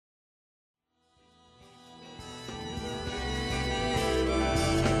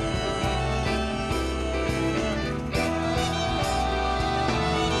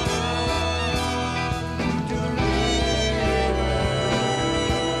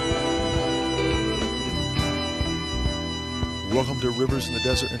Welcome to Rivers in the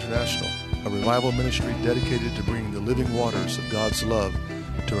Desert International, a revival ministry dedicated to bringing the living waters of God's love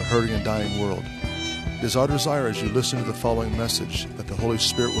to a hurting and dying world. It is our desire as you listen to the following message that the Holy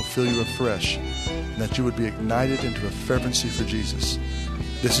Spirit will fill you afresh and that you would be ignited into a fervency for Jesus.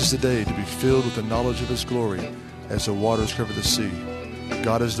 This is the day to be filled with the knowledge of His glory as the waters cover the sea.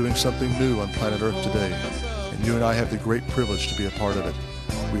 God is doing something new on planet Earth today, and you and I have the great privilege to be a part of it.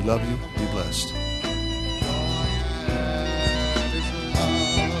 We love you. Be blessed.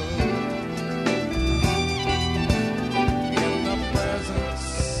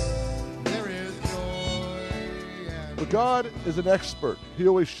 But God is an expert. He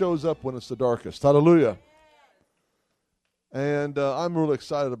always shows up when it's the darkest. Hallelujah. And I'm really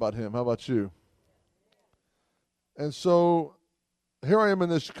excited about Him. How about you? And so here I am in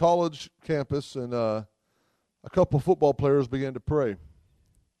this college campus, and a couple football players began to pray.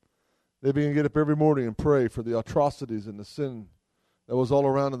 They began to get up every morning and pray for the atrocities and the sin that was all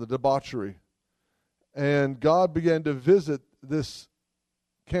around and the debauchery. And God began to visit this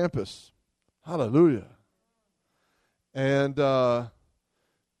campus. Hallelujah. And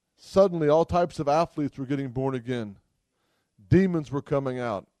suddenly all types of athletes were getting born again. Demons were coming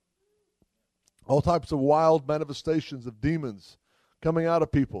out. All types of wild manifestations of demons coming out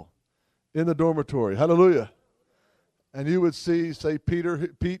of people in the dormitory. Hallelujah. And you would see, say, Pete,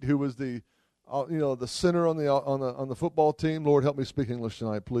 who was the center on the football team. Lord, help me speak English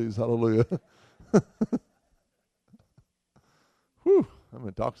tonight, please. Hallelujah. Whew, I'm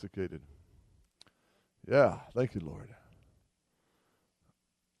intoxicated. Yeah, thank you, Lord.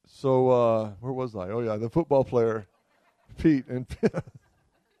 So, where was I? Oh, yeah, the football player, Pete. And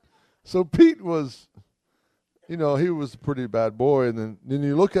so Pete was, he was a pretty bad boy. And then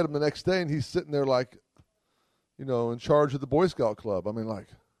you look at him the next day, and he's sitting there like, in charge of the Boy Scout Club. I mean, like,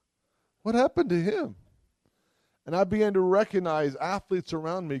 what happened to him? And I began to recognize athletes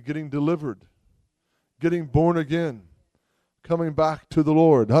around me getting delivered, getting born again, coming back to the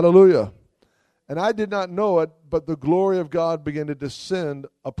Lord. Hallelujah. And I did not know it, but the glory of God began to descend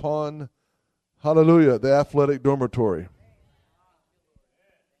upon, hallelujah, the athletic dormitory.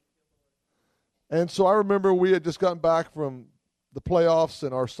 And so I remember we had just gotten back from the playoffs,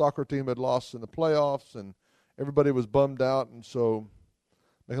 and our soccer team had lost in the playoffs, and everybody was bummed out. And so,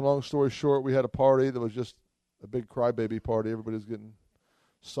 making a long story short, we had a party that was just a big crybaby party. Everybody was getting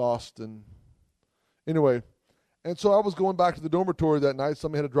sauced. And anyway, and so I was going back to the dormitory that night.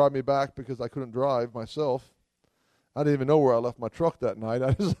 Somebody had to drive me back because I couldn't drive myself. I didn't even know where I left my truck that night.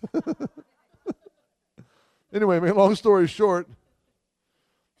 Anyway, long story short,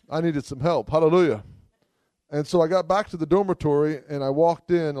 I needed some help. Hallelujah. And so I got back to the dormitory, and I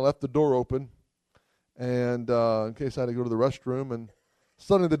walked in and left the door open, and in case I had to go to the restroom. And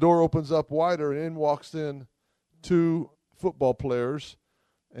suddenly the door opens up wider, and in walks in two football players.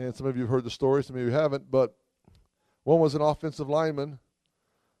 And some of you have heard the story, some of you haven't, but one was an offensive lineman.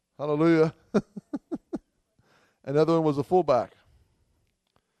 Hallelujah. Another one was a fullback.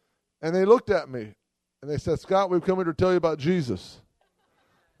 And they looked at me, and they said, "Scott, we've come here to tell you about Jesus."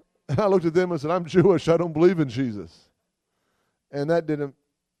 And I looked at them and said, "I'm Jewish. I don't believe in Jesus." And that didn't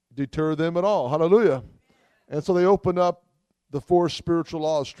deter them at all. Hallelujah. And so they opened up the 4 spiritual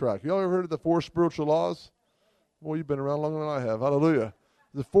laws track. You all ever heard of the 4 spiritual laws? Well, you've been around longer than I have. Hallelujah.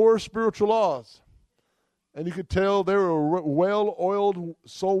 The 4 spiritual laws. And you could tell they were a well-oiled,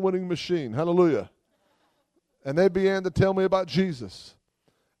 soul-winning machine. Hallelujah. And they began to tell me about Jesus.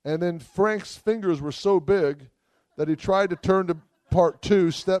 And then Frank's fingers were so big that he tried to turn to part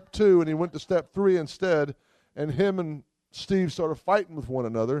 2, step 2, and he went to step 3 instead. And him and Steve started fighting with one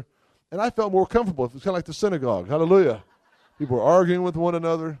another. And I felt more comfortable. It was kind of like the synagogue. Hallelujah. People were arguing with one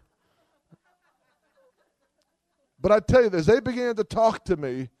another. But I tell you, as they began to talk to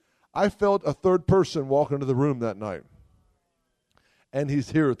me, I felt a third person walk into the room that night. And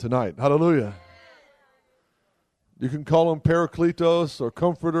he's here tonight. Hallelujah. You can call him Parakletos or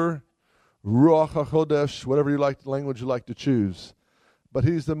Comforter, Ruach HaKodesh, whatever language you like to choose. But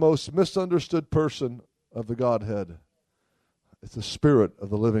he's the most misunderstood person of the Godhead. It's the Spirit of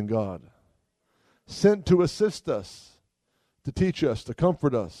the living God. Sent to assist us, to teach us, to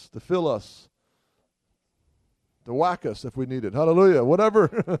comfort us, to fill us, to whack us if we need it. Hallelujah.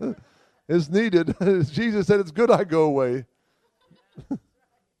 Whatever is needed. Jesus said, "It's good I go away."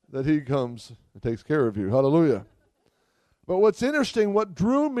 That He comes and takes care of you. Hallelujah. But what's interesting, what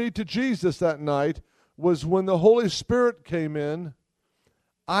drew me to Jesus that night was when the Holy Spirit came in,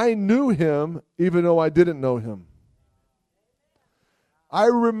 I knew Him even though I didn't know Him. I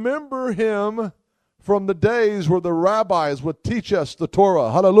remember Him from the days where the rabbis would teach us the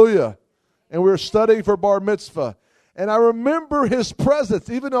Torah. Hallelujah. And we were studying for bar mitzvah. And I remember his presence,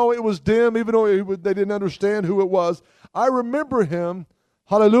 even though it was dim, even though they didn't understand who it was. I remember him,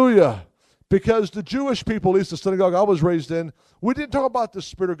 hallelujah, because the Jewish people, at least the synagogue I was raised in, we didn't talk about the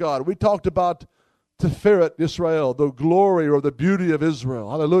Spirit of God. We talked about Tiferet Israel, the glory or the beauty of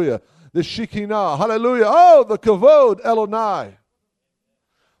Israel, hallelujah. The Shekinah, hallelujah. Oh, the Kavod Elonai,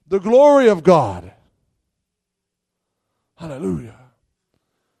 the glory of God, hallelujah.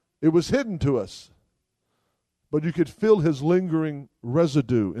 It was hidden to us, but you could feel his lingering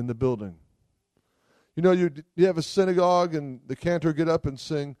residue in the building. You know, you have a synagogue and the cantor get up and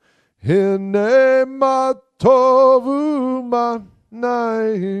sing, Hine ma tovu ma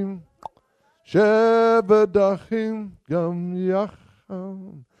naim, shebedachim gam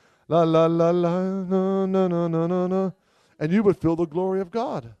yacham, la la la la, no no no no no no, and you would feel the glory of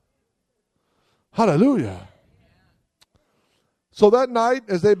God. Hallelujah. So that night,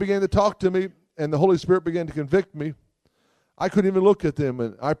 as they began to talk to me, and the Holy Spirit began to convict me, I couldn't even look at them,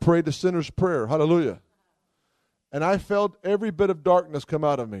 and I prayed the sinner's prayer. Hallelujah. And I felt every bit of darkness come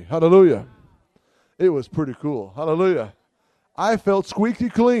out of me. Hallelujah. It was pretty cool. Hallelujah. I felt squeaky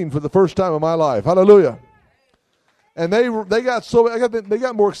clean for the first time in my life. Hallelujah. And they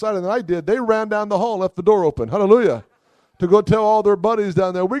got more excited than I did. They ran down the hall and left the door open. Hallelujah. To go tell all their buddies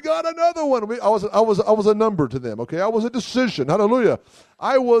down there, we got another one. I was a number to them, okay? I was a decision. Hallelujah.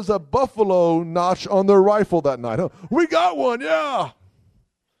 I was a buffalo notch on their rifle that night. We got one, yeah.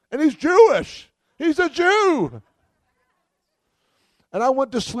 And he's Jewish. He's a Jew. And I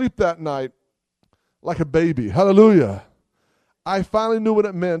went to sleep that night like a baby. Hallelujah. I finally knew what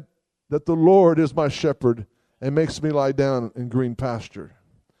it meant that the Lord is my shepherd and makes me lie down in green pasture.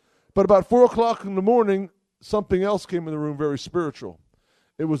 But about 4 o'clock in the morning, something else came in the room, very spiritual.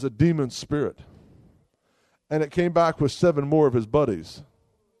 It was a demon spirit. And it came back with 7 more of his buddies.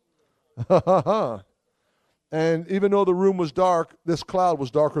 And even though the room was dark, this cloud was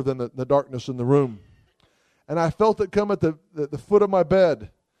darker than the darkness in the room. And I felt it come at the foot of my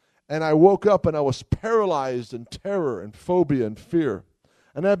bed. And I woke up and I was paralyzed in terror and phobia and fear.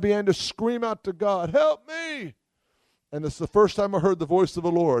 And I began to scream out to God, help me. And it's the first time I heard the voice of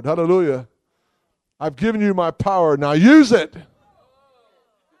the Lord. Hallelujah. I've given you my power, now use it. And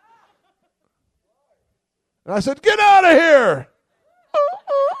I said, get out of here.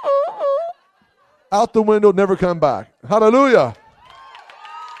 Out the window, never come back. Hallelujah.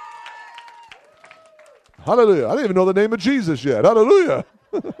 Hallelujah. I didn't even know the name of Jesus yet. Hallelujah.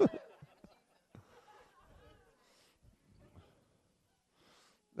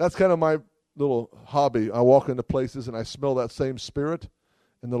 That's kind of my little hobby. I walk into places and I smell that same spirit.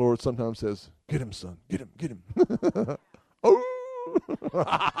 And the Lord sometimes says, get him, son. Get him. Get him. Oh.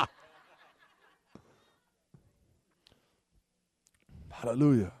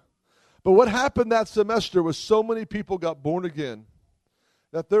 Hallelujah. But what happened that semester was so many people got born again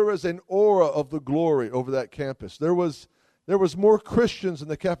that there was an aura of the glory over that campus. There was more Christians in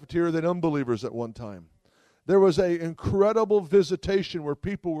the cafeteria than unbelievers at one time. There was an incredible visitation where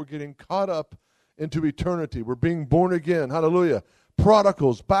people were getting caught up into eternity. We're being born again. Hallelujah.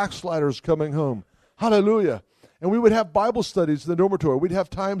 Prodigals, backsliders coming home. Hallelujah. And we would have Bible studies in the dormitory. We'd have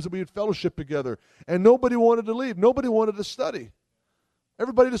times that we would fellowship together. And nobody wanted to leave. Nobody wanted to study.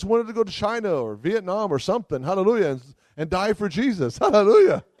 Everybody just wanted to go to China or Vietnam or something. Hallelujah. And die for Jesus.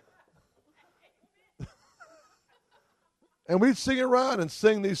 Hallelujah. And we'd sing around and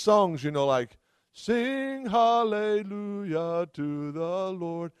sing these songs, like, sing hallelujah to the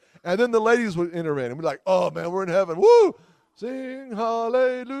Lord. And then the ladies would enter in. And we'd be like, oh, man, we're in heaven. Woo! Sing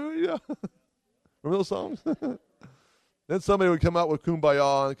hallelujah. Remember those songs? Then somebody would come out with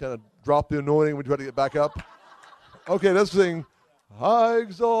Kumbaya and kind of drop the anointing. We'd try to get back up. Okay, let's sing. I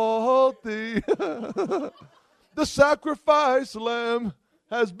exalt thee. The sacrifice lamb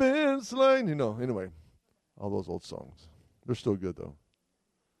has been slain. Anyway, all those old songs. They're still good, though.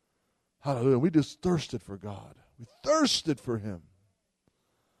 Hallelujah. We just thirsted for God. We thirsted for him.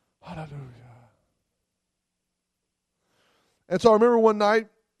 Hallelujah. And so I remember one night,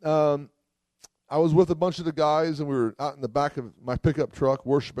 I was with a bunch of the guys, and we were out in the back of my pickup truck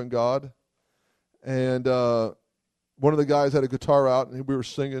worshiping God. And one of the guys had a guitar out, and we were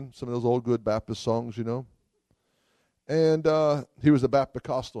singing some of those old good Baptist songs, And he was a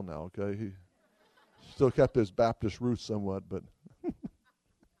Baptist-costal now, okay? He still kept his Baptist roots somewhat, but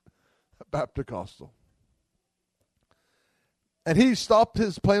Baptist-costal. And he stopped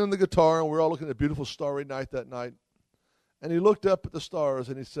his playing on the guitar, and we were all looking at a beautiful starry night that night. And he looked up at the stars,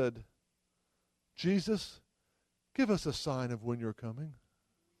 and he said, Jesus, give us a sign of when you're coming.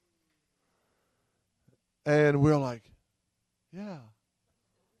 And we're like, yeah.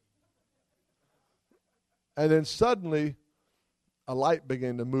 And then suddenly, a light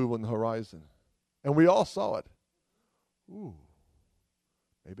began to move on the horizon. And we all saw it. Ooh,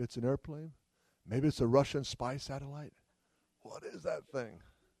 maybe it's an airplane. Maybe it's a Russian spy satellite. What is that thing?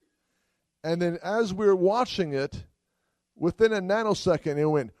 And then as we were watching it, within a nanosecond, it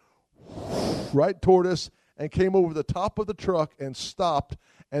went right toward us and came over the top of the truck and stopped,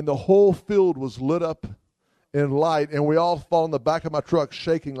 and the whole field was lit up in light, and we all fall in the back of my truck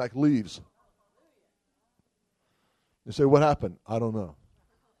shaking like leaves. You say, what happened? I don't know.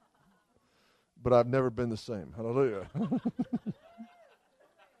 But I've never been the same. Hallelujah.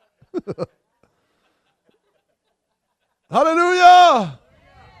 Hallelujah.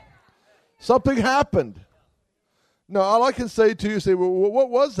 Something happened. Now, all I can say to you, say, well,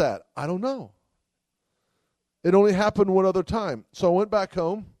 what was that? I don't know. It only happened one other time. So I went back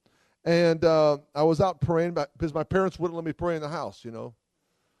home, and I was out praying because my parents wouldn't let me pray in the house, you know.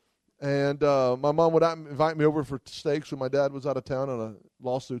 And my mom would invite me over for steaks when my dad was out of town on a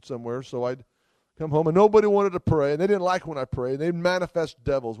lawsuit somewhere. So I'd come home, and nobody wanted to pray, and they didn't like when I prayed. They manifest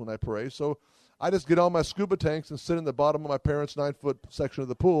devils when I pray. So I just get on my scuba tanks and sit in the bottom of my parents' 9-foot section of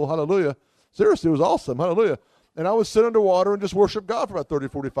the pool. Hallelujah. Seriously, it was awesome. Hallelujah. And I would sit underwater and just worship God for about 30,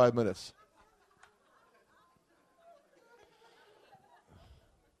 45 minutes.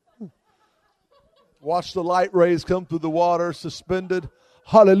 Watch the light rays come through the water, suspended.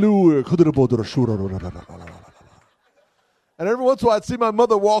 Hallelujah. And every once in a while, I'd see my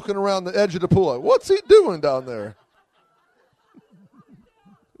mother walking around the edge of the pool. Like, what's he doing down there?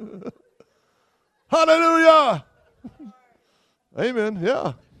 Hallelujah. Amen.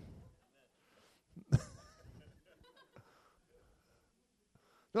 Yeah.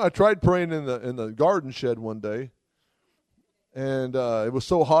 I tried praying in the garden shed one day, and it was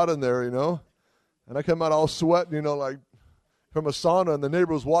so hot in there, you know. And I come out all sweating, you know, like from a sauna, and the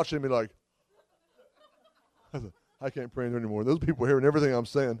neighbor was watching me like, I can't pray in there anymore. Those people are hearing everything I'm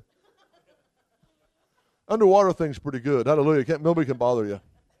saying. Underwater thing's pretty good. Hallelujah. Nobody can bother you.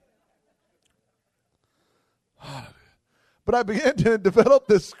 But I began to develop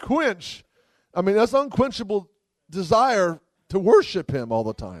this that's unquenchable desire to worship him all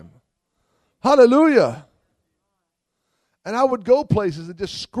the time. Hallelujah. And I would go places and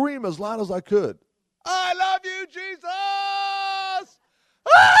just scream as loud as I could. I love you, Jesus!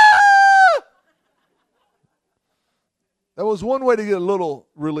 Ah! That was one way to get a little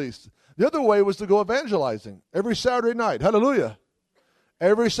release. The other way was to go evangelizing every Saturday night. Hallelujah.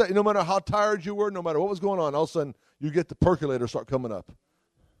 No matter how tired you were, no matter what was going on, all of a sudden you get the percolator start coming up.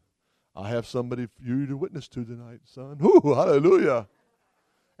 I have somebody for you to witness to tonight, son. Ooh, hallelujah.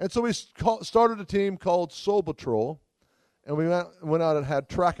 And so we started a team called Soul Patrol, and we went out and had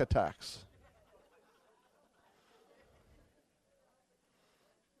track attacks.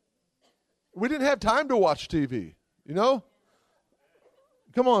 We didn't have time to watch TV, you know?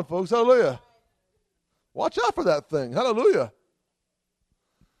 Come on, folks. Hallelujah. Watch out for that thing. Hallelujah.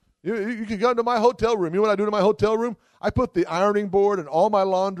 You can go into my hotel room. You know what I do to my hotel room? I put the ironing board and all my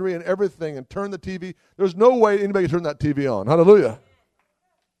laundry and everything and turn the TV. There's no way anybody can turn that TV on. Hallelujah.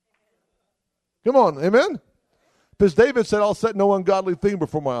 Come on. Amen? Because David said, I'll set no ungodly thing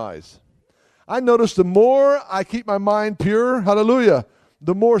before my eyes. I notice the more I keep my mind pure, hallelujah,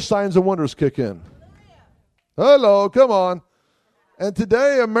 the more signs and wonders kick in. Hello, come on. And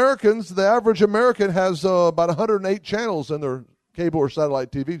today, Americans, the average American has about 108 channels in their cable or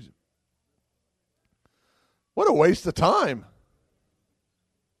satellite TVs. What a waste of time.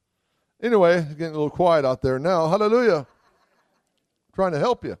 Anyway, it's getting a little quiet out there now. Hallelujah. I'm trying to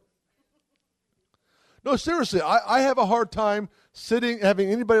help you. No, seriously, I have a hard time having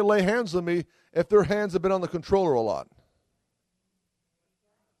anybody lay hands on me if their hands have been on the controller a lot.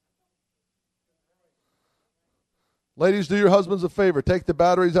 Ladies, do your husbands a favor. Take the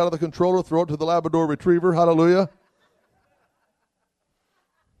batteries out of the controller, throw it to the Labrador Retriever. Hallelujah.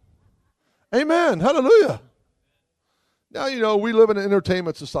 Amen. Hallelujah. Now, you know, we live in an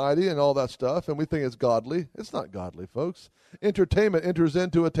entertainment society and all that stuff, and we think it's godly. It's not godly, folks. Entertainment enters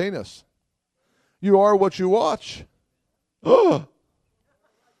into attain us. You are what you watch. But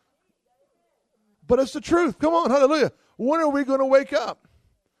it's the truth. Come on, hallelujah. When are we going to wake up?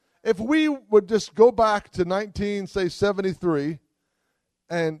 If we would just go back to 1973,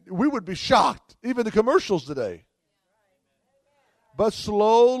 and we would be shocked, even the commercials today. But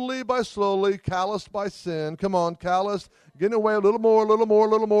slowly by slowly, calloused by sin, come on, calloused, getting away a little more, a little more, a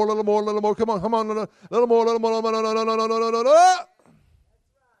little more, a little more, a little more, come on, a little more, a little more,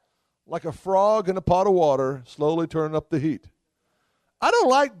 like a frog in a pot of water, slowly turning up the heat. I don't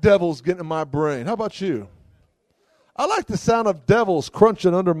like devils getting in my brain. How about you? I like the sound of devils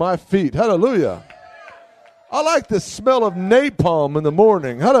crunching under my feet. Hallelujah. I like the smell of napalm in the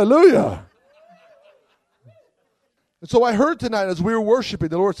morning. Hallelujah. And so I heard tonight as we were worshiping,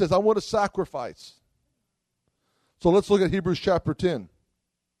 the Lord says, I want a sacrifice. So let's look at Hebrews chapter 10.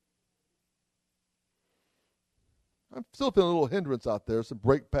 I'm still feeling a little hindrance out there. Some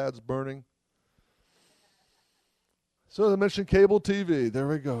brake pads burning. So I mentioned cable TV. There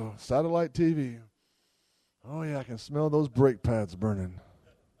we go. Satellite TV. Oh, yeah, I can smell those brake pads burning.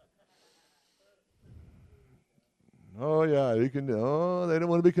 Oh, yeah, you can. Oh, they don't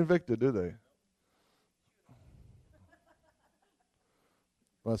want to be convicted, do they?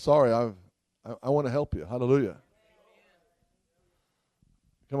 Well, sorry, I want to help you. Hallelujah.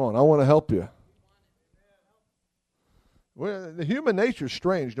 Come on, I want to help you. Well, the human nature is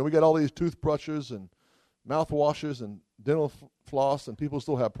strange. You know, we got all these toothbrushes and mouthwashes and dental floss, and people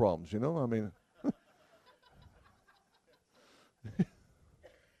still have problems, you know? I mean,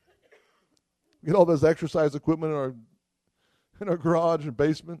 get all this exercise equipment in our garage and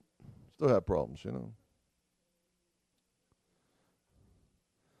basement, still have problems, you know?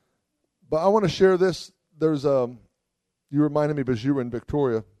 But I want to share this. There's you reminded me because you were in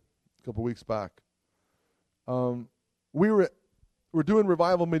Victoria a couple weeks back. We're doing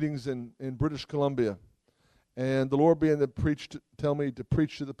revival meetings in British Columbia, and the Lord began to tell me to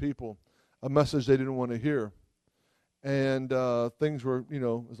preach to the people a message they didn't want to hear. And things were, you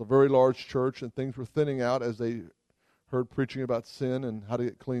know, it was a very large church, and things were thinning out as they heard preaching about sin and how to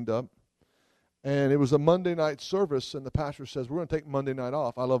get cleaned up. And it was a Monday night service, and the pastor says, we're going to take Monday night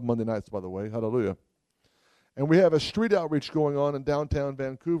off. I love Monday nights, by the way. Hallelujah. And we have a street outreach going on in downtown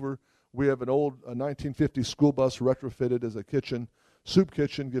Vancouver. We have an old 1950 school bus retrofitted as a kitchen, soup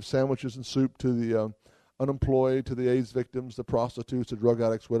kitchen, give sandwiches and soup to the unemployed, to the AIDS victims, the prostitutes, the drug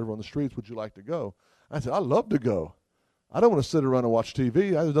addicts, whatever on the streets. Would you like to go? I said, I'd love to go. I don't want to sit around and watch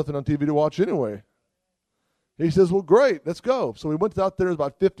TV. There's nothing on TV to watch anyway. He says, well, great, let's go. So we went out there. There's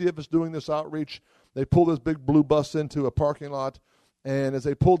about 50 of us doing this outreach. They pulled this big blue bus into a parking lot. And as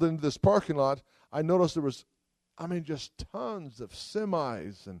they pulled into this parking lot, I noticed there was, just tons of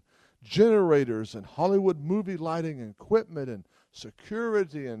semis and generators and Hollywood movie lighting and equipment and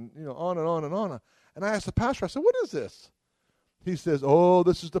security and, on and on and on. And I asked the pastor, I said, what is this? He says, oh,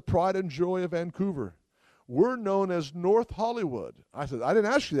 this is the pride and joy of Vancouver. We're known as North Hollywood. I said, I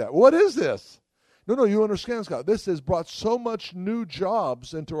didn't ask you that. What is this? No, you understand, Scott. This has brought so much new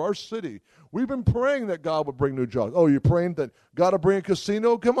jobs into our city. We've been praying that God would bring new jobs. Oh, you're praying that God will bring a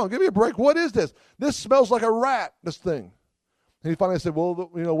casino? Come on, give me a break. What is this? This smells like a rat, this thing. And he finally said, well,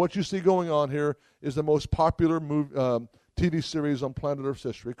 what you see going on here is the most popular TV series on planet Earth's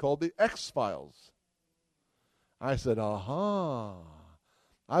history called The X-Files. I said, aha.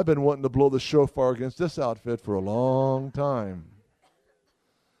 I've been wanting to blow the shofar against this outfit for a long time.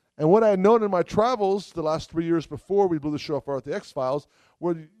 And what I had known in my travels the last 3 years before we blew the shofar at the X-Files,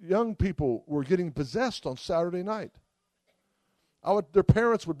 where young people were getting possessed on Saturday night. Their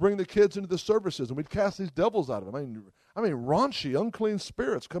parents would bring the kids into the services, and we'd cast these devils out of them. Raunchy, unclean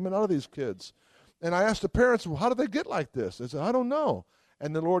spirits coming out of these kids. And I asked the parents, well, how did they get like this? They said, I don't know.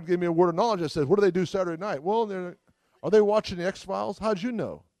 And the Lord gave me a word of knowledge. I said, what do they do Saturday night? Well, are they watching the X-Files? How'd you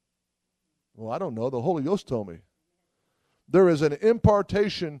know? Well, I don't know. The Holy Ghost told me. There is an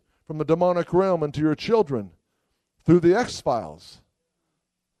impartation from the demonic realm into your children through the X-Files.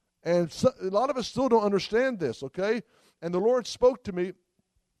 And a lot of us still don't understand this, okay? And the Lord spoke to me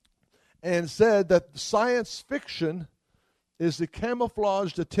and said that science fiction is the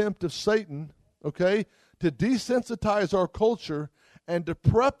camouflaged attempt of Satan, okay, to desensitize our culture and to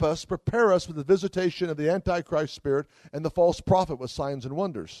prepare us for the visitation of the Antichrist spirit and the false prophet with signs and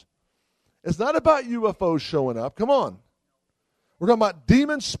wonders. It's not about UFOs showing up. Come on. We're talking about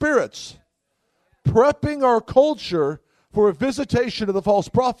demon spirits prepping our culture for a visitation of the false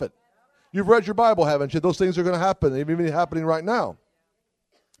prophet. You've read your Bible, haven't you? Those things are going to happen. They're even happening right now.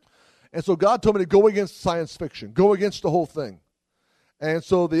 And so God told me to go against science fiction, go against the whole thing. And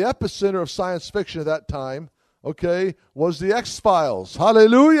so the epicenter of science fiction at that time, okay, was the X-Files.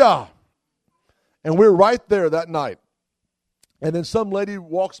 Hallelujah! And we're right there that night. And then some lady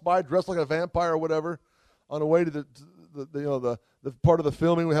walks by dressed like a vampire or whatever on the way to the part of the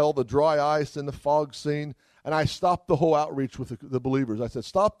filming. We had all the dry ice and the fog scene. And I stopped the whole outreach with the believers. I said,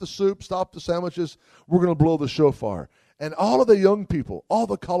 stop the soup, stop the sandwiches. We're going to blow the shofar. And all of the young people, all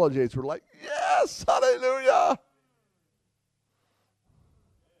the college age were like, yes, hallelujah.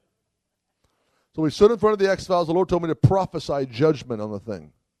 So we stood in front of the X-Files. The Lord told me to prophesy judgment on the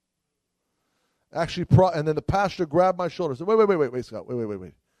thing. Actually, and then the pastor grabbed my shoulder and said, wait, Scott,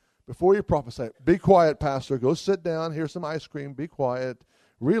 wait. Before you prophesy, be quiet, pastor. Go sit down. Here's some ice cream. Be quiet.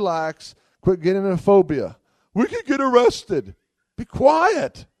 Relax. Quit getting a phobia. We could get arrested. Be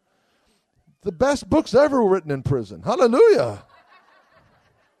quiet. The best books ever written in prison. Hallelujah.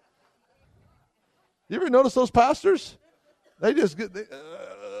 You ever notice those pastors? They just get, they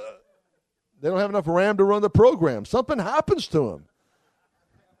don't have enough RAM to run the program. Something happens to them.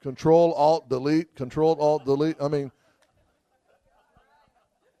 Control, Alt, Delete, Control, Alt, Delete. I mean,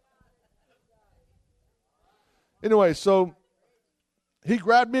 anyway, so he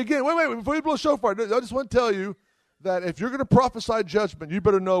grabbed me again. Wait, before you blow the shofar, I just want to tell you that if you're going to prophesy judgment, you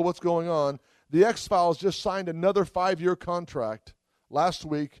better know what's going on. The X-Files just signed another 5-year contract last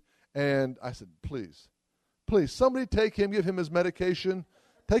week, and I said, please, somebody take him, give him his medication,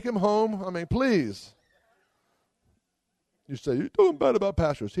 take him home. I mean, please. You say, you're doing bad about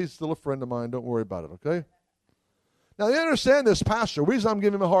pastors. He's still a friend of mine. Don't worry about it, okay? Now, you understand this pastor. The reason I'm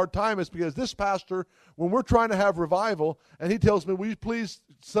giving him a hard time is because this pastor, when we're trying to have revival, and he tells me, will you please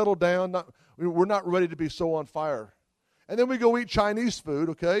settle down? We're not ready to be so on fire. And then we go eat Chinese food,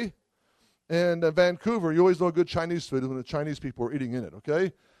 okay? And Vancouver, you always know good Chinese food when the Chinese people are eating in it,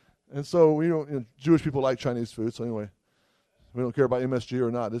 okay? And so, Jewish people like Chinese food. So anyway, we don't care about MSG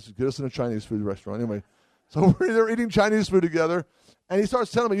or not. Get us in a Chinese food restaurant. Anyway, so we're there eating Chinese food together. And he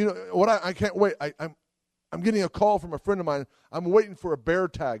starts telling me, what, I can't wait. I'm getting a call from a friend of mine. I'm waiting for a bear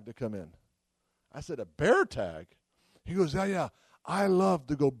tag to come in. I said, a bear tag? He goes, yeah. I love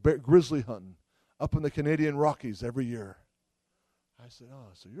to go grizzly hunting up in the Canadian Rockies every year. I said, oh,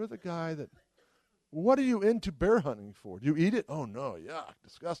 so you're the guy that, what are you into bear hunting for? Do you eat it? Oh, no, yuck,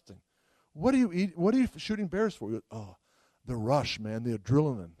 disgusting. What do you eat? What are you shooting bears for? Goes, oh, the rush, man, the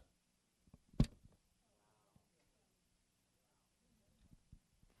adrenaline.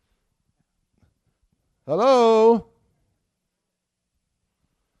 Hello?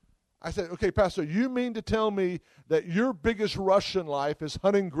 I said, okay, Pastor, you mean to tell me that your biggest rush in life is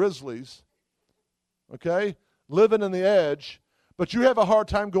hunting grizzlies, okay, living in the edge, but you have a hard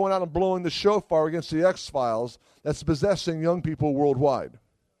time going out and blowing the shofar against the X-Files that's possessing young people worldwide?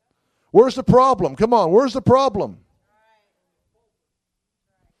 Where's the problem? Come on, where's the problem?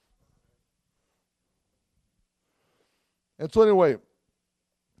 And so anyway,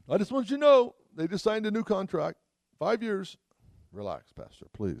 I just want you to know, they just signed a new contract, 5 years. Relax, Pastor,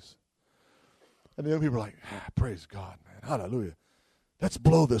 please. And the young people are like, praise God, man, hallelujah. Let's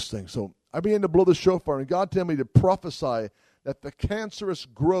blow this thing. So I began to blow the shofar, and God told me to prophesy that the cancerous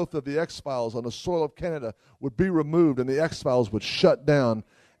growth of the X-Files on the soil of Canada would be removed, and the X-Files would shut down.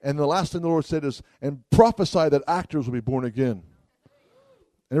 And the last thing the Lord said is, and prophesy that actors will be born again.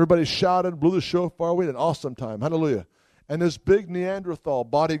 And everybody shouted, blew the shofar. We had an awesome time. Hallelujah. And this big Neanderthal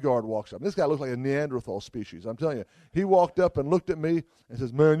bodyguard walks up. This guy looks like a Neanderthal species. I'm telling you. He walked up and looked at me and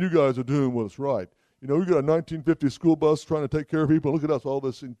says, man, you guys are doing what's right. We got a 1950 school bus trying to take care of people. Look at us, all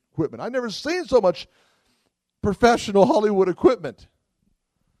this equipment. I've never seen so much professional Hollywood equipment.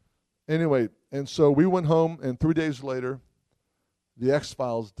 Anyway, and so we went home, and 3 days later, the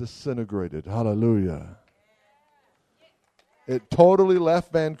X-Files disintegrated. Hallelujah. It totally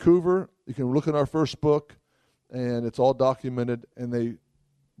left Vancouver. You can look in our first book, and it's all documented. And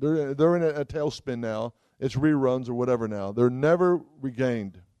they're in a tailspin now. It's reruns or whatever now. They're never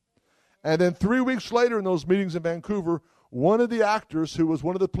regained. And then 3 weeks later in those meetings in Vancouver, one of the actors who was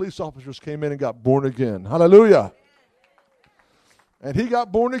one of the police officers came in and got born again. Hallelujah. And he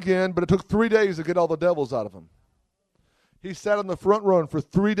got born again, but it took 3 days to get all the devils out of him. He sat on the front row for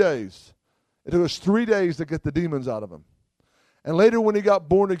 3 days. It took us 3 days to get the demons out of him. And later when he got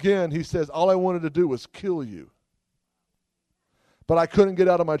born again, he says, all I wanted to do was kill you. But I couldn't get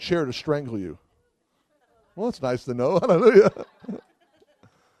out of my chair to strangle you. Well, it's nice to know. Hallelujah.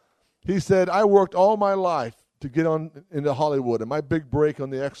 He said, I worked all my life to get on into Hollywood, and my big break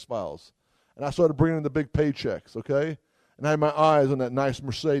on the X-Files. And I started bringing in the big paychecks, okay? And I had my eyes on that nice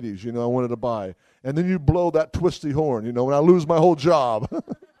Mercedes, I wanted to buy. And then you blow that twisty horn, and I lose my whole job.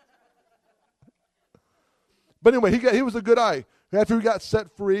 But anyway, he was a good eye. After he got set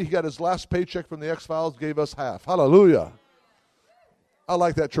free, he got his last paycheck from the X-Files, gave us half. Hallelujah. I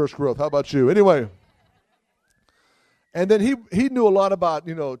like that church growth. How about you? Anyway. And then he knew a lot about,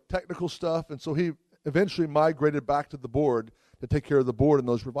 technical stuff, and so he eventually migrated back to the board to take care of the board in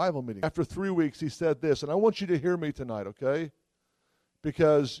those revival meetings. After 3 weeks, he said this, and I want you to hear me tonight, okay?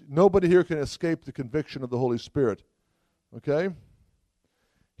 Because nobody here can escape the conviction of the Holy Spirit, okay?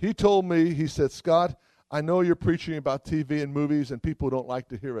 He told me, he said, Scott, I know you're preaching about TV and movies, and people don't like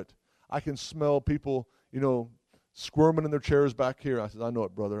to hear it. I can smell people, squirming in their chairs back here. I said, I know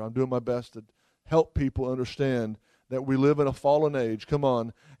it, brother. I'm doing my best to help people understand that we live in a fallen age, come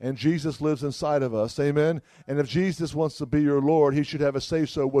on, and Jesus lives inside of us, amen? And if Jesus wants to be your Lord, he should have a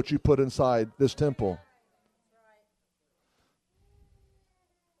say-so what you put inside this temple.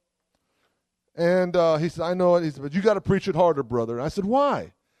 And he said, I know it. He said, but you got to preach it harder, brother. And I said,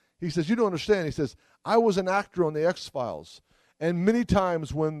 why? He says, you don't understand. He says, I was an actor on the X-Files. And many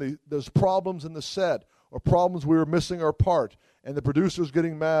times when there's problems in the set or problems we were missing our part and the producer's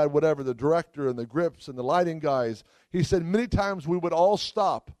getting mad, whatever, the director and the grips and the lighting guys, he said many times we would all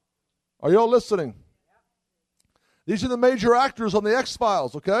stop. Are y'all listening? These are the major actors on the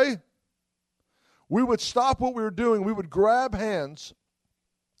X-Files, okay? We would stop what we were doing. We would grab hands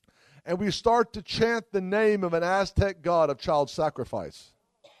and we start to chant the name of an Aztec god of child sacrifice.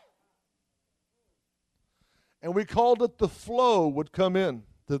 And we called it the flow would come in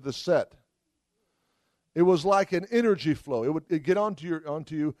to the set. It was like an energy flow. It'd get onto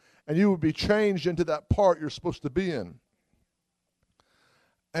you, and you would be changed into that part you're supposed to be in.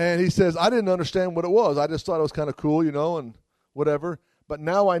 And he says, I didn't understand what it was. I just thought it was kind of cool, and whatever. But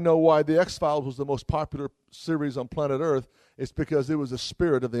now I know why the X-Files was the most popular series on planet Earth. It's because it was the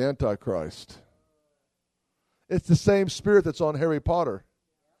spirit of the Antichrist. It's the same spirit that's on Harry Potter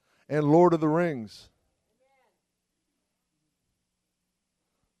and Lord of the Rings.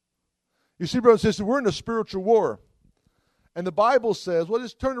 You see, brothers and sisters, we're in a spiritual war. And the Bible says, well,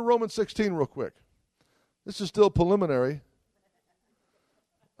 just turn to Romans 16 real quick. This is still preliminary.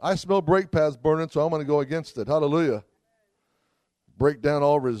 I smell brake pads burning, so I'm going to go against it. Hallelujah. Break down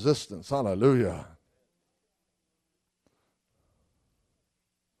all resistance. Hallelujah.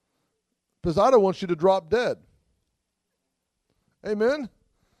 Because I don't want you to drop dead. Amen?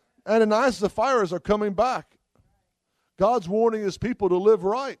 Ananias and Sapphira are coming back. God's warning his people to live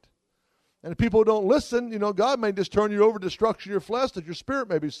right. And if people don't listen, God may just turn you over to destruction of your flesh that your spirit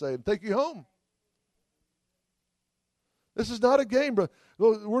may be saved, take you home. This is not a game, bro.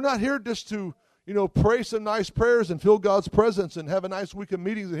 We're not here just to, pray some nice prayers and feel God's presence and have a nice week of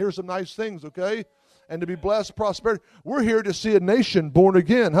meetings and hear some nice things, okay? And to be blessed, prosperity. We're here to see a nation born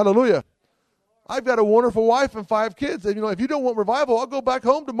again. Hallelujah. I've got a wonderful wife and 5 kids. And, if you don't want revival, I'll go back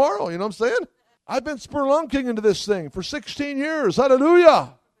home tomorrow. You know what I'm saying? I've been spelunking into this thing for 16 years.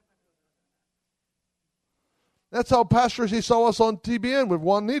 Hallelujah. That's how pastors, he saw us on TBN with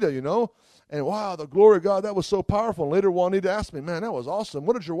Juanita, And wow, the glory of God, that was so powerful. And later Juanita asked me, man, that was awesome.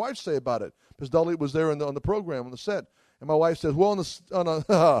 What did your wife say about it? Because Dolly was there on the program, on the set. And my wife says, well,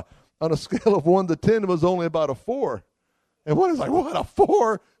 on a scale of 1 to 10, it was only about a 4. And one is like, what, a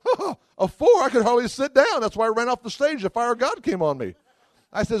 4? A 4? I could hardly sit down. That's why I ran off the stage. The fire of God came on me.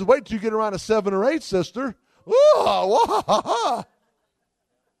 I says, wait till you get around a 7 or 8, sister. Ooh,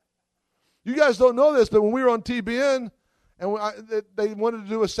 you guys don't know this, but when we were on TBN, and they wanted to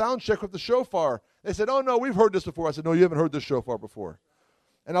do a sound check with the shofar, they said, oh, no, we've heard this before. I said, no, you haven't heard this shofar before.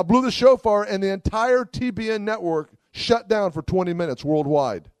 And I blew the shofar, and the entire TBN network shut down for 20 minutes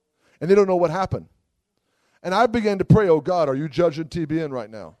worldwide. And they don't know what happened. And I began to pray, oh, God, are you judging TBN right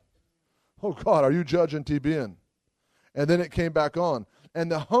now? Oh, God, are you judging TBN? And then it came back on.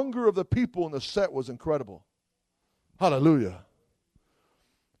 And the hunger of the people in the set was incredible. Hallelujah.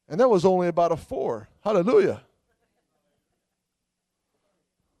 And that was only about a 4. Hallelujah.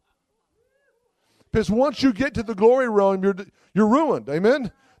 Because once you get to the glory realm, you're ruined.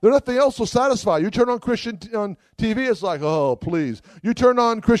 Amen? There's nothing else will satisfy. You turn on Christian on TV, it's like, oh, please. You turn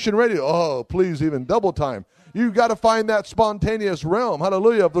on Christian radio, oh, please, even double time. You've got to find that spontaneous realm,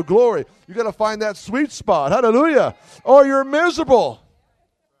 hallelujah, of the glory. You've got to find that sweet spot, hallelujah, or you're miserable.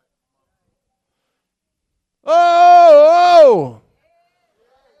 Oh!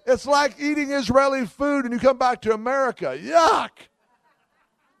 It's like eating Israeli food and you come back to America. Yuck!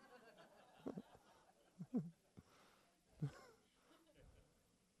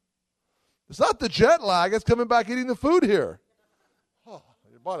 It's not the jet lag. It's coming back eating the food here. Oh,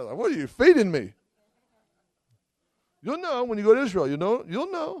 your body's like, what are you feeding me? You'll know when you go to Israel.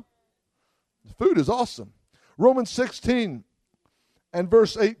 You'll know. The food is awesome. Romans 16 and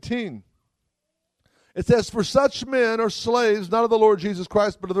verse 18. It says, for such men are slaves, not of the Lord Jesus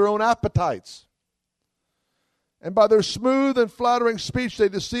Christ, but of their own appetites. And by their smooth and flattering speech, they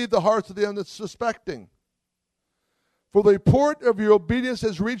deceive the hearts of the unsuspecting. For the report of your obedience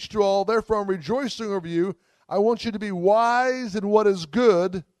has reached to all. Therefore, I'm rejoicing over you. I want you to be wise in what is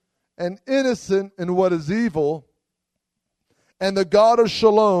good and innocent in what is evil. And the God of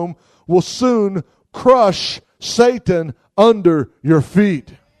Shalom will soon crush Satan under your feet.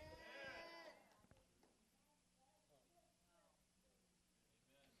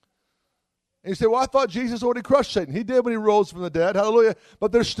 And you say, well, I thought Jesus already crushed Satan. He did when he rose from the dead. Hallelujah.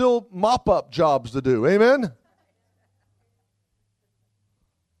 But there's still mop-up jobs to do. Amen?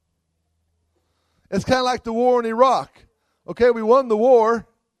 It's kind of like the war in Iraq. Okay, we won the war,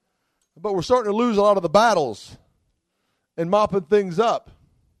 but we're starting to lose a lot of the battles and mopping things up.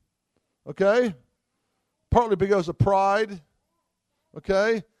 Okay? Partly because of pride.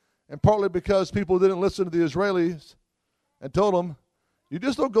 Okay? And partly because people didn't listen to the Israelis and told them, you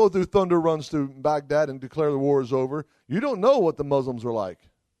just don't go through thunder runs to Baghdad and declare the war is over. You don't know what the Muslims are like.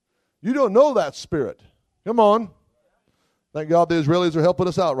 You don't know that spirit. Come on. Thank God the Israelis are helping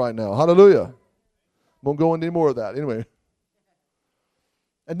us out right now. Hallelujah. Won't go into any more of that. Anyway.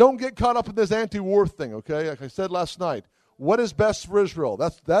 And don't get caught up in this anti-war thing, okay? Like I said last night, what is best for Israel?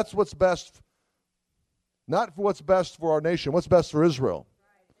 That's what's best, not for what's best for our nation. What's best for Israel?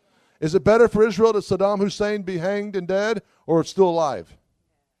 Is it better for Israel that Saddam Hussein be hanged and dead, or it's still alive?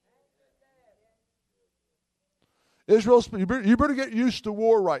 Israel, you better get used to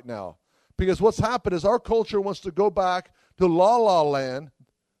war right now, because what's happened is our culture wants to go back to La La Land.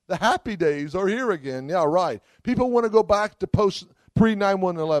 The happy days are here again. Yeah, right. People want to go back to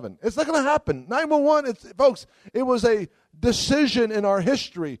pre-9/11. It's not going to happen. 9/11, folks, it was a decision in our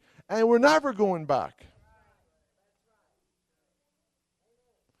history, and we're never going back.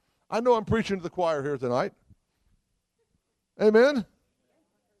 I know I'm preaching to the choir here tonight. Amen?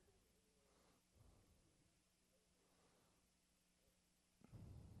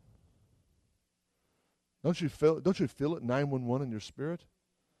 Don't you feel it 911 in your spirit?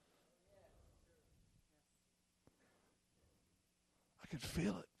 I could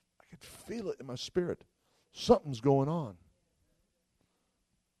feel it. I could feel it in my spirit. Something's going on.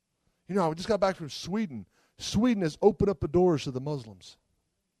 You know, I just got back from Sweden. Sweden has opened up the doors to the Muslims.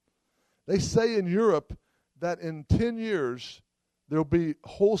 They say in Europe that in 10 years there'll be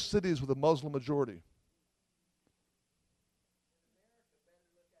whole cities with a Muslim majority.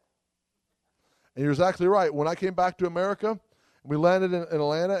 And you're exactly right. When I came back to America, we landed in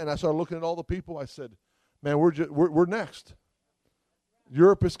Atlanta, and I started looking at all the people. I said, man, we're next.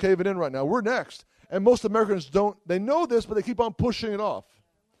 Europe is caving in right now. We're next. And most Americans don't. They know this, but they keep on pushing it off.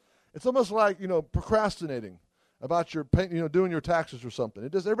 It's almost like, procrastinating about your doing your taxes or something.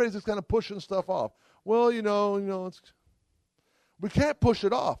 Everybody's just kind of pushing stuff off. Well, we can't push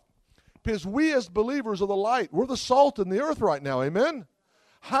it off, because we as believers are the light. We're the salt in the earth right now. Amen?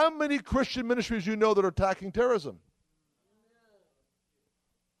 How many Christian ministries you know that are attacking terrorism?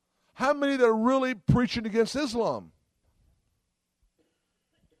 How many that are really preaching against Islam?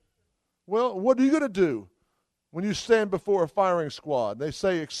 Well, what are you going to do when you stand before a firing squad? They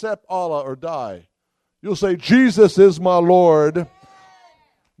say, accept Allah or die. You'll say, Jesus is my Lord.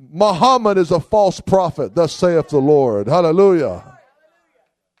 Muhammad is a false prophet. Thus saith the Lord. Hallelujah.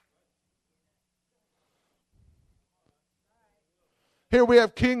 Here we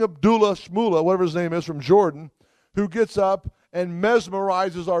have King Abdullah Shmullah, whatever his name is, from Jordan, who gets up and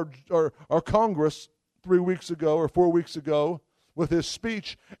mesmerizes our Congress 3 weeks ago or 4 weeks ago with his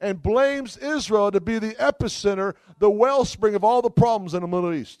speech, and blames Israel to be the epicenter, the wellspring of all the problems in the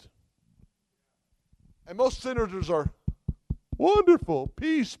Middle East. And most senators are, wonderful,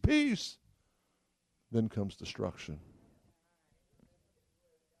 peace, peace. Then comes destruction.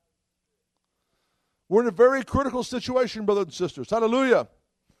 We're in a very critical situation, brothers and sisters. Hallelujah.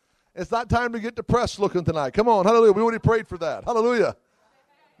 It's not time to get depressed looking tonight. Come on, hallelujah. We already prayed for that. Hallelujah.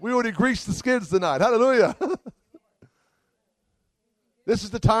 We already greased the skids tonight. Hallelujah. This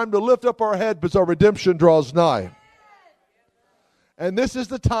is the time to lift up our head because our redemption draws nigh. And this is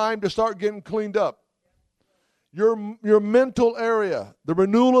the time to start getting cleaned up. Your mental area, the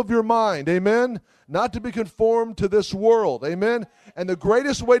renewal of your mind, amen? Not to be conformed to this world, amen? And the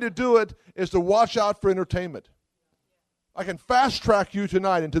greatest way to do it is to watch out for entertainment. I can fast track you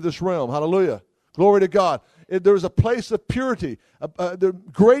tonight into this realm, hallelujah. Glory to God. There's a place of purity.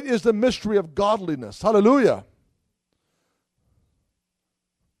 Great is the mystery of godliness, hallelujah.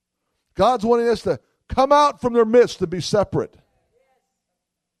 God's wanting us to come out from their midst to be separate.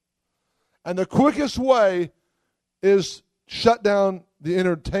 And the quickest way is shut down the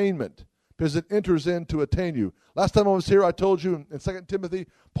entertainment, because it enters in to attain you. Last time I was here, I told you in 2 Timothy,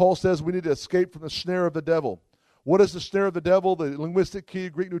 Paul says we need to escape from the snare of the devil. What is the snare of the devil? The linguistic key,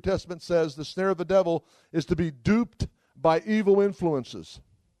 Greek New Testament says the snare of the devil is to be duped by evil influences.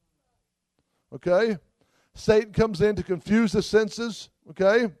 Okay? Satan comes in to confuse the senses,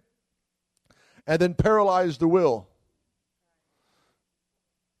 okay? And then paralyze the will.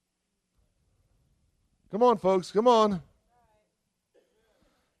 Come on, folks, come on.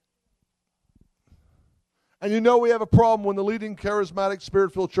 And you know we have a problem when the leading charismatic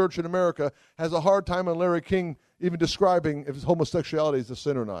spirit-filled church in America has a hard time on Larry King even describing if his homosexuality is a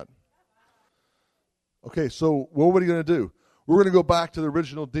sin or not. Okay, so what are we going to do? We're going to go back to the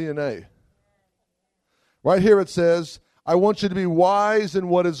original DNA. Right here it says, I want you to be wise in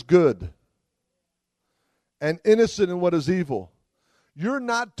what is good and innocent in what is evil. You're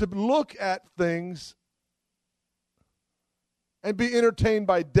not to look at things and be entertained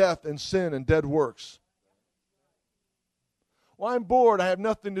by death and sin and dead works. Well, I'm bored. I have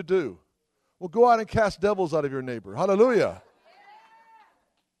nothing to do. Well, go out and cast devils out of your neighbor. Hallelujah.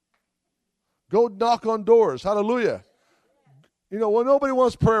 Go knock on doors. Hallelujah. You know, well, nobody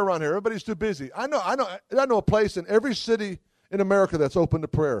wants prayer around here. Everybody's too busy. I know a place in every city in America that's open to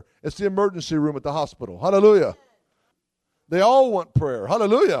prayer. It's the emergency room at the hospital. Hallelujah. They all want prayer.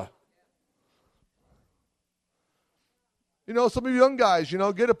 Hallelujah. You know, some of you young guys,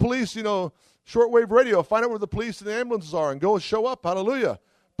 get a police, shortwave radio. Find out where the police and the ambulances are and go and show up. Hallelujah.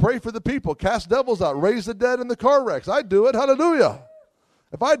 Pray for the people. Cast devils out. Raise the dead in the car wrecks. I do it. Hallelujah.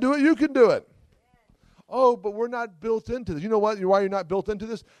 If I do it, you can do it. Oh, but we're not built into this. You know what? Why you're not built into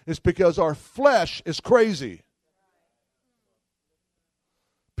this? It's because our flesh is crazy.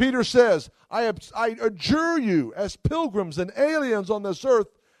 Peter says, I adjure you as pilgrims and aliens on this earth,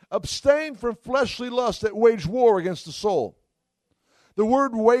 abstain from fleshly lusts that wage war against the soul. The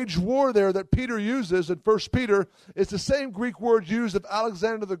word wage war there that Peter uses in 1 Peter is the same Greek word used of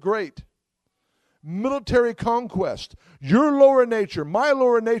Alexander the Great. Military conquest. Your lower nature, my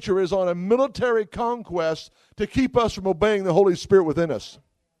lower nature is on a military conquest to keep us from obeying the Holy Spirit within us.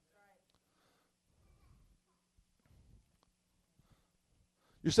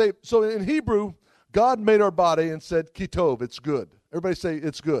 You say, so in Hebrew, God made our body and said, kitov, it's good. Everybody say,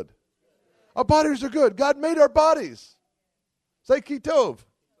 it's good. Our bodies are good. God made our bodies. Say kitov.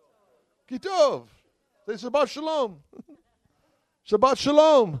 Kitov. Say Shabbat Shalom. Shabbat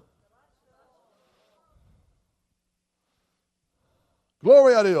Shalom.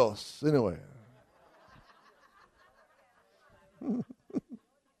 Gloria a Dios. Anyway.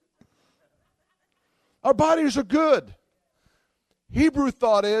 Our bodies are good. Hebrew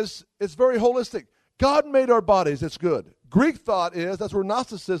thought is, it's very holistic. God made our bodies, it's good. Greek thought is, that's where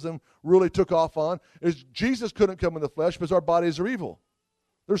Gnosticism really took off on, is Jesus couldn't come in the flesh because our bodies are evil.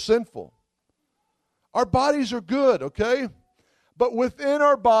 They're sinful. Our bodies are good, okay? But within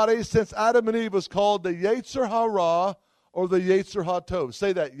our bodies, since Adam and Eve was called the Yetzer Hara or the Yetzer HaTov.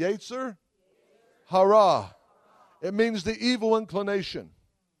 Say that, Yetzer Hara. It means the evil inclination.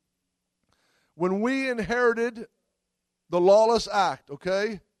 When we inherited the lawless act,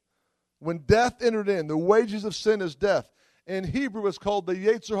 okay? When death entered in, the wages of sin is death. In Hebrew, it's called the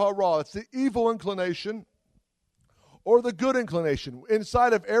Yetzer Hara. It's the evil inclination or the good inclination.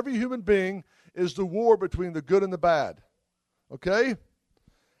 Inside of every human being is the war between the good and the bad. Okay?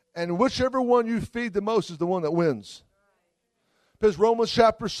 And whichever one you feed the most is the one that wins. Because Romans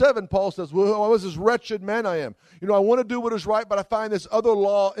chapter 7, Paul says, well, I was this wretched man I am. I want to do what is right, but I find this other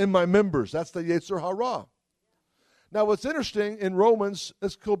law in my members. That's the Yetzer Hara. Now, what's interesting in Romans,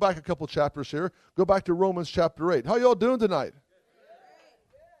 let's go back a couple chapters here. Go back to Romans chapter 8. How y'all doing tonight?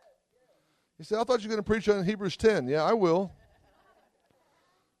 You say, I thought you were going to preach on Hebrews 10. Yeah, I will.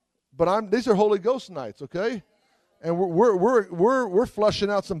 But these are Holy Ghost nights, okay? And we're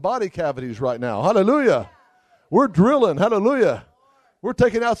flushing out some body cavities right now. Hallelujah. We're drilling. Hallelujah. We're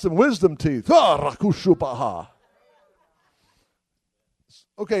taking out some wisdom teeth. Okay,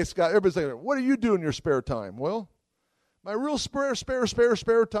 Scott, everybody's saying, what do you do in your spare time? Well, my real spare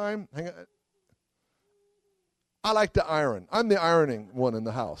time, hang on. I like to iron. I'm the ironing one in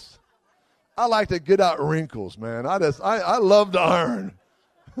the house. I like to get out wrinkles, man. I love to iron.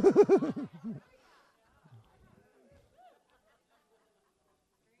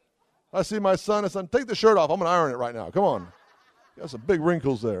 I see my son. I said, take the shirt off. I'm going to iron it right now. Come on. Got some big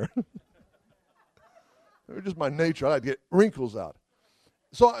wrinkles there. It's just my nature. I like to get wrinkles out.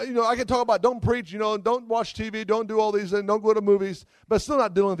 So, I can talk about don't preach, don't watch TV, don't do all these, and don't go to movies, but still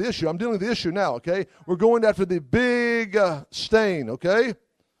not dealing with the issue. I'm dealing with the issue now, okay? We're going after the big stain, okay?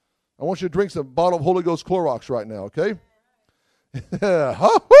 I want you to drink some bottle of Holy Ghost Clorox right now, okay?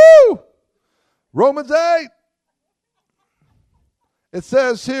 Romans 8. It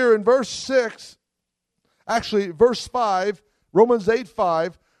says here in verse 6, actually verse 5, Romans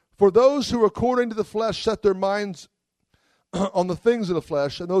 8:5, for those who according to the flesh set their minds on the things of the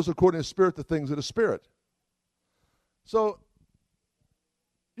flesh, and those according to the Spirit, the things of the Spirit. So,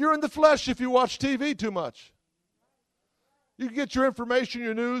 you're in the flesh if you watch TV too much. You can get your information,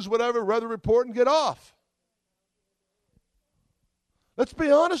 your news, whatever, weather report, and get off. Let's be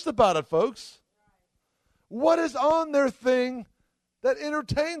honest about it, folks. What is on their thing that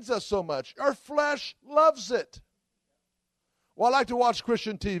entertains us so much? Our flesh loves it. Well, I like to watch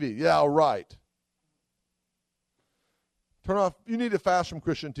Christian TV. Yeah, right. Turn off. You need to fast from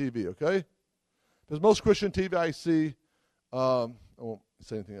Christian TV, okay? Because most Christian TV I see, I won't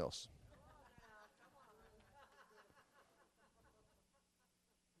say anything else.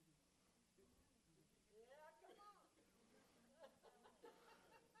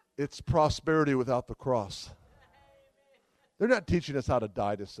 It's prosperity without the cross. They're not teaching us how to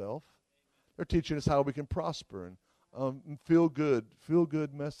die to self. They're teaching us how we can prosper and feel good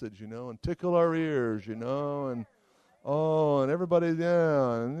message, and tickle our ears, and and everybody,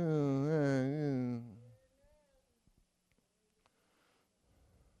 yeah.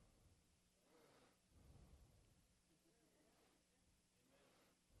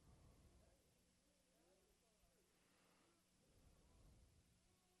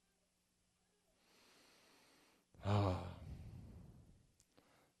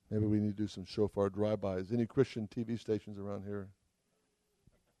 Maybe we need to do some shofar drive-bys. Any Christian TV stations around here?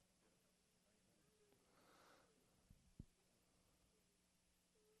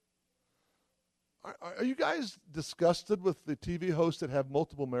 Are you guys disgusted with the TV hosts that have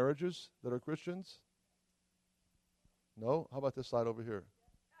multiple marriages that are Christians? No? How about this side over here?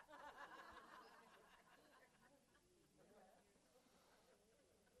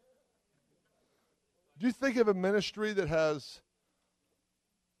 Do you think of a ministry that has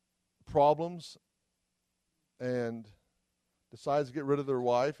problems and decides to get rid of their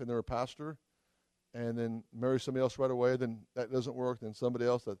wife and they're a pastor and then marry somebody else right away, then that doesn't work, then somebody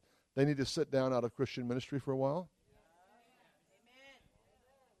else, that they need to sit down out of Christian ministry for a while?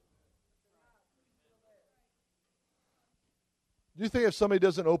 Do you think if somebody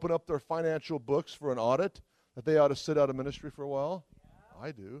doesn't open up their financial books for an audit, that they ought to sit out of ministry for a while?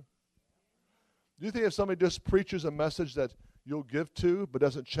 I do. Do you think if somebody just preaches a message that you'll give to but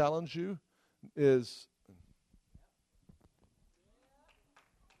doesn't challenge you is...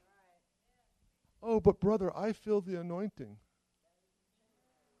 Oh, but brother, I feel the anointing.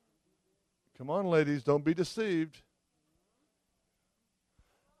 Come on, ladies, don't be deceived.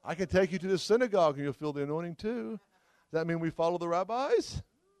 I can take you to the synagogue and you'll feel the anointing too. Does that mean we follow the rabbis?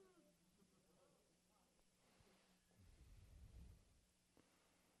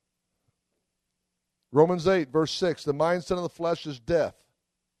 Romans 8, verse 6, the mindset of the flesh is death.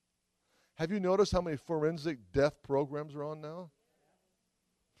 Have you noticed how many forensic death programs are on now?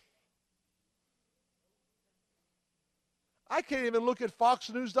 I can't even look at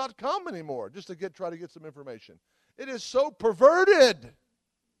foxnews.com anymore just to try to get some information. It is so perverted.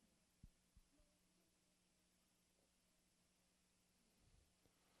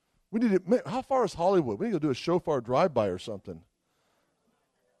 We need to, how far is Hollywood? We need to do a shofar drive-by or something.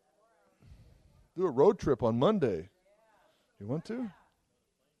 Do a road trip on Monday. You want to?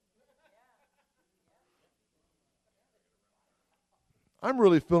 I'm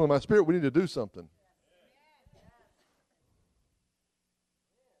really feeling my spirit. We need to do something.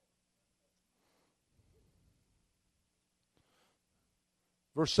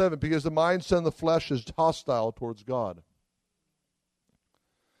 Verse 7, because the mindset of the flesh is hostile towards God.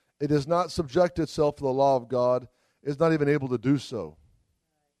 It does not subject itself to the law of God. It is not even able to do so.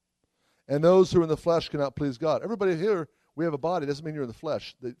 And those who are in the flesh cannot please God. Everybody here, we have a body. It doesn't mean you're in the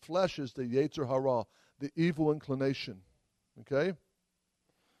flesh. The flesh is the Yetzer Hara, the evil inclination. Okay?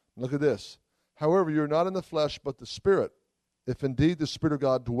 Look at this. However, you're not in the flesh, but the Spirit, if indeed the Spirit of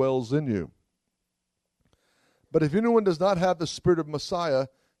God dwells in you. But if anyone does not have the Spirit of Messiah,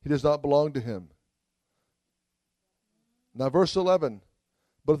 he does not belong to him. Now, verse 11.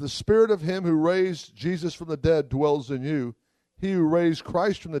 But if the Spirit of him who raised Jesus from the dead dwells in you, he who raised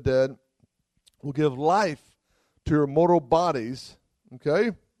Christ from the dead will give life to your mortal bodies.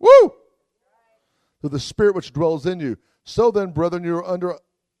 Okay? Woo! To the Spirit which dwells in you. So then, brethren,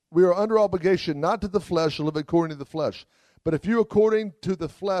 we are under obligation not to the flesh to live according to the flesh. But if you according to the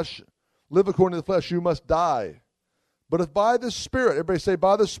flesh live according to the flesh, you must die. But if by the Spirit, everybody say,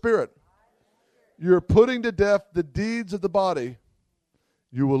 by the Spirit, you're putting to death the deeds of the body,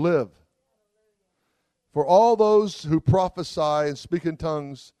 you will live. For all those who prophesy and speak in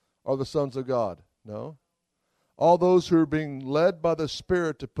tongues are the sons of God. No. All those who are being led by the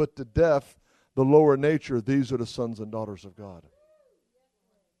Spirit to put to death the lower nature, these are the sons and daughters of God.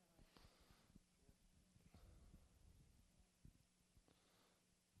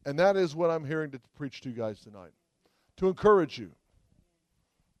 And that is what I'm hearing to preach to you guys tonight. To encourage you.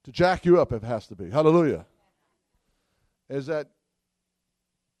 To jack you up if it has to be. Hallelujah. Is that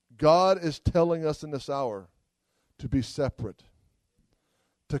God is telling us in this hour to be separate.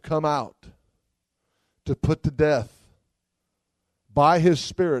 To come out. To put to death by His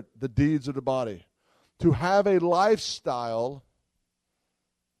Spirit the deeds of the body. To have a lifestyle.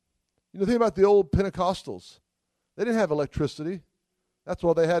 Think about the old Pentecostals. They didn't have electricity. That's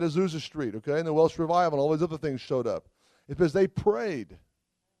why they had Azusa Street, okay? And the Welsh Revival and all these other things showed up. It's because they prayed.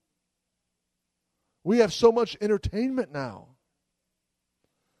 We have so much entertainment now.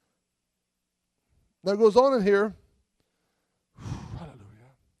 Now it goes on in here.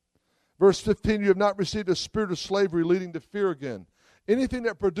 Hallelujah. Verse 15, you have not received a spirit of slavery leading to fear again. Anything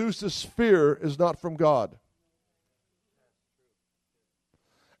that produces fear is not from God.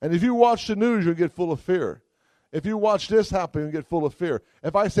 And if you watch the news, you'll get full of fear. If you watch this happen, you'll get full of fear.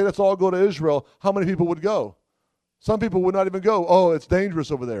 If I say let's all go to Israel, how many people would go? Some people would not even go. Oh, it's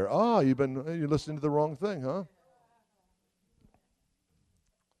dangerous over there. You're listening to the wrong thing, huh?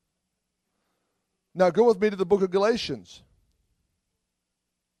 Now go with me to the book of Galatians.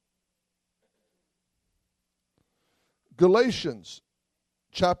 Galatians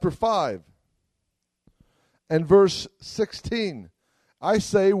chapter 5 and verse 16. I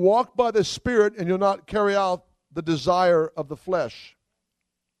say, walk by the Spirit and you'll not carry out the desire of the flesh.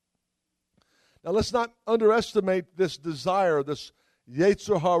 Now let's not underestimate this desire, this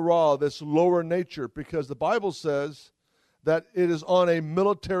Yetzer Hara, this lower nature, because the Bible says that it is on a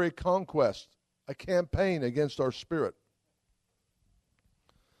military conquest, a campaign against our spirit.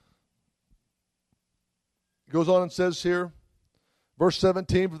 It goes on and says here, verse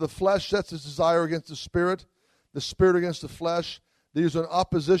 17, for the flesh sets its desire against the spirit against the flesh. These are in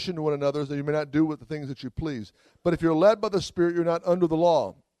opposition to one another, that you may not do with the things that you please. But if you're led by the Spirit, you're not under the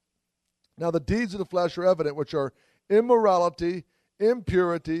law. Now the deeds of the flesh are evident, which are immorality,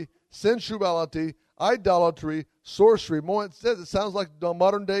 impurity, sensuality, idolatry, sorcery. It sounds like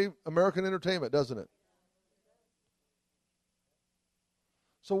modern-day American entertainment, doesn't it?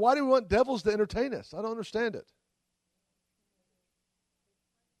 So why do we want devils to entertain us? I don't understand it.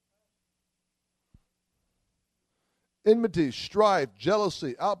 Enmity, strife,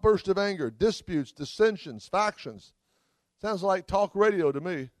 jealousy, outburst of anger, disputes, dissensions, factions. Sounds like talk radio to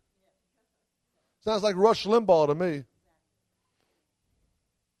me. Sounds like Rush Limbaugh to me.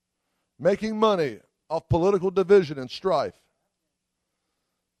 Making money off political division and strife.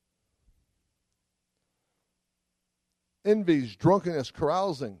 Envies, drunkenness,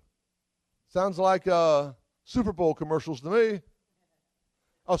 carousing. Sounds like Super Bowl commercials to me.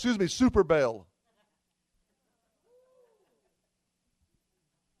 Oh, excuse me, Super Bail.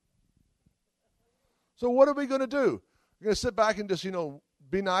 So what are we going to do? We're going to sit back and just,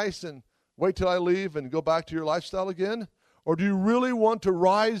 be nice and wait till I leave and go back to your lifestyle again? Or do you really want to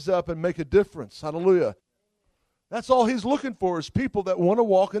rise up and make a difference? Hallelujah. That's all he's looking for, is people that want to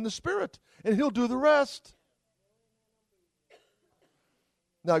walk in the Spirit. And he'll do the rest.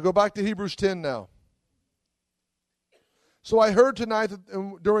 Now, go back to Hebrews 10 now. So I heard tonight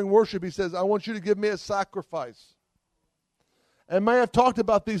that during worship, he says, I want you to give me a sacrifice. And may have talked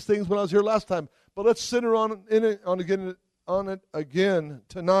about these things when I was here last time, but let's center on it again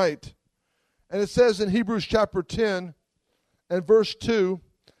tonight. And it says in Hebrews chapter 10 and verse 2,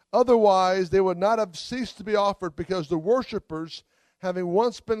 otherwise they would not have ceased to be offered, because the worshipers, having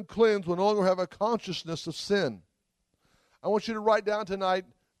once been cleansed, will no longer have a consciousness of sin. I want you to write down tonight,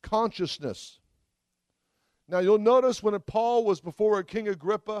 consciousness. Now you'll notice when Paul was before a King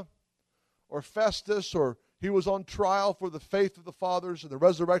Agrippa or Festus, or he was on trial for the faith of the fathers and the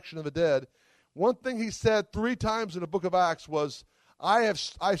resurrection of the dead, one thing he said 3 times in the book of Acts was, I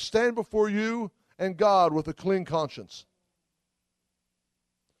stand before you and God with a clean conscience.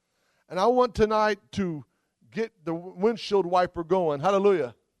 And I want tonight to get the windshield wiper going,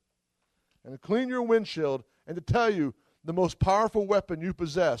 hallelujah, and to clean your windshield and to tell you the most powerful weapon you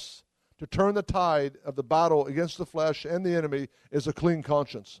possess to turn the tide of the battle against the flesh and the enemy is a clean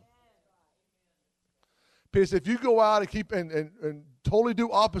conscience. Because if you go out and keep and totally do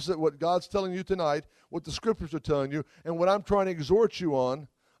opposite what God's telling you tonight, what the Scriptures are telling you, and what I'm trying to exhort you on,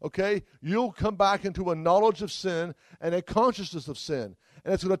 okay, you'll come back into a knowledge of sin and a consciousness of sin.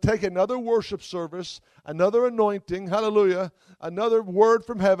 And it's going to take another worship service, another anointing, hallelujah, another word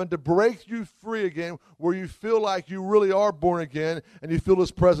from heaven to break you free again, where you feel like you really are born again and you feel His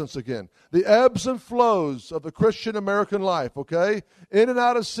presence again. The ebbs and flows of the Christian American life, okay? In and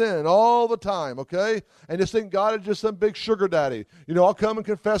out of sin all the time, okay? And just think God is just some big sugar daddy. I'll come and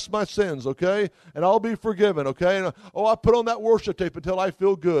confess my sins, okay? And I'll be forgiven, okay? And, I put on that worship tape until I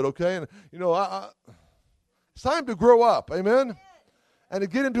feel good, okay? And, it's time to grow up, amen? And to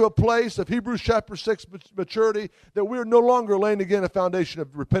get into a place of Hebrews chapter 6 maturity, that we are no longer laying again a foundation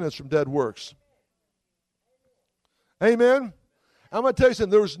of repentance from dead works. Amen? I'm going to tell you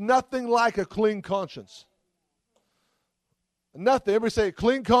something. There's nothing like a clean conscience. Nothing. Everybody say,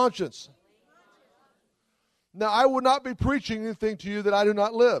 clean conscience. Now, I would not be preaching anything to you that I do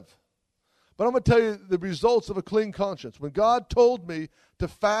not live. But I'm going to tell you the results of a clean conscience. When God told me to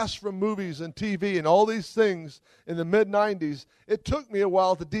fast from movies and TV and all these things in the mid-90s, it took me a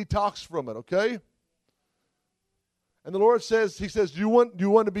while to detox from it, okay? And the Lord says, He says, do you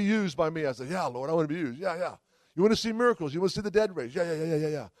want to be used by me? I said, yeah, Lord, I want to be used. Yeah. You want to see miracles? You want to see the dead raised?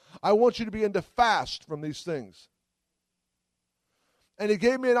 Yeah. I want you to begin to fast from these things. And he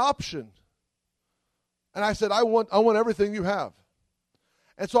gave me an option. And I said, I want everything you have.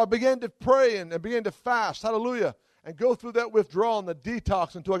 And so I began to pray and began to fast, hallelujah, and go through that withdrawal and the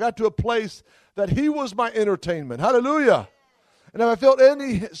detox until I got to a place that he was my entertainment, hallelujah. And if I felt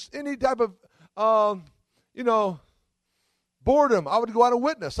any type of, boredom, I would go out and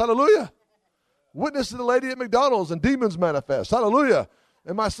witness, hallelujah. Witness to the lady at McDonald's and demons manifest, hallelujah.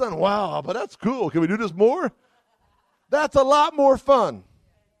 And my son, wow, but that's cool. Can we do this more? That's a lot more fun.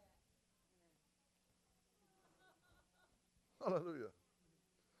 Hallelujah.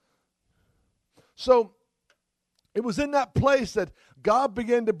 So it was in that place that God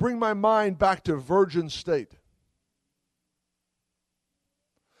began to bring my mind back to virgin state.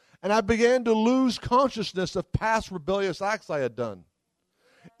 And I began to lose consciousness of past rebellious acts I had done.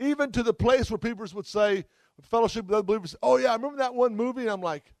 Even to the place where people would say, fellowship with other believers, oh yeah, I remember that one movie? And I'm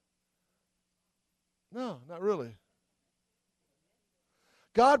like, no, not really.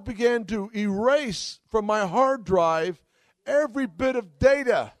 God began to erase from my hard drive every bit of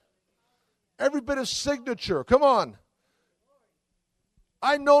data, every bit of signature. Come on.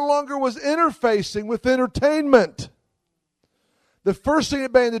 I no longer was interfacing with entertainment. The first thing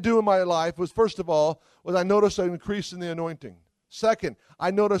it began to do in my life was, first of all, I noticed an increase in the anointing. Second,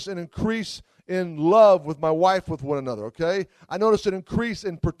 I noticed an increase in love with my wife with one another, okay? I noticed an increase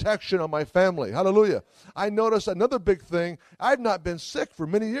in protection on my family. Hallelujah. I noticed another big thing. I've not been sick for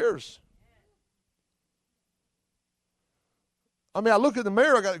many years. I mean, I look in the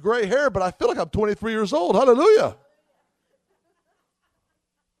mirror, I got gray hair, but I feel like I'm 23 years old. Hallelujah.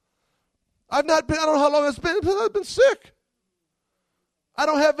 I don't know how long it's been, but I've been sick. I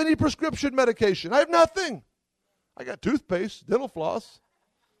don't have any prescription medication. I have nothing. I got toothpaste, dental floss.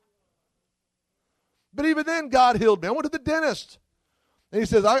 But even then, God healed me. I went to the dentist. And he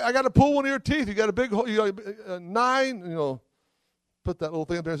says, I got to pull one of your teeth. You got a big hole, you got 9, put that little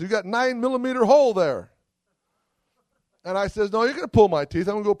thing up there. So you got 9 millimeter hole there. And I says, no, you're going to pull my teeth.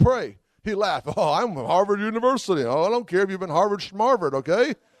 I'm going to go pray. He laughed. Oh, I'm from Harvard University. Oh, I don't care if you've been Harvard,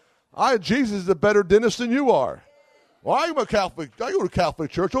 okay? Jesus is a better dentist than you are. Well, I'm a Catholic. I go to Catholic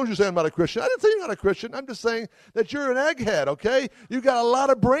church. Don't you say I'm not a Christian. I didn't say you're not a Christian. I'm just saying that you're an egghead, okay? You got a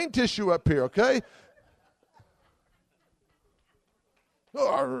lot of brain tissue up here, okay?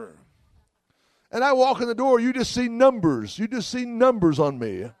 And I walk in the door, you just see numbers. You just see numbers on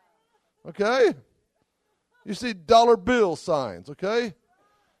me, okay? You see dollar bill signs, okay?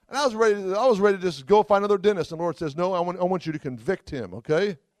 And I was ready to just go find another dentist. And the Lord says, no, I want you to convict him,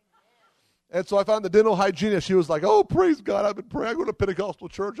 okay? And so I found the dental hygienist. She was like, oh, praise God. I've been praying. I go to Pentecostal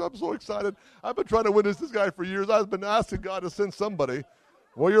church. I'm so excited. I've been trying to witness this guy for years. I've been asking God to send somebody.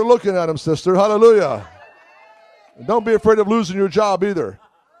 Well, you're looking at him, sister. Hallelujah. And don't be afraid of losing your job either.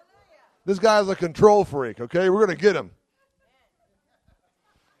 This guy's a control freak, okay? We're going to get him.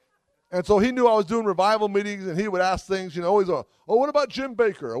 And so he knew I was doing revival meetings, and he would ask things, always, what about Jim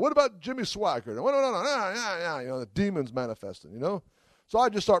Baker? Or what about Jimmy Swaggart? The demons manifesting, So I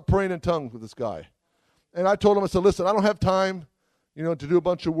just start praying in tongues with this guy. And I told him, I said, listen, I don't have time, to do a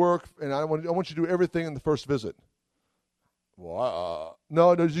bunch of work, and I want you to do everything in the first visit. Well,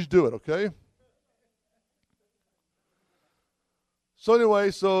 no, just do it, okay? So anyway,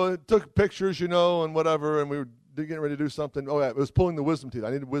 so it took pictures, and whatever, and we were getting ready to do something. Oh, yeah, it was pulling the wisdom teeth.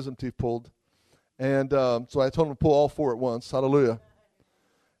 I needed wisdom teeth pulled. And so I told him to pull all 4 at once. Hallelujah.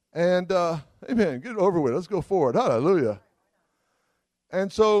 And, amen, get it over with. Let's go forward. Hallelujah.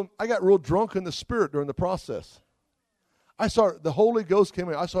 And so I got real drunk in the spirit during the process. The Holy Ghost came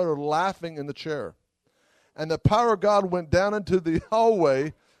in. I started laughing in the chair. And the power of God went down into the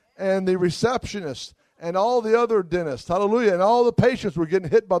hallway, and the receptionist and all the other dentists, hallelujah, and all the patients were getting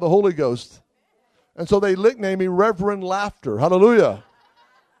hit by the Holy Ghost. And so they nicknamed me Reverend Laughter. Hallelujah.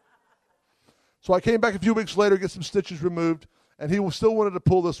 So I came back a few weeks later, get some stitches removed, and he still wanted to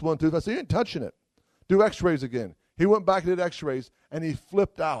pull this one tooth. I said, you ain't touching it. Do x-rays again. He went back and did x-rays, and he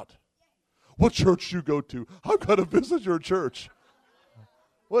flipped out. What church you go to? I've got to visit your church.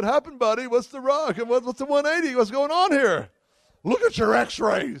 What happened, buddy? What's the rock? And what's the 180? What's going on here? Look at your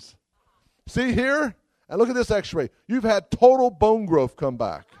x-rays. See here? And look at this x-ray. You've had total bone growth come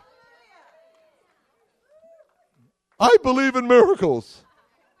back. I believe in miracles.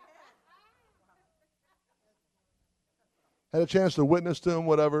 Had a chance to witness to him,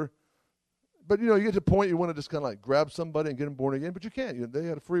 whatever. But, you get to the point you want to just kind of like grab somebody and get them born again, but you can't. They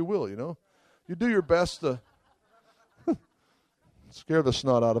had a free will, You do your best to scare the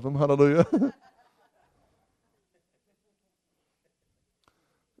snot out of them. Hallelujah.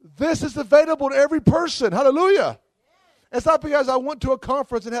 This is available to every person. Hallelujah. It's not because I went to a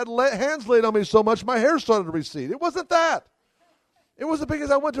conference and had hands laid on me so much my hair started to recede. It wasn't that. It wasn't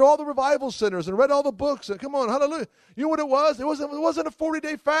because I went to all the revival centers and read all the books. And come on, hallelujah. You know what it was? It wasn't a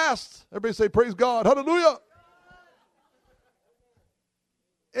 40-day fast. Everybody say, praise God. Hallelujah.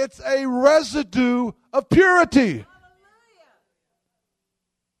 It's a residue of purity.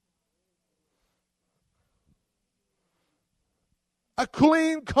 A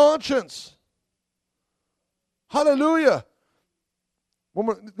clean conscience. Hallelujah. One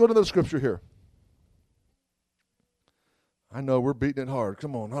more, go to the scripture here. I know we're beating it hard.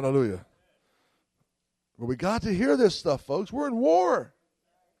 Come on, hallelujah. Well, we got to hear this stuff, folks. We're in war.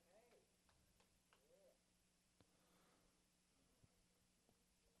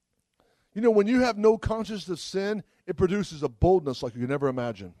 You know, when you have no conscience of sin, it produces a boldness like you can never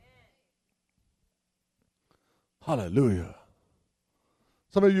imagine. Hallelujah.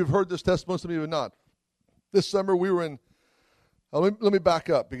 Some of you have heard this testimony, some of you have not. This summer we were in, let me back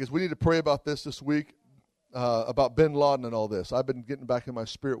up because we need to pray about this week, about bin Laden and all this. I've been getting back in my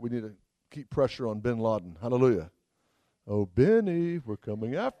spirit. We need to keep pressure on bin Laden. Hallelujah. Oh, Benny, we're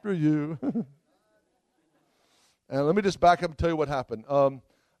coming after you. And let me just back up and tell you what happened.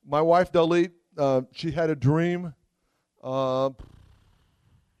 My wife, Dalit, she had a dream 3 or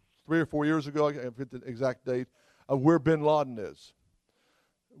 4 years ago, I forget the exact date, of where bin Laden is.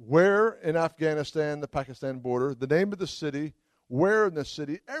 Where in Afghanistan, the Pakistan border, the name of the city, where in the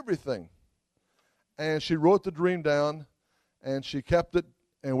city, everything. And she wrote the dream down, and she kept it,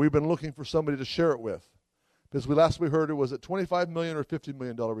 and we've been looking for somebody to share it with. Because last we heard it was at $25 million or $50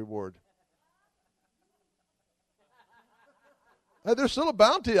 million reward. And there's still a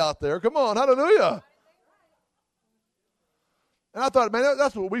bounty out there. Come on, hallelujah. And I thought, man,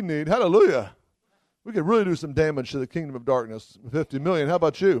 that's what we need. Hallelujah. We could really do some damage to the kingdom of darkness. $50 million. How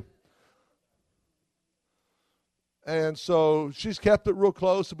about you? And so she's kept it real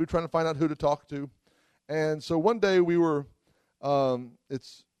close, and we're trying to find out who to talk to. And so one day we were,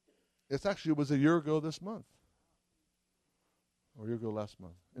 it was a year ago this month. Or a year ago last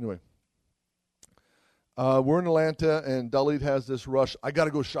month. Anyway. We're in Atlanta, and Dalit has this rush. I got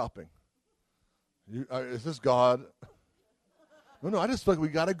to go shopping. Is this God? No, I just feel like we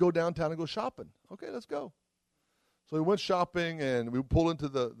got to go downtown and go shopping. Okay, let's go. So we went shopping, and we pull into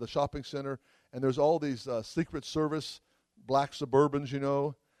the shopping center, and there's all these Secret Service black Suburbans, you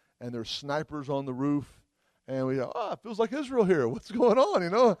know, and there's snipers on the roof. And we go, it feels like Israel here. What's going on, you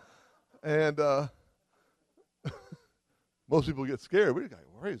know? And most people get scared. We're like,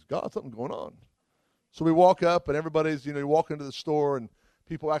 praise God, something's going on. So we walk up, and everybody's, you walk into the store, and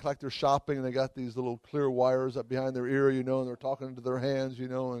people act like they're shopping, and they got these little clear wires up behind their ear, and they're talking into their hands,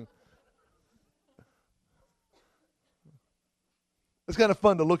 and it's kind of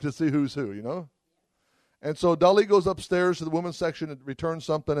fun to look to see who's who, And so Dalit goes upstairs to the women's section and returns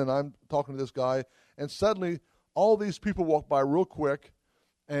something, and I'm talking to this guy, and suddenly all these people walk by real quick,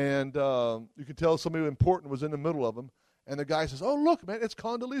 and you can tell somebody important was in the middle of them, and the guy says, "Oh, look, man, it's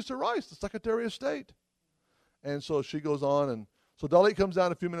Condoleezza Rice, the Secretary of State." And so she goes on, and so Dalit comes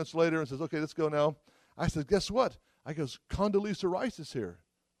down a few minutes later and says, "Okay, let's go now." I said, "Guess what?" I goes, "Condoleezza Rice is here."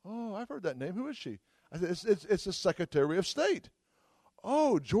 "Oh, I've heard that name. Who is she?" I said, It's the Secretary of State."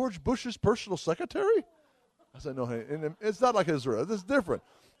 "Oh, George Bush's personal secretary?" I said, "No, honey, it's not like Israel. It's different.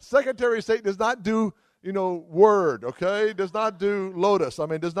 Secretary of State does not do, Word, okay? Does not do Lotus.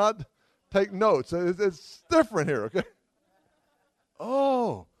 Does not take notes. It's different here, okay?"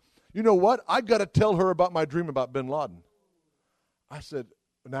 "Oh, you know what? I got to tell her about my dream about bin Laden." I said,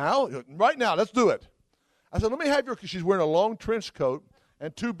 "Now? Right now, let's do it." I said, "Let me have she's wearing a long trench coat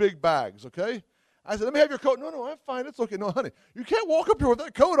and 2 big bags, okay?" I said, "Let me have your coat." "No, I'm fine. It's okay." "No, honey, you can't walk up here with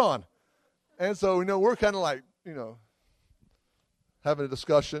that coat on." And so, we're kind of like, having a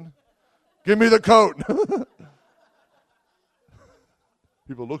discussion. "Give me the coat."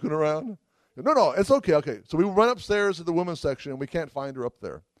 People looking around. No, it's okay. Okay. So we run upstairs to the women's section, and we can't find her up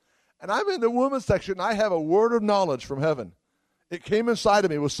there. And I'm in the women's section, and I have a word of knowledge from heaven. It came inside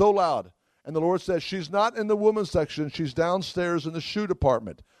of me. It was so loud. And the Lord says, "She's not in the women's section. She's downstairs in the shoe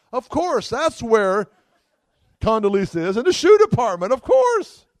department." Of course, that's where Condoleezza is, in the shoe department, of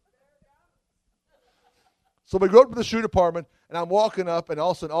course. So we go up to the shoe department, and I'm walking up, and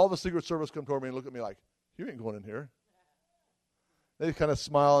all of a sudden, all the Secret Service come toward me and look at me like, "You ain't going in here." They kind of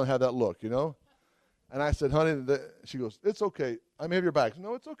smile and have that look, And I said, "Honey," she goes, "It's okay. I may have your bags."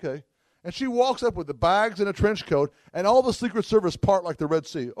 "No, it's okay." And she walks up with the bags and a trench coat, and all the Secret Service part like the Red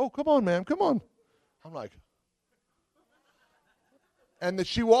Sea. "Oh, come on, ma'am, come on." I'm like, and then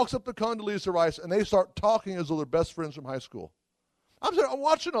she walks up to Condoleezza Rice, and they start talking as though they're best friends from high school. I'm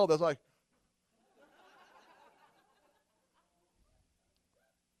watching all this like,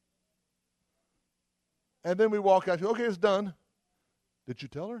 and then we walk out. Okay, it's done. Did you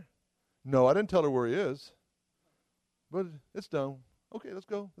tell her? No, I didn't tell her where he is. But it's done. Okay, let's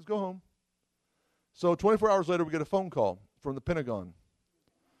go. Let's go home. So 24 hours later, we get a phone call from the Pentagon,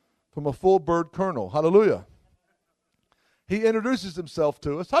 from a full bird colonel. Hallelujah. He introduces himself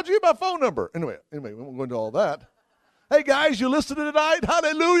to us. How'd you get my phone number? Anyway, we won't go into all that. Hey, guys, you listening tonight?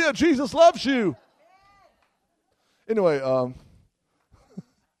 Hallelujah. Jesus loves you. Anyway,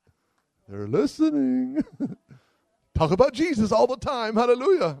 they're listening. Talk about Jesus all the time.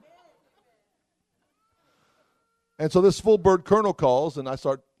 Hallelujah. And so this full bird colonel calls, and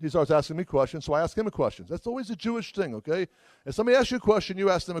he starts asking me questions, so I ask him a question. That's always a Jewish thing, okay? If somebody asks you a question, you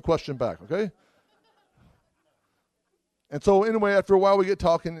ask them a question back, okay? And so anyway, after a while we get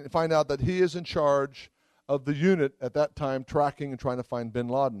talking and find out that he is in charge of the unit at that time tracking and trying to find bin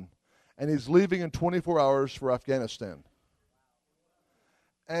Laden. And he's leaving in 24 hours for Afghanistan.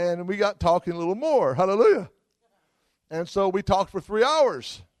 And we got talking a little more. Hallelujah. And so we talked for 3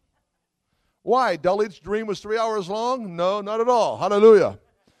 hours. Why? Dalit's dream was 3 hours long? No, not at all. Hallelujah.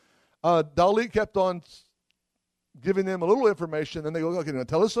 Dalit kept on giving them a little information. Then they go, okay, now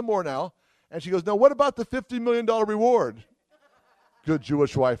tell us some more now. And she goes, no, what about the $50 million reward? Good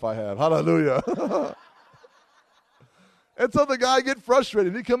Jewish wife I have. Hallelujah. And so the guy get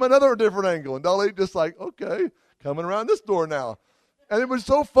frustrated. He come another different angle. And Dalit just like, okay, coming around this door now. And it was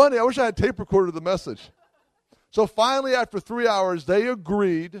so funny. I wish I had tape recorded the message. So finally, after 3 hours, they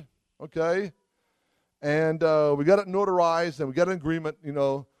agreed. Okay, and we got it notarized, and we got an agreement,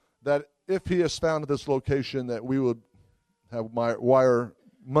 that if he is found at this location, that we would have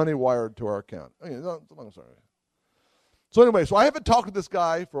money wired to our account. I'm sorry. So anyway, I haven't talked to this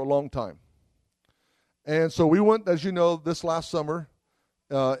guy for a long time, and so we went, as you know, this last summer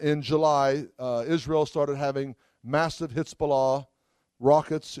in July, Israel started having massive Hezbollah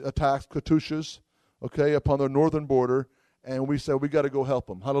rockets attacks, Katyushas, okay, upon their northern border. And we said, we got to go help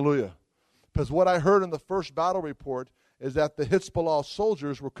them. Hallelujah. Because what I heard in the first battle report is that the Hezbollah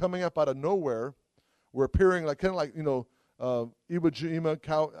soldiers were coming up out of nowhere, were appearing kind of like, Iwo Jima,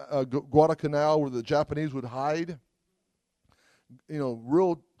 Guadalcanal, where the Japanese would hide.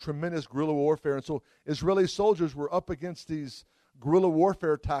 Real tremendous guerrilla warfare. And so Israeli soldiers were up against these guerrilla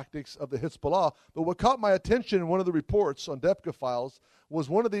warfare tactics of the Hezbollah. But what caught my attention in one of the reports on DEPCA files was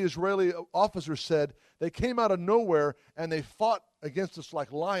one of the Israeli officers said, they came out of nowhere and they fought against us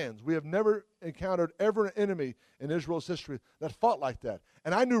like lions. We have never encountered ever an enemy in Israel's history that fought like that.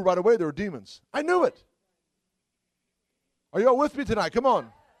 And I knew right away they were demons. I knew it. Are you all with me tonight? Come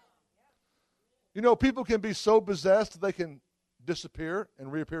on. People can be so possessed they can disappear and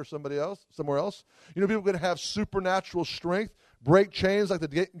reappear somewhere else. People can have supernatural strength, break chains like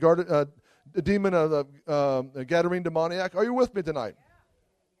the demon of the Gadarene demoniac. Are you with me tonight?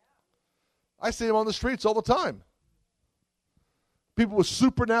 I see them on the streets all the time. People with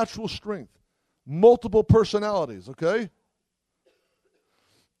supernatural strength, multiple personalities, okay?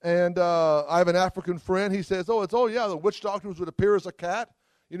 And I have an African friend. He says, the witch doctors would appear as a cat,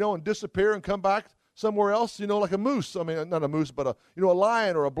 and disappear and come back somewhere else, like a moose. I mean, not a moose, but a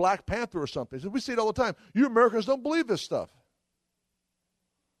lion or a black panther or something. He said, we see it all the time. You Americans don't believe this stuff.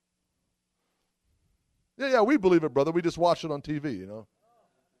 Yeah, we believe it, brother. We just watch it on TV,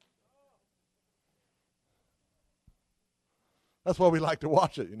 That's why we like to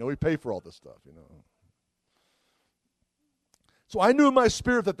watch it. We pay for all this stuff, So I knew in my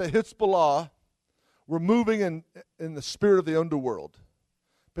spirit that the Hezbollah were moving in the spirit of the underworld.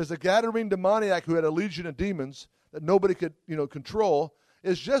 Because the Gadarene demoniac who had a legion of demons that nobody could, control,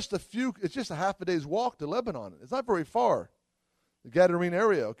 it's just a half a day's walk to Lebanon. It's not very far, the Gadarene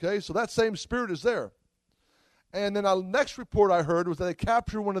area, okay? So that same spirit is there. And then the next report I heard was that they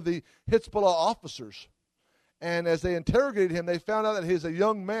captured one of the Hezbollah officers. And as they interrogated him, they found out that he's a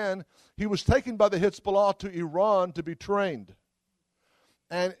young man. He was taken by the Hezbollah to Iran to be trained.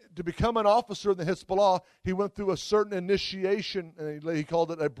 And to become an officer in the Hezbollah, he went through a certain initiation, and he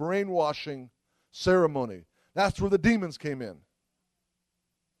called it a brainwashing ceremony. That's where the demons came in.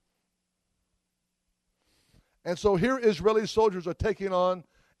 And so here Israeli soldiers are taking on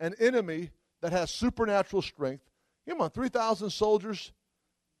an enemy that has supernatural strength. Come on, 3,000 soldiers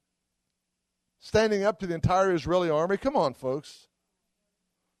standing up to the entire Israeli army. Come on, folks.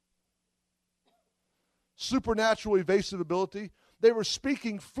 Supernatural evasive ability. They were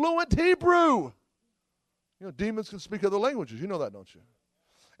speaking fluent Hebrew. Demons can speak other languages. You know that, don't you?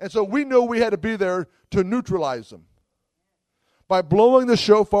 And so we know we had to be there to neutralize them by blowing the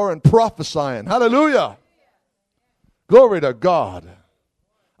shofar and prophesying. Hallelujah. Glory to God.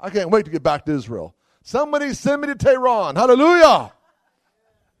 I can't wait to get back to Israel. Somebody send me to Tehran. Hallelujah.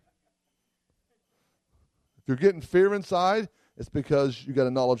 If you're getting fear inside, it's because you got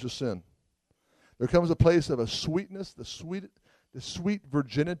a knowledge of sin. There comes a place of a sweetness, the sweet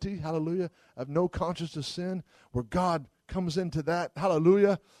virginity, hallelujah, of no conscience of sin, where God comes into that,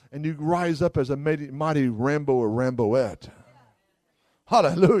 hallelujah, and you rise up as a mighty Rambo or Ramboette.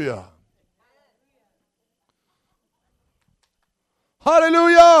 Hallelujah.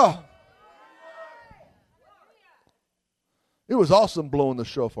 Hallelujah. It was awesome blowing the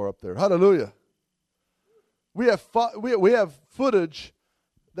shofar up there. Hallelujah. We have footage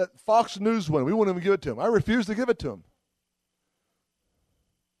that Fox News won. We won't even give it to him. I refuse to give it to him.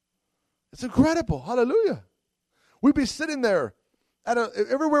 It's incredible. Hallelujah. We'd be sitting there.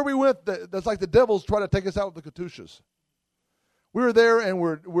 Everywhere we went, that's like the devil's trying to take us out with the Katyushas. We were there, and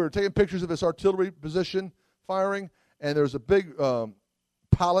we're taking pictures of this artillery position firing, and there's a big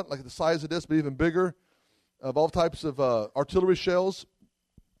pallet, like the size of this, but even bigger, of all types of artillery shells.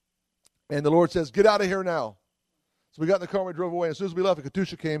 And the Lord says, get out of here now. So we got in the car and we drove away. And as soon as we left, a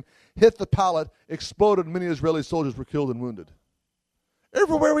Katyusha came, hit the pallet, exploded, and many Israeli soldiers were killed and wounded.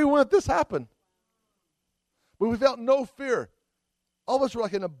 Everywhere we went, this happened. But we felt no fear. All of us were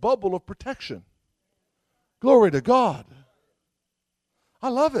like in a bubble of protection. Glory to God. I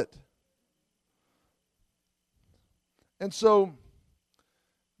love it. And so,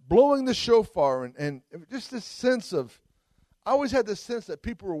 blowing the shofar and just this sense of, I always had this sense that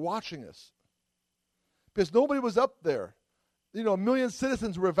people were watching us. Because nobody was up there. You know, 1 million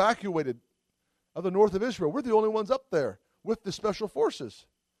citizens were evacuated of the north of Israel. We're the only ones up there with the special forces.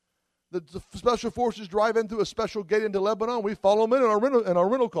 The special forces drive in through a special gate into Lebanon. We follow them in our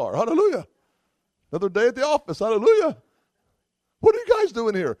rental car. Hallelujah. Another day at the office. Hallelujah. What are you guys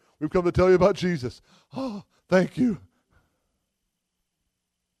doing here? We've come to tell you about Jesus. Oh, thank you.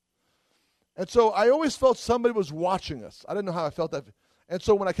 And so I always felt somebody was watching us. I didn't know how I felt that. And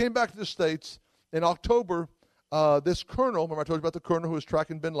so when I came back to the States in October, this colonel, remember I told you about the colonel who was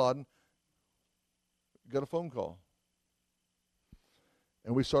tracking bin Laden, got a phone call.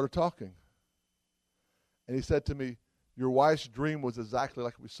 And we started talking. And he said to me, your wife's dream was exactly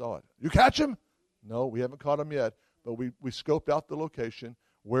like we saw it. You catch him? No, we haven't caught him yet. But we scoped out the location,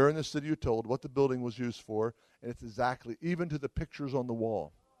 where in the city you told, what the building was used for, and it's exactly, even to the pictures on the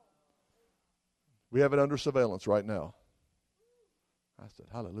wall. We have it under surveillance right now. I said,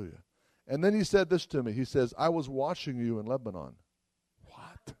 hallelujah. And then he said this to me. He says, I was watching you in Lebanon.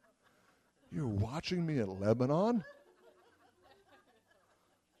 What? You're watching me in Lebanon?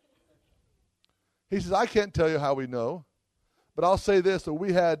 He says, I can't tell you how we know, but I'll say this, that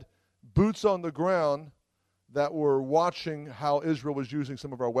we had boots on the ground that were watching how Israel was using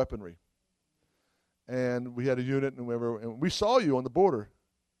some of our weaponry. And we had a unit, and we saw you on the border.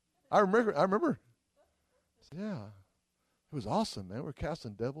 I remember. I said, yeah. It was awesome, man. We're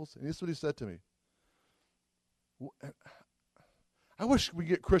casting devils. And this is what he said to me. I wish we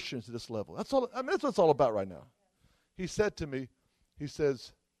get Christians to this level. That's all. I mean, that's what it's all about right now. He said to me, he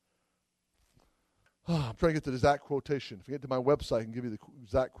says, I'm trying to get to the exact quotation. If you get to my website, I can give you the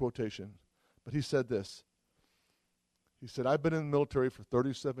exact quotation. But he said this. He said, I've been in the military for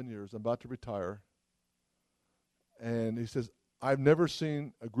 37 years. I'm about to retire. And he says, I've never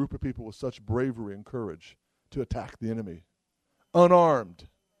seen a group of people with such bravery and courage to attack the enemy, unarmed.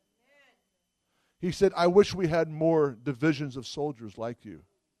 He said, I wish we had more divisions of soldiers like you.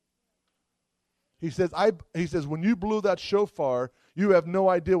 He says, when you blew that shofar, you have no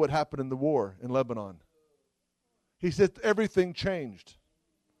idea what happened in the war in Lebanon. He said, everything changed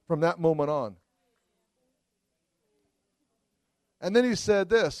from that moment on. And then he said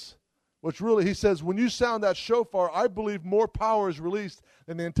this, he says, when you sound that shofar, I believe more power is released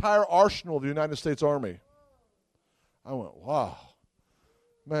than the entire arsenal of the United States Army. I went, wow.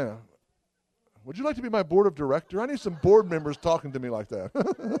 Man, would you like to be my board of director? I need some board members talking to me like that.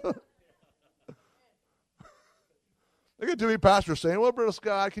 They get to me, pastor, saying, well, Brother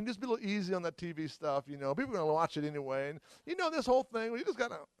Scott, can you just be a little easy on that TV stuff? You know, people are going to watch it anyway. And you know this whole thing, you just got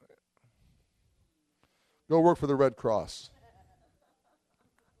to go work for the Red Cross.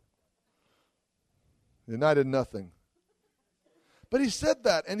 United nothing. But he said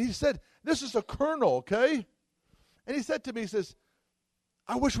that, and he said, this is a colonel, okay? And he said to me, he says,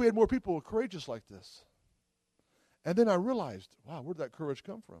 I wish we had more people courageous like this. And then I realized, wow, where did that courage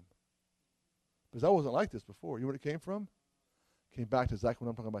come from? Because I wasn't like this before. You know where it came from? It came back to exactly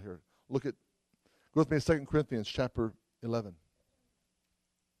what I'm talking about here. Go with me in 2 Corinthians chapter 11.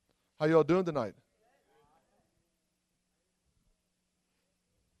 How y'all doing tonight?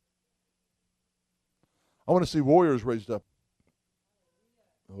 I I want to see warriors raised up.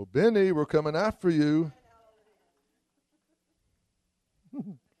 Oh, Benny, we're coming after you.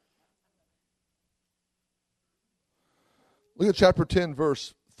 Look at chapter 10,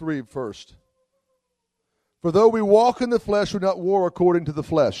 verse 3 first. For though we walk in the flesh, we do not war according to the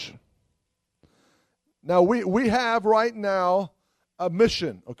flesh. Now, we have right now a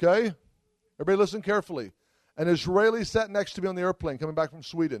mission, okay? Everybody listen carefully. An Israeli sat next to me on the airplane coming back from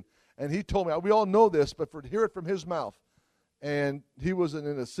Sweden, and he told me, we all know this, but to hear it from his mouth, and he was in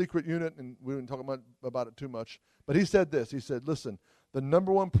a secret unit, and we didn't talk about it too much, but he said this. He said, listen, the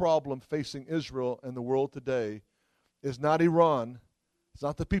number one problem facing Israel and the world today is not Iran. It's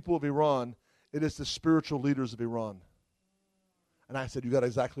not the people of Iran. It is the spiritual leaders of Iran. And I said, you got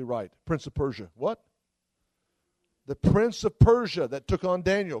exactly right. Prince of Persia. What? The prince of Persia that took on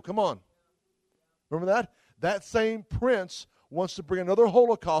Daniel. Come on. Remember that? That same prince wants to bring another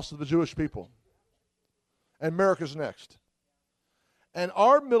Holocaust to the Jewish people. And America's next. And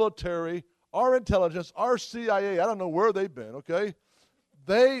our military, our intelligence, our CIA, I don't know where they've been, okay?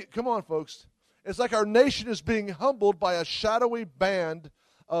 Come on, folks. It's like our nation is being humbled by a shadowy band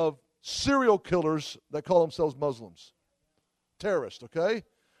of serial killers that call themselves Muslims. Terrorists, okay?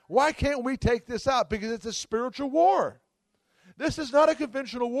 Why can't we take this out? Because it's a spiritual war. This is not a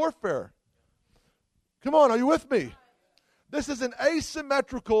conventional warfare. Come on, are you with me? This is an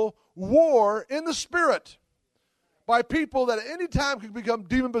asymmetrical war in the spirit by people that at any time can become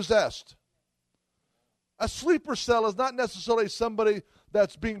demon-possessed. A sleeper cell is not necessarily somebody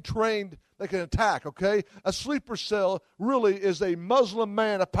that's being trained that can attack, okay? A sleeper cell really is a Muslim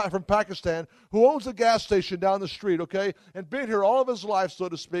man from Pakistan who owns a gas station down the street, okay? And been here all of his life, so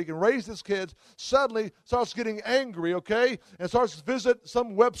to speak, and raised his kids, suddenly starts getting angry, okay? And starts to visit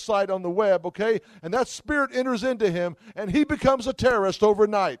some website on the web, okay? And that spirit enters into him, and he becomes a terrorist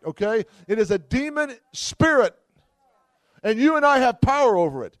overnight, okay? It is a demon spirit. And you and I have power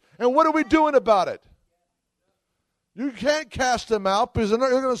over it. And what are we doing about it? You can't cast them out because they're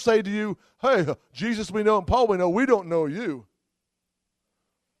going to say to you, hey, Jesus we know and Paul we know, we don't know you.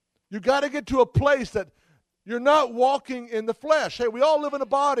 You got to get to a place that you're not walking in the flesh. Hey, we all live in a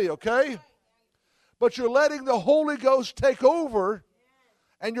body, okay? But you're letting the Holy Ghost take over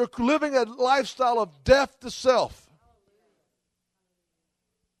and you're living a lifestyle of death to self.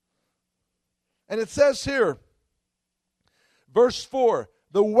 And it says here, verse 4,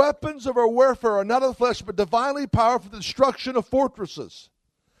 the weapons of our warfare are not of the flesh, but divinely powerful for the destruction of fortresses.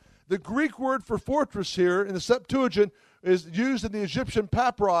 The Greek word for fortress here in the Septuagint is used in the Egyptian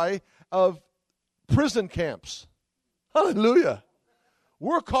papyri of prison camps. Hallelujah.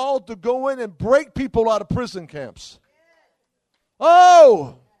 We're called to go in and break people out of prison camps.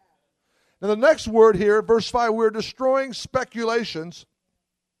 Oh! Now the next word here, verse 5, we're destroying speculations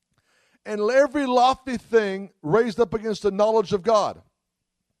and every lofty thing raised up against the knowledge of God.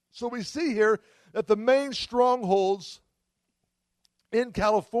 So we see here that the main strongholds in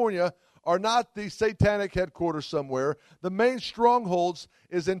California are not the satanic headquarters somewhere. The main strongholds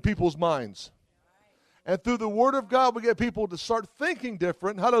is in people's minds. And through the Word of God, we get people to start thinking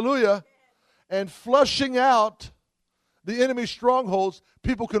different, hallelujah, and flushing out the enemy's strongholds,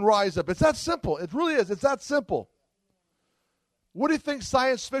 people can rise up. It's that simple. It really is. It's that simple. What do you think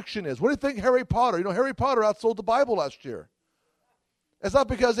science fiction is? What do you think Harry Potter? You know, Harry Potter outsold the Bible last year. It's not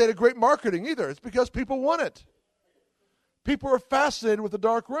because they had a great marketing either. It's because people want it. People are fascinated with the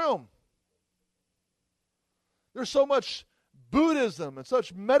dark realm. There's so much Buddhism and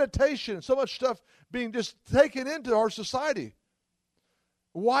such meditation and so much stuff being just taken into our society.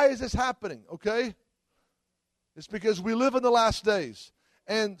 Why is this happening? Okay? It's because we live in the last days.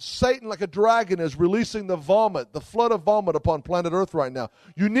 And Satan, like a dragon, is releasing the vomit, the flood of vomit upon planet Earth right now.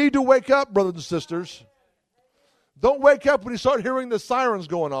 You need to wake up, brothers and sisters. Don't wake up when you start hearing the sirens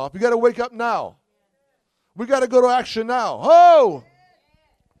going off. You got to wake up now. We got to go to action now. Oh!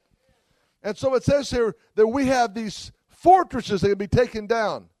 And so it says here that we have these fortresses that can be taken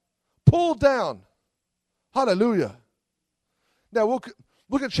down, pulled down. Hallelujah. Now we'll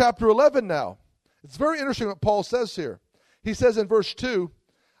look at chapter 11 now. It's very interesting what Paul says here. He says in verse 2,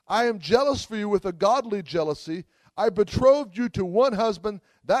 I am jealous for you with a godly jealousy. I betrothed you to one husband,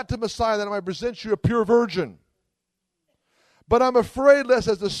 that to Messiah, that I might present you a pure virgin. But I'm afraid lest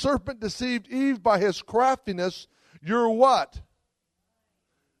as the serpent deceived Eve by his craftiness, your what?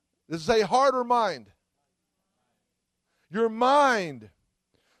 This is a heart or mind. Your mind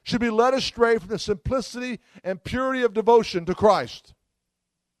should be led astray from the simplicity and purity of devotion to Christ.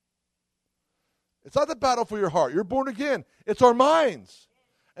 It's not the battle for your heart. You're born again. It's our minds.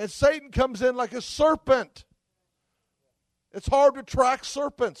 And Satan comes in like a serpent. It's hard to track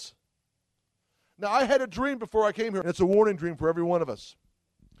serpents. Now, I had a dream before I came here, and it's a warning dream for every one of us.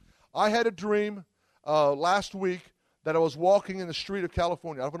 I had a dream last week that I was walking in the street of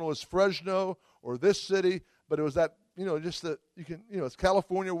California. I don't know if it was Fresno or this city, but it was that, just that it's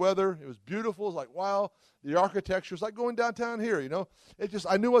California weather. It was beautiful. It was like, wow, the architecture is like going downtown here,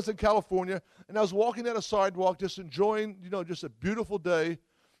 I knew I was in California, and I was walking down a sidewalk just enjoying, just a beautiful day,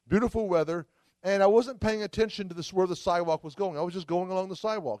 beautiful weather, and I wasn't paying attention to where the sidewalk was going. I was just going along the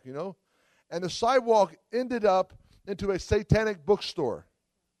sidewalk, And the sidewalk ended up into a satanic bookstore.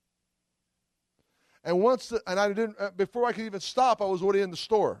 And before I could even stop, I was already in the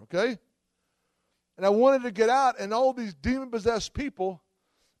store, okay? And I wanted to get out, and all these demon-possessed people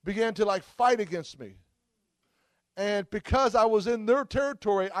began to fight against me. And because I was in their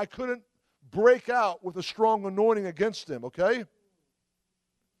territory, I couldn't break out with a strong anointing against them, okay?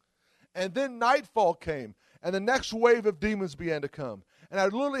 And then nightfall came, and the next wave of demons began to come. And I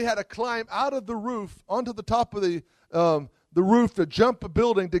literally had to climb out of the roof onto the top of the roof to jump a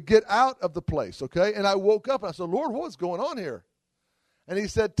building to get out of the place, okay? And I woke up and I said, Lord, what's going on here? And he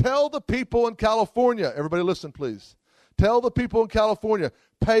said, tell the people in California, everybody listen, please. Tell the people in California,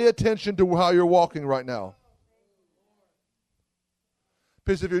 pay attention to how you're walking right now.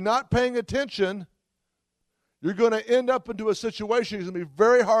 Because if you're not paying attention, you're going to end up into a situation that's going to be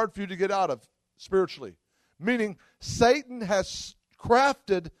very hard for you to get out of spiritually. Meaning, Satan has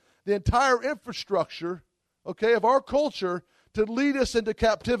crafted the entire infrastructure, okay, of our culture to lead us into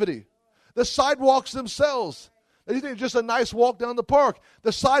captivity. The sidewalks themselves, you think it's just a nice walk down the park.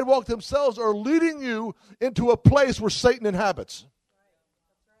 The sidewalks themselves are leading you into a place where Satan inhabits.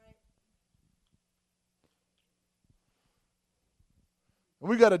 And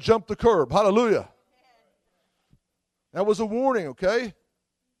we got to jump the curb. Hallelujah. That was a warning, okay?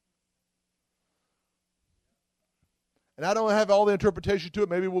 And I don't have all the interpretation to it.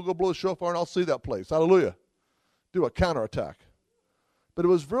 Maybe we'll go blow the shofar and I'll see that place. Hallelujah. Do a counterattack. But it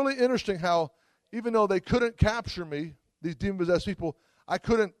was really interesting how, even though they couldn't capture me, these demon-possessed people, I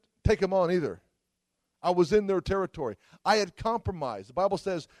couldn't take them on either. I was in their territory. I had compromised. The Bible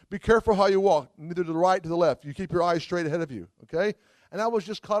says, be careful how you walk, neither to the right to the left. You keep your eyes straight ahead of you, okay? And I was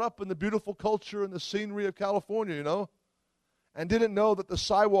just caught up in the beautiful culture and the scenery of California, and didn't know that the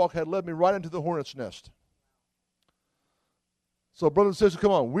sidewalk had led me right into the hornet's nest. So, brothers and sisters,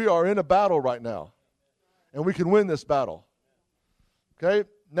 come on. We are in a battle right now, and we can win this battle, okay?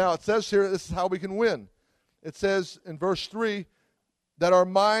 Now, it says here, this is how we can win. It says in verse 3, that our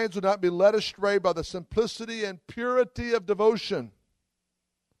minds would not be led astray by the simplicity and purity of devotion.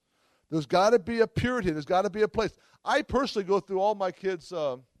 There's got to be a purity. There's got to be a place. I personally go through all my kids'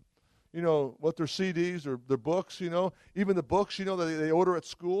 what their CDs or their books, even the books, that they order at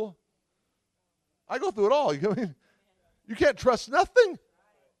school. I go through it all. You can't trust nothing.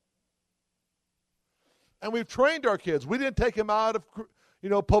 And we've trained our kids. We didn't take them out of,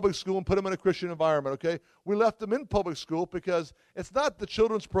 public school and put them in a Christian environment, okay? We left them in public school because it's not the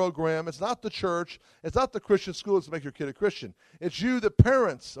children's program, it's not the church, it's not the Christian school that's to make your kid a Christian. It's you, the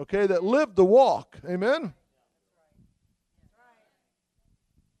parents, okay, that live the walk. Amen?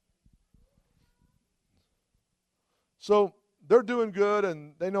 So they're doing good,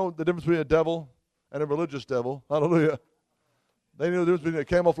 and they know the difference between a devil and a religious devil. Hallelujah. They know the difference between a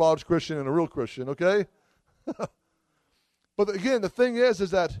camouflage Christian and a real Christian, okay? But again, the thing is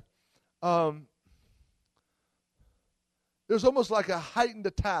that there's almost like a heightened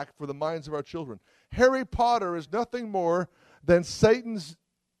attack for the minds of our children. Harry Potter is nothing more than Satan's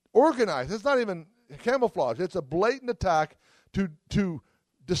organized. It's not even camouflage. It's a blatant attack to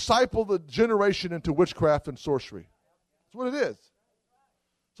disciple the generation into witchcraft and sorcery. That's what it is.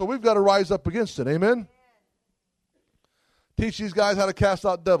 So we've got to rise up against it. Amen? Teach these guys how to cast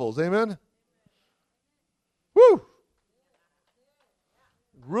out devils. Amen? Woo!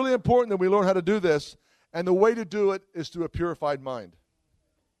 Really important that we learn how to do this, and the way to do it is through a purified mind.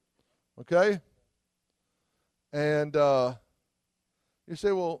 Okay? And you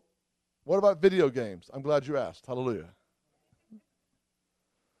say, well, what about video games? I'm glad you asked. Hallelujah.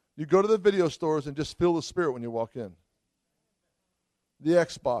 You go to the video stores and just feel the Spirit when you walk in. The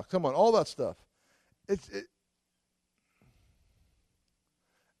Xbox, come on, all that stuff. It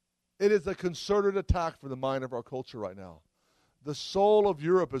is a concerted attack for the mind of our culture right now. The soul of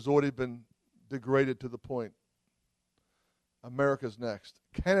Europe has already been degraded to the point. America's next.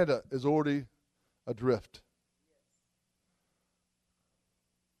 Canada is already adrift.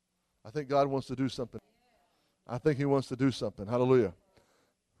 I think God wants to do something. I think He wants to do something. Hallelujah.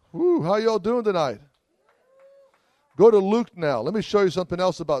 Woo, how y'all doing tonight? Go to Luke now. Let me show you something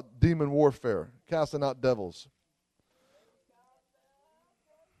else about demon warfare, casting out devils.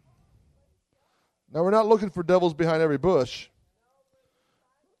 Now, we're not looking for devils behind every bush,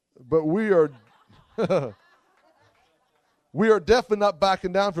 but we are we are definitely not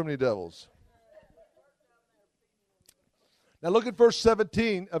backing down from any devils. Now look at verse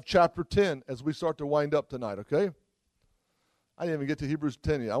 17 of chapter 10 as we start to wind up tonight, okay? I didn't even get to Hebrews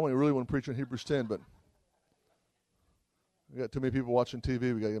 10 yet. I really want to preach on Hebrews 10, but we got too many people watching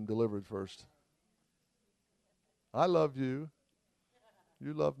TV. We got to get them delivered first. I love you.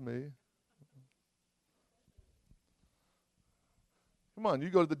 You love me. Come on, you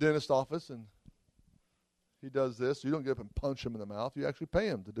go to the dentist office and he does this. You don't get up and punch him in the mouth. You actually pay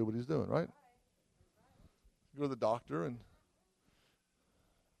him to do what he's doing, right? You go to the doctor and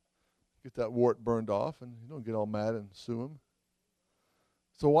get that wart burned off, and you don't get all mad and sue him.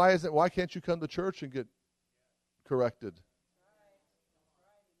 So why can't you come to church and get corrected?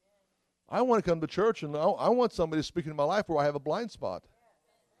 I want to come to church, and I want somebody speaking in my life where I have a blind spot.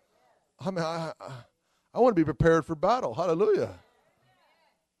 I mean, I want to be prepared for battle. Hallelujah.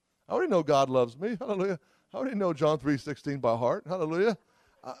 I already know God loves me. Hallelujah. I already know John 3:16 by heart. Hallelujah.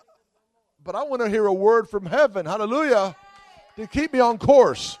 But I want to hear a word from heaven. Hallelujah. To keep me on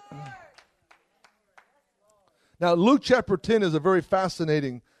course. Now, Luke chapter 10 is a very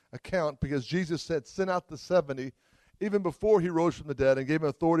fascinating account because Jesus said, send out the 70 even before he rose from the dead and gave him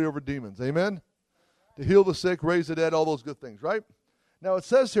authority over demons. Amen? To heal the sick, raise the dead, all those good things, right? Now, it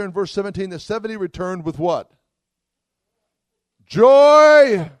says here in verse 17, the 70 returned with what?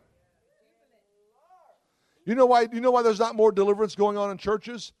 Joy. You know why there's not more deliverance going on in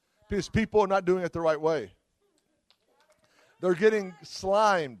churches? Because people are not doing it the right way. They're getting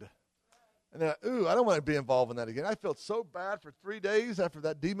slimed. And they're like, ooh, I don't want to be involved in that again. I felt so bad for 3 days after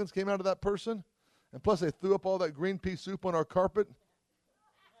that demons came out of that person. And plus they threw up all that green pea soup on our carpet.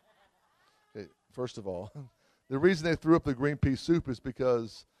 Okay, first of all, the reason they threw up the green pea soup is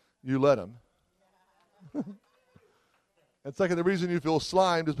because you let them. And second, the reason you feel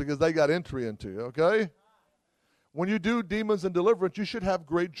slimed is because they got entry into you, okay? When you do demons and deliverance, you should have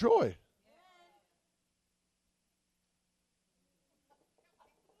great joy.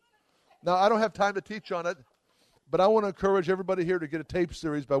 Now, I don't have time to teach on it, but I want to encourage everybody here to get a tape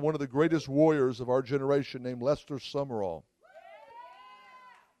series by one of the greatest warriors of our generation named Lester Sumrall.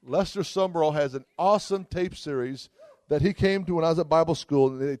 Lester Sumrall has an awesome tape series that he came to when I was at Bible school,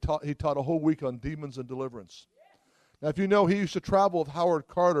 and he taught a whole week on demons and deliverance. Now, if you know, he used to travel with Howard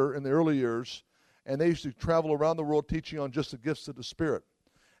Carter in the early years, and they used to travel around the world teaching on just the gifts of the Spirit.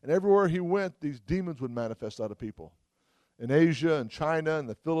 And everywhere he went, these demons would manifest out of people. In Asia and China and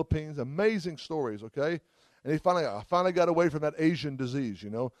the Philippines, amazing stories, okay? And he finally got away from that Asian disease,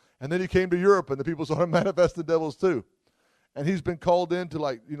 you know. And then he came to Europe, and the people started manifesting devils too. And he's been called into,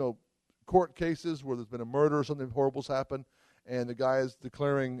 court cases where there's been a murder or something horrible's happened, and the guy is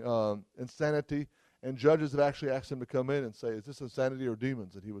declaring insanity. And judges have actually asked him to come in and say, is this insanity or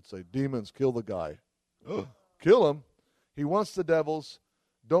demons? And he would say, demons, kill the guy. Kill him. He wants the devils.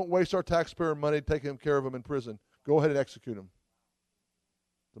 Don't waste our taxpayer money taking care of him in prison. Go ahead and execute him.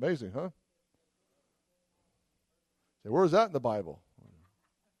 It's amazing, huh? Say, where is that in the Bible?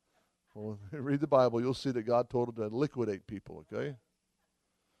 Well, read the Bible. You'll see that God told him to liquidate people, okay?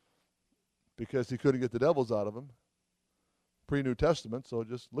 Because he couldn't get the devils out of them. Pre-New Testament, so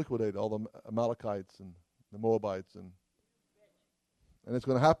just liquidate all the Amalekites and the Moabites. And it's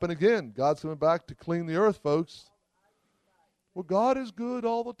going to happen again. God's coming back to clean the earth, folks. Well, God is good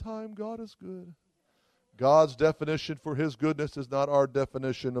all the time. God is good. God's definition for his goodness is not our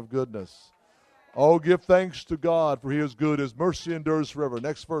definition of goodness. Oh, give thanks to God, for he is good. His mercy endures forever.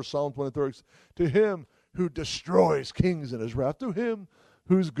 Next verse, Psalm 23. To him who destroys kings in his wrath, to him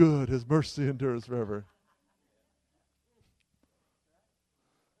who's good, his mercy endures forever.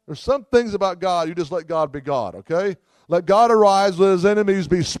 There's some things about God, you just let God be God, okay? Let God arise, let his enemies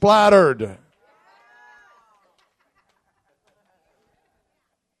be splattered.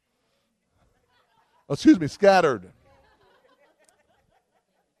 Scattered.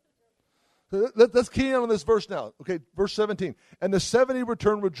 Let's key in on this verse now. Okay, verse 17. And the 70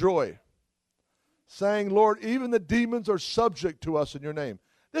 returned with joy, saying, Lord, even the demons are subject to us in your name.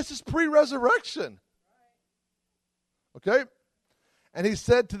 This is pre-resurrection. Okay? And he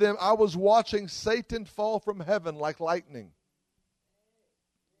said to them, I was watching Satan fall from heaven like lightning.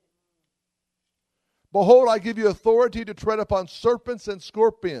 Behold, I give you authority to tread upon serpents and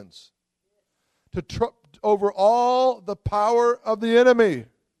scorpions, to over all the power of the enemy,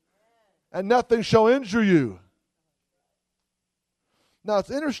 and nothing shall injure you. Now,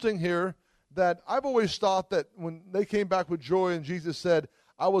 it's interesting here that I've always thought that when they came back with joy and Jesus said,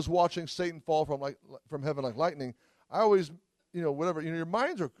 I was watching Satan fall from heaven like lightning, I always, your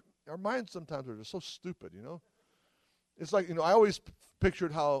minds are our minds sometimes are just so stupid, It's like, I always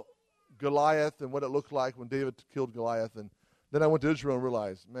pictured how Goliath and what it looked like when David killed Goliath. And then I went to Israel and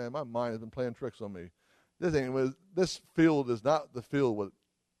realized, man, my mind has been playing tricks on me. This field is not the field.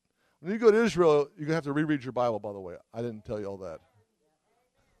 When you go to Israel, you're going to have to reread your Bible, by the way. I didn't tell you all that.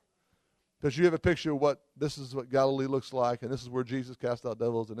 Because you have a picture of this is what Galilee looks like, and this is where Jesus cast out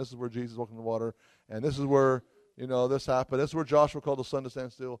devils, and this is where Jesus walked in the water, and this is where, this happened. This is where Joshua called the sun to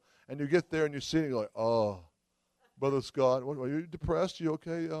stand still. And you get there and you see it and you're like, oh, Brother Scott, are you depressed? You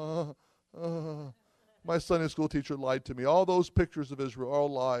okay? My Sunday school teacher lied to me. All those pictures of Israel are all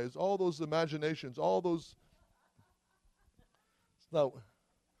lies. All those imaginations, all those. No,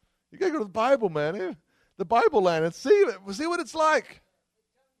 you got to go to the Bible, man. The Bible land and see what it's like.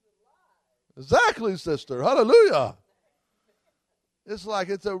 Exactly, sister. Hallelujah. It's like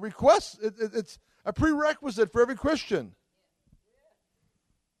it's a request. It's a prerequisite for every Christian.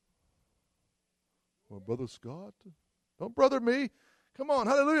 Well, Brother Scott, don't brother me. Come on,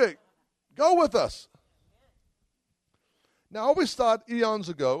 hallelujah. Go with us. Now, I always thought eons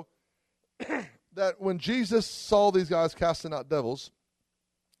ago that when Jesus saw these guys casting out devils,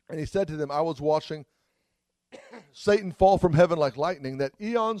 and he said to them, I was watching Satan fall from heaven like lightning, that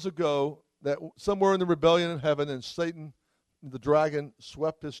eons ago, that somewhere in the rebellion in heaven, and Satan, the dragon,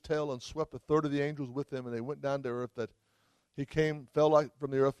 swept his tail and swept a third of the angels with him, and they went down to earth, that he fell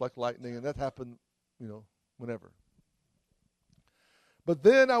from the earth like lightning, and that happened, whenever. But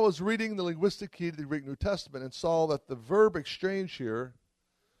then I was reading the linguistic key to the Greek New Testament and saw that the verb exchange here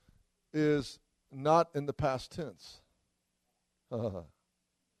is not in the past tense.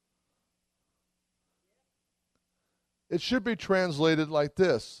 It should be translated like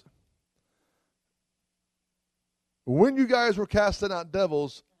this. When you guys were casting out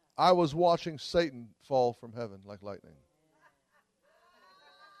devils, I was watching Satan fall from heaven like lightning.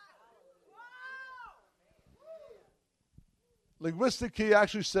 Linguistic key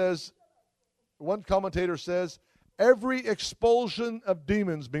actually says, one commentator says, every expulsion of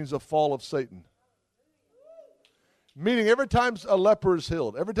demons means a fall of Satan. Meaning every time a leper is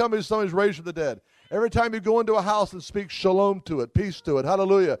healed, every time somebody's raised from the dead, every time you go into a house and speak shalom to it, peace to it,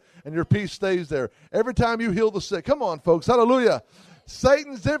 hallelujah, and your peace stays there. Every time you heal the sick, come on folks, hallelujah.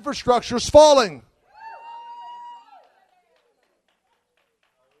 Satan's infrastructure is falling.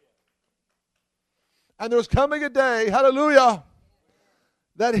 And there's coming a day, hallelujah,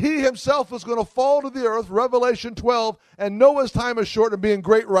 that he himself is going to fall to the earth, Revelation 12, and Noah's time is short and be in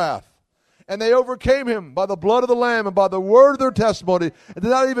great wrath. And they overcame him by the blood of the Lamb and by the word of their testimony, and did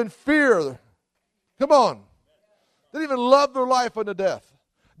not even fear. Come on. They didn't even love their life unto death.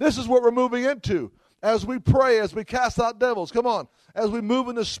 This is what we're moving into as we pray, as we cast out devils. Come on. As we move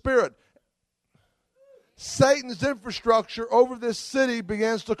in the Spirit. Satan's infrastructure over this city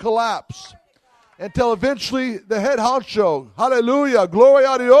begins to collapse. Until eventually the head honcho, hallelujah,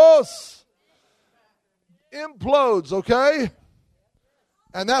 gloria a Dios, implodes, okay?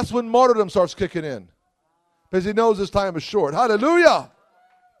 And that's when martyrdom starts kicking in. Because he knows his time is short. Hallelujah.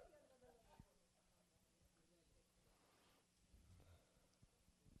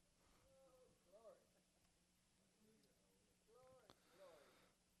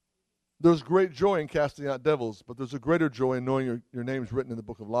 There's great joy in casting out devils, but there's a greater joy in knowing your name's written in the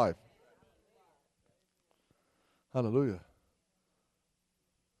book of life. Hallelujah.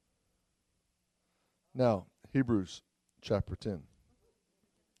 Now, Hebrews chapter 10.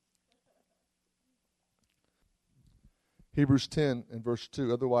 Hebrews 10 and verse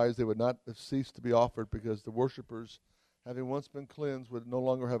 2. Otherwise, they would not have ceased to be offered, because the worshipers, having once been cleansed, would no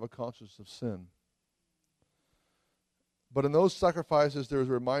longer have a conscience of sin. But in those sacrifices, there is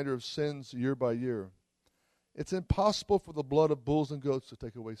a reminder of sins year by year. It's impossible for the blood of bulls and goats to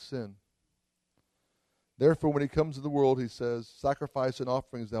take away sin. Therefore, when he comes to the world, he says, sacrifice and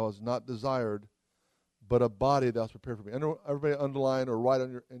offerings thou hast not desired, but a body thou hast prepared for me. And everybody underline or write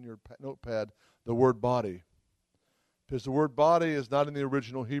in your notepad the word body. Because the word body is not in the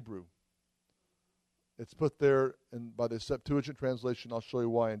original Hebrew. It's put there by the Septuagint translation. I'll show you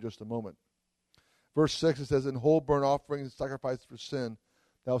why in just a moment. Verse 6, it says, in whole burnt offerings and sacrifices for sin,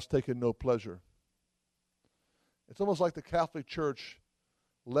 thou hast taken no pleasure. It's almost like the Catholic Church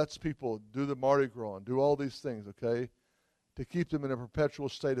lets people do the Mardi Gras and do all these things, okay, to keep them in a perpetual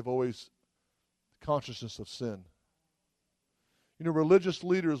state of always consciousness of sin. You know, religious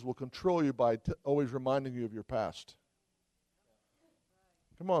leaders will control you by always reminding you of your past.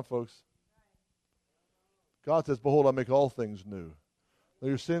 Come on, folks. God says, behold, I make all things new. Though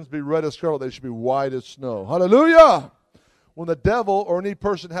your sins be red as scarlet, they should be white as snow. Hallelujah! When the devil or any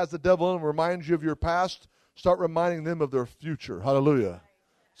person has the devil in and reminds you of your past, start reminding them of their future. Hallelujah.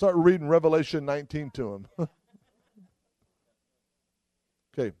 Start reading Revelation 19 to him.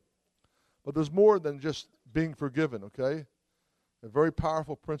 Okay. But there's more than just being forgiven, okay? A very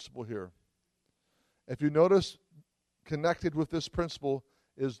powerful principle here. If you notice, connected with this principle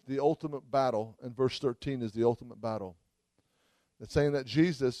is the ultimate battle, and verse 13 is the ultimate battle. It's saying that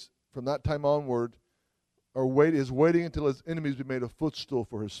Jesus, from that time onward, is waiting until his enemies be made a footstool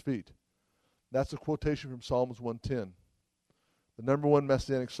for his feet. That's a quotation from Psalms 110, the number one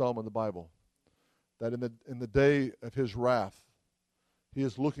messianic psalm in the Bible. That in the day of his wrath, he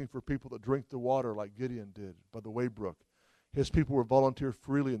is looking for people that drink the water like Gideon did by the Waybrook. His people will volunteer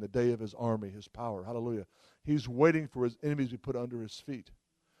freely in the day of his army, his power. Hallelujah. He's waiting for his enemies to be put under his feet.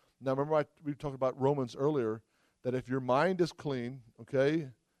 Now, remember we talked about Romans earlier, that if your mind is clean, okay,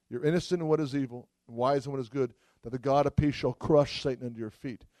 you're innocent in what is evil, and wise in what is good, that the God of peace shall crush Satan under your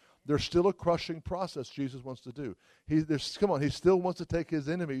feet. There's still a crushing process Jesus wants to do. He still wants to take his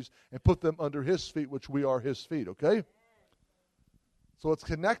enemies and put them under his feet, which we are his feet, okay? So it's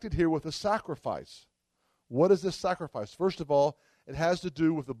connected here with a sacrifice. What is this sacrifice? First of all, it has to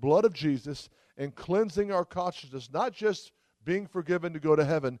do with the blood of Jesus and cleansing our consciousness, not just being forgiven to go to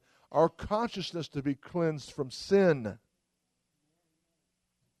heaven, our consciousness to be cleansed from sin.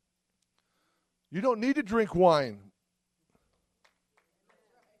 You don't need to drink wine.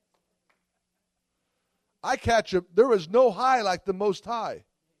 There is no high like the Most High.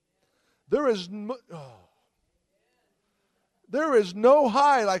 There is no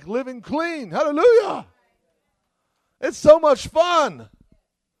high like living clean. Hallelujah. It's so much fun.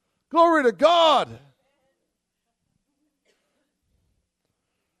 Glory to God.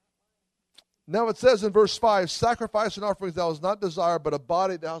 Now it says in verse 5, sacrifice and offerings thou hast not desired, but a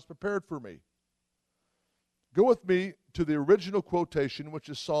body thou hast prepared for me. Go with me to the original quotation, which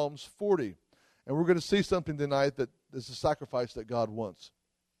is Psalms 40. And we're going to see something tonight that is a sacrifice that God wants.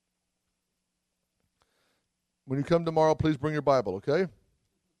 When you come tomorrow, please bring your Bible, okay?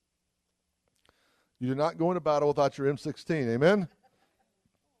 You do not go into battle without your M16, amen?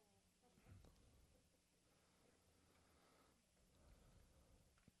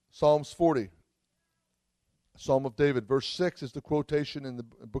 Psalms 40, Psalm of David. Verse 6 is the quotation in the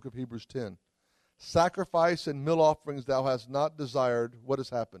book of Hebrews 10. Sacrifice and meal offerings thou hast not desired. What has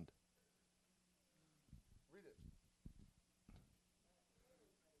happened? Read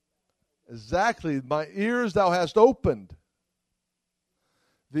it. Exactly. My ears thou hast opened.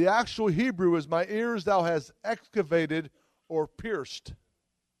 The actual Hebrew is my ears thou hast excavated or pierced.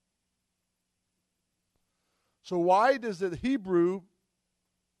 So why does the Hebrew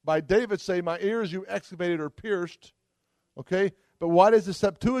by David say, my ears you excavated or pierced? Okay? But why does the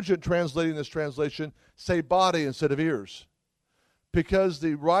Septuagint translating this translation say body instead of ears? Because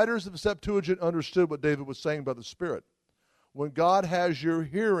the writers of the Septuagint understood what David was saying by the Spirit. When God has your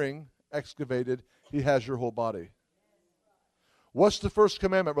hearing excavated, he has your whole body. What's the first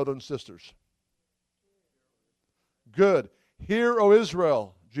commandment, brothers and sisters? Good. Hear, O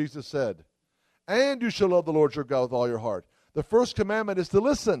Israel, Jesus said, and you shall love the Lord your God with all your heart. The first commandment is to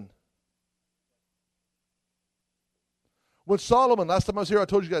listen. When Solomon, last time I was here, I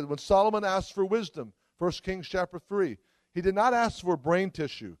told you guys, when Solomon asked for wisdom, 1 Kings chapter 3, he did not ask for brain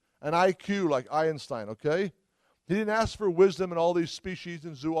tissue, an IQ like Einstein, okay? He didn't ask for wisdom in all these species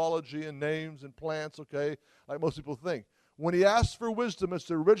and zoology and names and plants, okay, like most people think. When he asked for wisdom, it's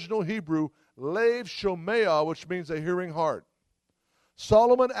the original Hebrew, lev shomeah, which means a hearing heart.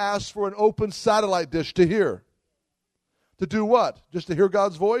 Solomon asked for an open satellite dish to hear. To do what? Just to hear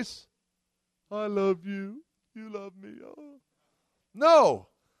God's voice? I love you. You love me. Oh. No.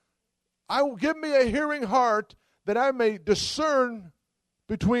 Give me a hearing heart that I may discern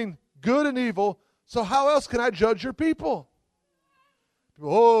between good and evil. So how else can I judge your people?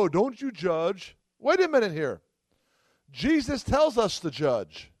 Oh, don't you judge. Wait a minute here. Jesus tells us to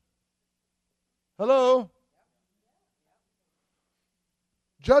judge. Hello?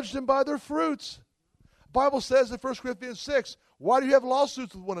 Judge them by their fruits. The Bible says in 1 Corinthians 6, why do you have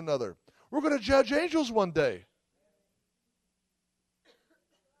lawsuits with one another? We're going to judge angels one day.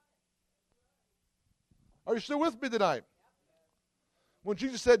 Are you still with me tonight? When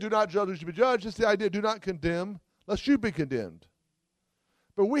Jesus said, do not judge, you should be judged, it's the idea, do not condemn, lest you be condemned.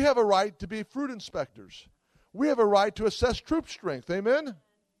 But we have a right to be fruit inspectors. We have a right to assess troop strength. Amen?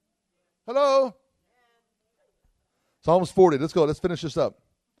 Hello? Psalms 40. Let's go. Let's finish this up.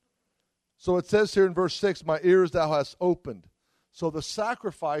 So it says here in verse 6, my ears thou hast opened. So the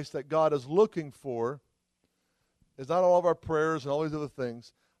sacrifice that God is looking for is not all of our prayers and all these other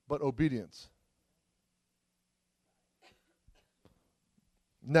things, but obedience.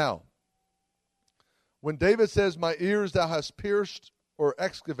 Now, when David says, my ears thou hast pierced or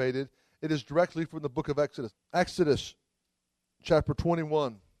excavated, it is directly from the book of Exodus. Exodus chapter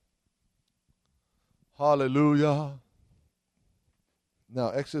 21. Hallelujah. Now,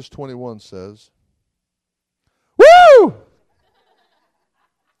 Exodus 21 says, woo!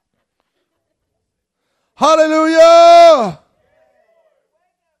 Hallelujah!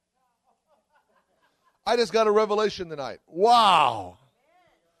 I just got a revelation tonight. Wow.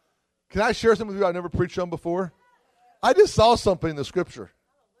 Can I share something with you I've never preached on before? I just saw something in the scripture.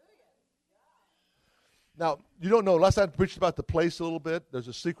 Now, you don't know. Last time I preached about the place a little bit. There's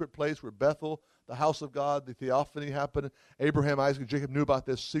a secret place where Bethel, the house of God, the theophany happened. Abraham, Isaac, and Jacob knew about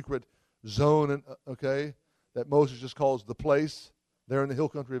this secret zone, that Moses just calls the place there in the hill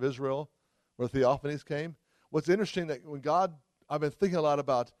country of Israel where the theophanies came. What's interesting that when God, I've been thinking a lot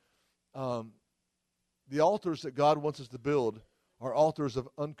about the altars that God wants us to build are altars of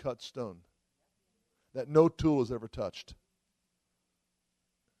uncut stone that no tool has ever touched.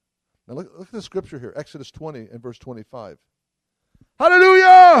 Now look at the scripture here, Exodus 20 and verse 25.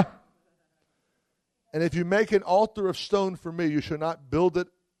 Hallelujah! And if you make an altar of stone for me, you shall not build it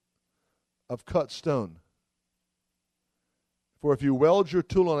of cut stone. For if you weld your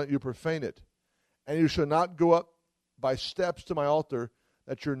tool on it, you profane it. And you shall not go up by steps to my altar,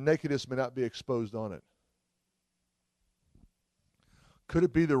 that your nakedness may not be exposed on it. Could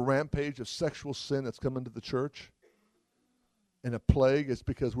it be the rampage of sexual sin that's come into the church? And a plague? It's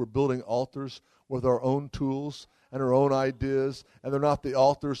because we're building altars with our own tools and our own ideas, and they're not the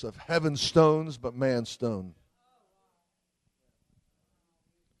altars of heaven's stones, but man's stone.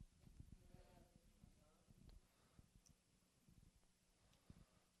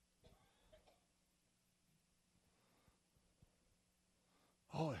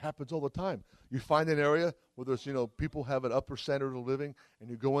 Oh, it happens all the time. You find an area where there's, people have an upper standard of living, and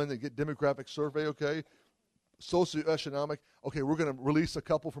you go in and get demographic survey, okay, socioeconomic. Okay, we're going to release a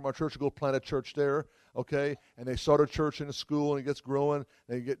couple from our church to go plant a church there, okay, and they start a church in a school, and it gets growing.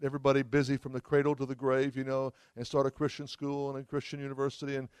 They get everybody busy from the cradle to the grave, and start a Christian school and a Christian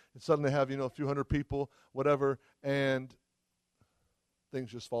university, and suddenly have, a few hundred people, whatever, and things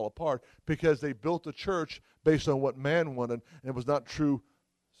just fall apart because they built a church based on what man wanted, and it was not true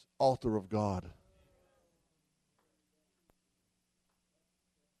altar of God.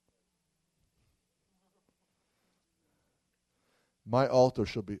 My altar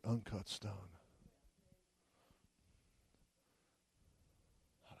shall be uncut stone.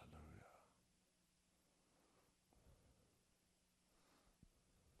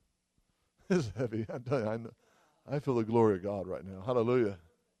 Hallelujah. It's heavy. I tell you, I feel the glory of God right now. Hallelujah.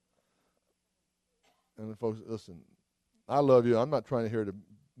 And folks, listen, I love you. I'm not trying to here to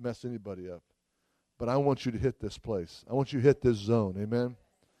mess anybody up. But I want you to hit this place. I want you to hit this zone. Amen?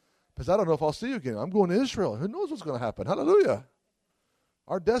 Because I don't know if I'll see you again. I'm going to Israel. Who knows what's going to happen? Hallelujah.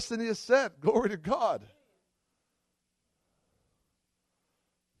 Our destiny is set. Glory to God.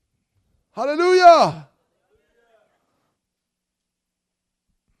 Hallelujah.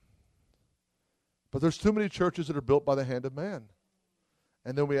 But there's too many churches that are built by the hand of man.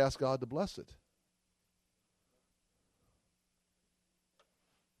 And then we ask God to bless it.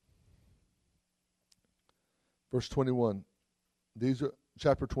 Verse 21. These are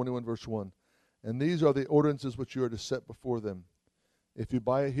chapter 21, verse 1. And these are the ordinances which you are to set before them. If you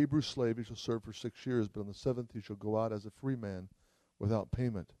buy a Hebrew slave, he shall serve for 6 years, but on the seventh he shall go out as a free man without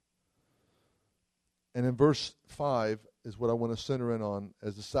payment. And in verse 5 is what I want to center in on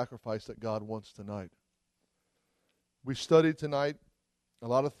as the sacrifice that God wants tonight. We studied tonight a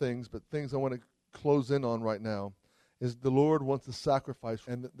lot of things, but things I want to close in on right now is the Lord wants a sacrifice,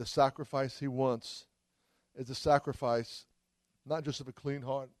 and the sacrifice he wants is a sacrifice not just of a clean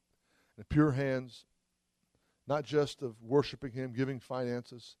heart and pure hands, not just of worshiping him, giving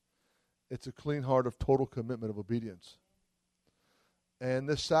finances. It's a clean heart of total commitment of obedience. And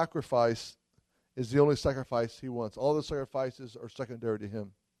this sacrifice is the only sacrifice he wants. All the sacrifices are secondary to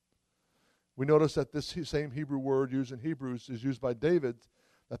him. We notice that this same Hebrew word used in Hebrews is used by David,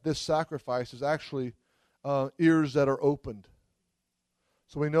 that this sacrifice is actually ears that are opened.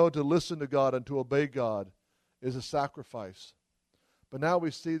 So we know to listen to God and to obey God is a sacrifice. But now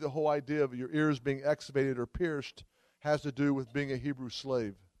we see the whole idea of your ears being excavated or pierced has to do with being a Hebrew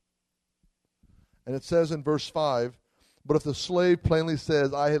slave. And it says in verse 5, but if the slave plainly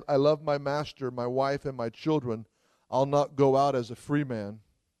says, I love my master, my wife, and my children, I'll not go out as a free man,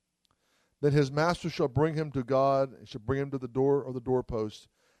 then his master shall bring him to God, and shall bring him to the door or the doorpost,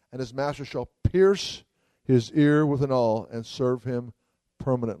 and his master shall pierce his ear with an awl and serve him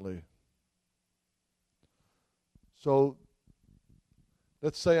permanently. So,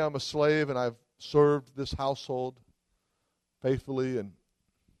 let's say I'm a slave and I've served this household faithfully, and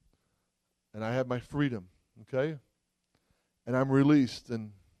I have my freedom, okay? And I'm released,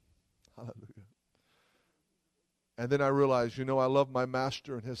 and hallelujah. And then I realize, I love my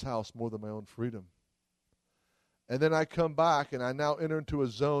master and his house more than my own freedom. And then I come back, and I now enter into a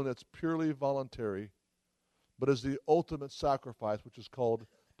zone that's purely voluntary, but is the ultimate sacrifice, which is called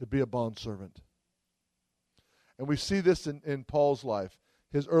to be a bondservant. And we see this in Paul's life.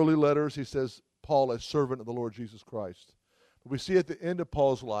 His early letters, he says, Paul, a servant of the Lord Jesus Christ. But we see at the end of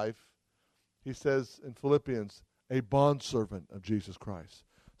Paul's life, he says in Philippians, a bondservant of Jesus Christ.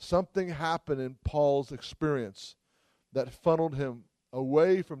 Something happened in Paul's experience that funneled him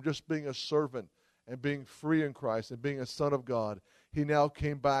away from just being a servant and being free in Christ and being a son of God. He now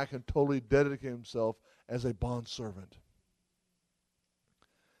came back and totally dedicated himself as a bondservant.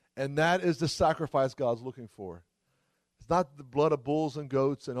 And that is the sacrifice God's looking for. It's not the blood of bulls and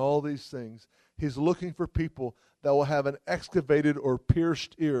goats and all these things. He's looking for people that will have an excavated or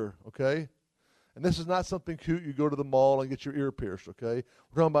pierced ear, okay? And this is not something cute. You go to the mall and get your ear pierced, okay?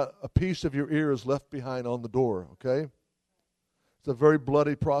 We're talking about a piece of your ear is left behind on the door, okay? It's a very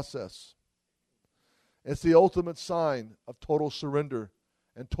bloody process. It's the ultimate sign of total surrender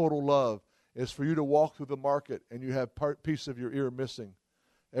and total love is for you to walk through the market and you have a piece of your ear missing.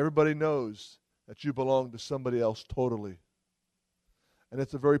 Everybody knows that you belong to somebody else totally. And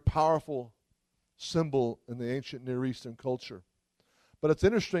it's a very powerful symbol in the ancient Near Eastern culture. But it's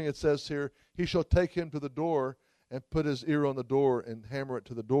interesting, it says here, he shall take him to the door and put his ear on the door and hammer it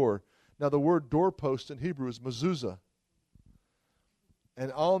to the door. Now the word doorpost in Hebrew is mezuzah.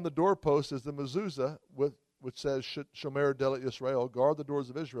 And on the doorpost is the mezuzah, which says, Shomer Delet Yisrael, guard the doors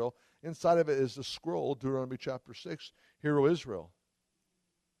of Israel. Inside of it is the scroll, Deuteronomy chapter 6, Hear, O Israel.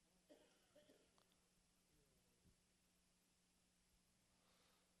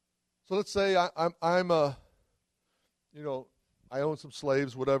 So let's say I own some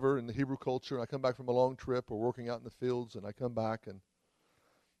slaves, whatever, in the Hebrew culture, and I come back from a long trip or working out in the fields, and I come back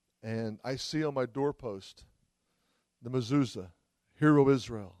and I see on my doorpost the mezuzah, Hear, O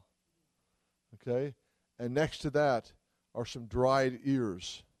Israel. Okay? And next to that are some dried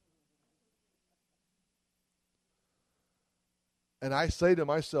ears. And I say to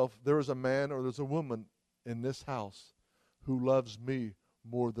myself, there is a man or there's a woman in this house who loves me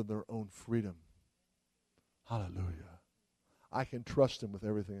more than their own freedom. Hallelujah. I can trust him with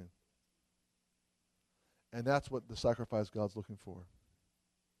everything. And that's what the sacrifice God's looking for.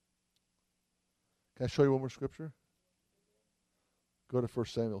 Can I show you one more scripture? Go to 1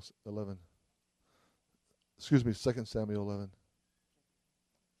 Samuel 11. 2 Samuel 11.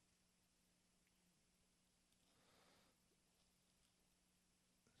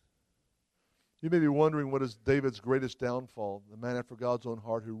 You may be wondering what is David's greatest downfall, the man after God's own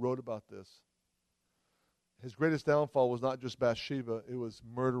heart who wrote about this. His greatest downfall was not just Bathsheba, it was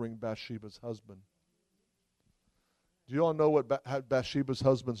murdering Bathsheba's husband. Do you all know what Bathsheba's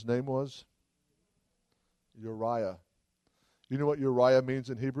husband's name was? Uriah. You know what Uriah means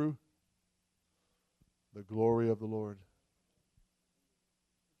in Hebrew? The glory of the Lord.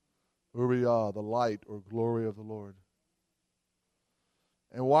 Uriah, the light or glory of the Lord.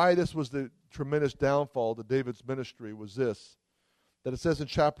 And why this was the tremendous downfall to David's ministry was this, that it says in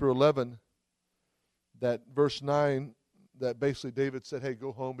chapter 11, that verse 9, that basically David said, hey,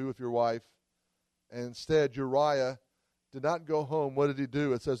 go home, be with your wife. And instead, Uriah did not go home. What did he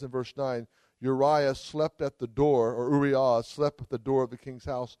do? It says in verse 9, Uriah slept at the door, or Uriah slept at the door of the king's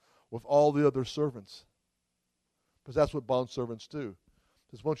house with all the other servants. Because that's what bondservants do.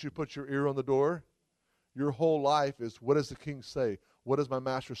 Because once you put your ear on the door, your whole life is, what does the king say? What does my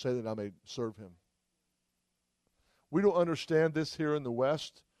master say that I may serve him? We don't understand this here in the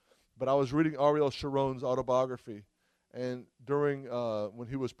West, but I was reading Ariel Sharon's autobiography, and during when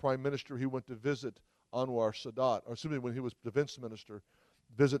he was prime minister, he went to visit Anwar Sadat, or excuse me, when he was defense minister,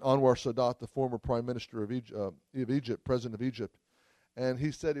 visit Anwar Sadat, the former prime minister of Egypt, president of Egypt. And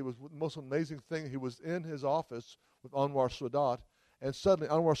he said it was the most amazing thing. He was in his office with Anwar Sadat, and suddenly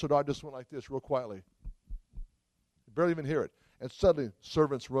Anwar Sadat just went like this real quietly. You barely even hear it. And suddenly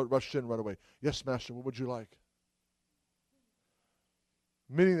servants rushed in right away. Yes, master, what would you like?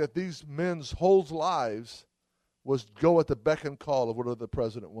 Meaning that these men's whole lives was go at the beck and call of whatever the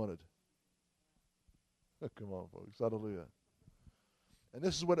president wanted. Come on, folks. Hallelujah. And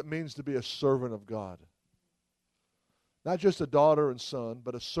this is what it means to be a servant of God. Not just a daughter and son,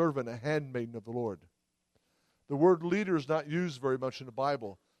 but a servant, a handmaiden of the Lord. The word leader is not used very much in the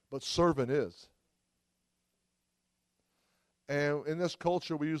Bible, but servant is. And in this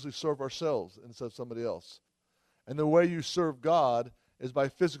culture, we usually serve ourselves instead of somebody else. And the way you serve God is by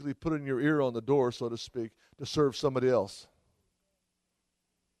physically putting your ear on the door, so to speak, to serve somebody else.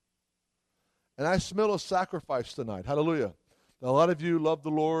 And I smell a sacrifice tonight. Hallelujah. Now, a lot of you love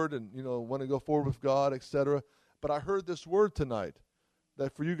the Lord and, want to go forward with God, etc. But I heard this word tonight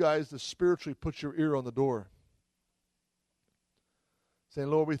that for you guys to spiritually put your ear on the door.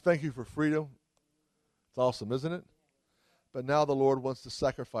 Saying, Lord, we thank you for freedom. It's awesome, isn't it? But now the Lord wants to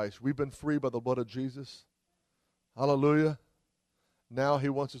sacrifice. We've been free by the blood of Jesus. Hallelujah. Now he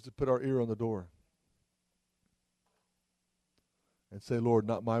wants us to put our ear on the door and say, Lord,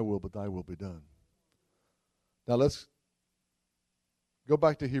 not my will, but thy will be done. Now let's go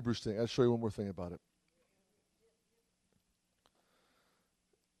back to Hebrews 10. I'll show you one more thing about it.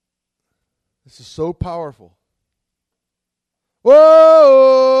 This is so powerful.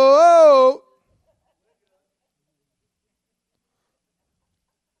 Whoa!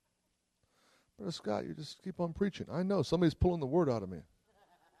 Brother Scott, you just keep on preaching. I know. Somebody's pulling the word out of me.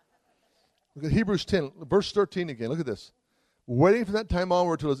 Look at Hebrews 10, verse 13 again. Look at this. Waiting from that time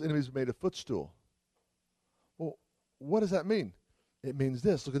onward till his enemies made a footstool. Well, what does that mean? It means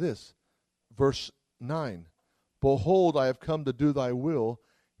this. Look at this. Verse 9. Behold, I have come to do thy will.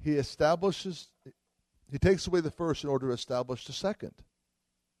 He takes away the first in order to establish the second.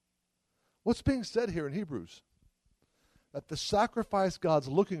 What's being said here in Hebrews? That the sacrifice God's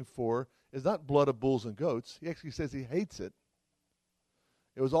looking for is not blood of bulls and goats. He actually says he hates it.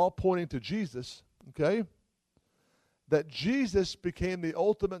 It was all pointing to Jesus, okay? That Jesus became the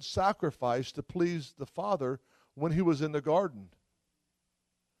ultimate sacrifice to please the Father when he was in the garden.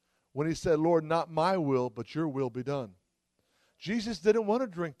 When he said, Lord, not my will, but your will be done. Jesus didn't want to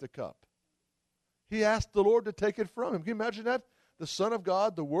drink the cup. He asked the Lord to take it from him. Can you imagine that? The Son of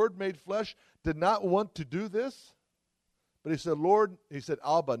God, the Word made flesh, did not want to do this. But he said, Lord, he said,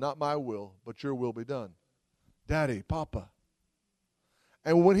 Abba, not my will, but your will be done. Daddy, Papa.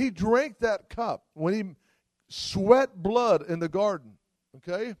 And when he drank that cup, when he sweat blood in the garden,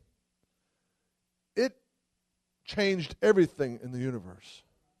 okay, it changed everything in the universe.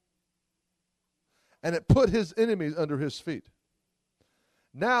 And it put his enemies under his feet.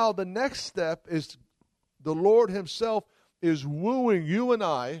 Now the next step is the Lord himself is wooing you and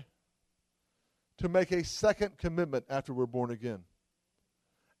I to make a second commitment after we're born again.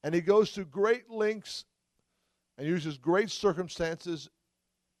 And he goes to great lengths and uses great circumstances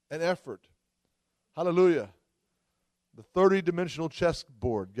and effort. Hallelujah. The 30-dimensional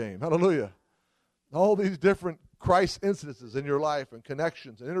chessboard game. Hallelujah. All these different Christ incidences in your life and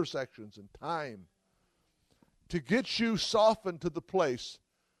connections and intersections and time to get you softened to the place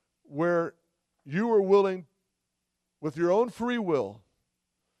where you are willing, with your own free will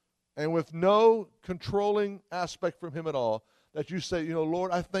and with no controlling aspect from him at all, that you say,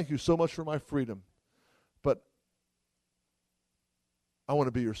 Lord, I thank you so much for my freedom, but I want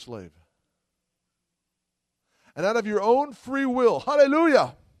to be your slave. And out of your own free will,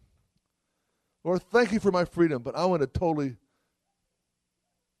 hallelujah, Lord, thank you for my freedom, but I want to totally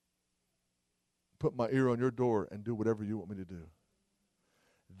put my ear on your door and do whatever you want me to do.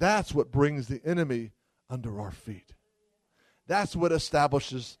 That's what brings the enemy under our feet. That's what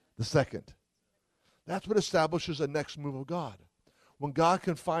establishes the second. That's what establishes the next move of God. When God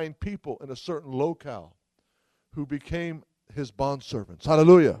can find people in a certain locale who became his bondservants.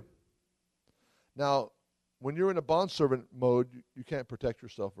 Hallelujah. Now, when you're in a bondservant mode, you can't protect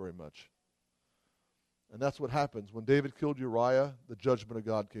yourself very much. And that's what happens. When David killed Uriah, the judgment of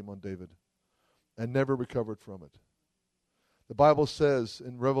God came on David and never recovered from it. The Bible says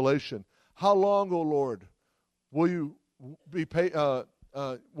in Revelation, how long, O Lord, will you be how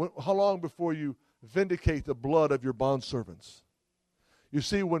long before you vindicate the blood of your bondservants? You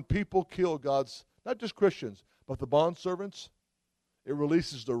see, when people kill God's, not just Christians, but the bondservants, it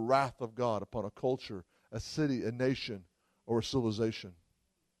releases the wrath of God upon a culture, a city, a nation, or a civilization.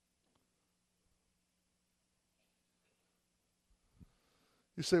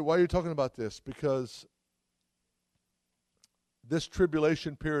 You say, why are you talking about this? Because this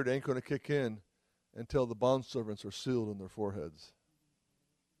tribulation period ain't going to kick in until the bondservants are sealed in their foreheads.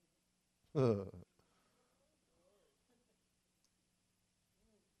 And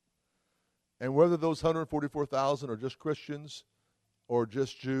whether those 144,000 are just Christians or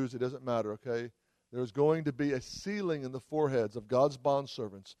just Jews, it doesn't matter, okay? There's going to be a sealing in the foreheads of God's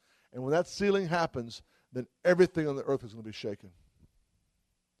bondservants. And when that sealing happens, then everything on the earth is going to be shaken.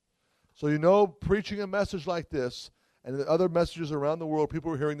 So preaching a message like this and the other messages around the world,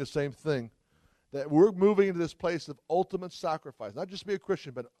 people are hearing the same thing, that we're moving into this place of ultimate sacrifice. Not just be a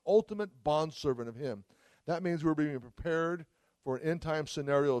Christian, but ultimate bondservant of him. That means we're being prepared for an end-time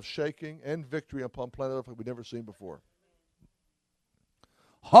scenario of shaking and victory upon planet Earth like we've never seen before.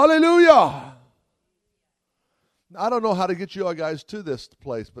 Hallelujah! Now, I don't know how to get you all guys to this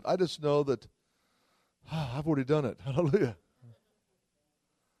place, but I just know that I've already done it. Hallelujah.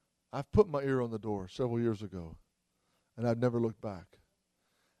 I've put my ear on the door several years ago, and I've never looked back.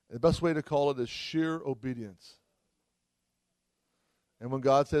 The best way to call it is sheer obedience. And when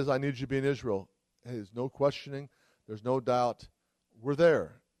God says, I need you to be in Israel, hey, there's no questioning, there's no doubt. We're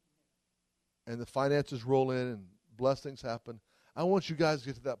there. And the finances roll in and blessings happen. I want you guys to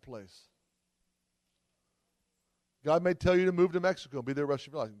get to that place. God may tell you to move to Mexico and be there the rest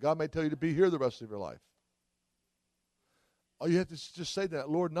of your life. God may tell you to be here the rest of your life. All you have to just say that,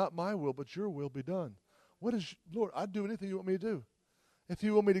 Lord, not my will, but your will be done. What is, Lord, I'd do anything you want me to do. If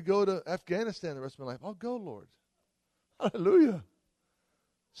you want me to go to Afghanistan the rest of my life, I'll go, Lord. Hallelujah.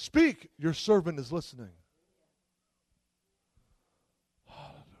 Speak, your servant is listening.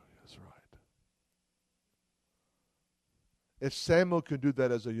 Hallelujah, that's right. If Samuel could do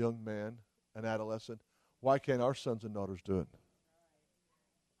that as a young man, an adolescent, why can't our sons and daughters do it?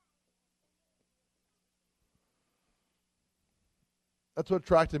 That's what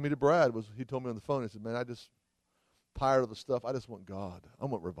attracted me to Brad. Was he told me on the phone, he said, man, I just tired of the stuff. I just want God. I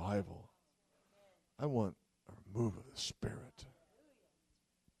want revival. I want a move of the Spirit.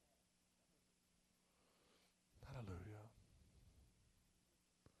 Hallelujah.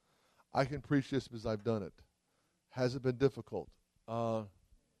 I can preach this because I've done it. Has it been difficult?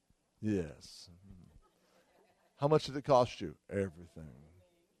 Yes. How much did it cost you? Everything.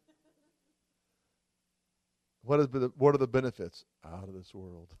 What are the benefits? Out of this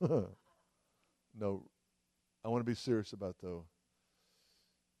world. No, I want to be serious about though.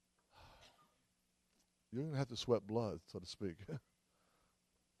 You're going to have to sweat blood, so to speak.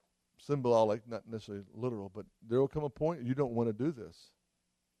 Symbolic, not necessarily literal, but there will come a point you don't want to do this.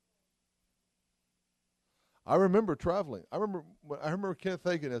 I remember traveling. I remember Kenneth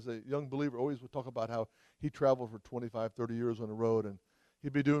Hagin as a young believer always would talk about how he traveled for 25, 30 years on the road, and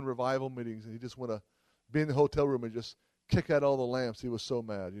he'd be doing revival meetings, and he'd just want to be in the hotel room and just kick out all the lamps. He was so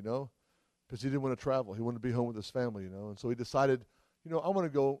mad, because he didn't want to travel. He wanted to be home with his family, And so he decided, I want to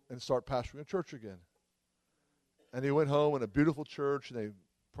go and start pastoring a church again. And he went home in a beautiful church, and they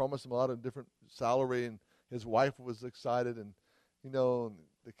promised him a lot of different salary, and his wife was excited, and, and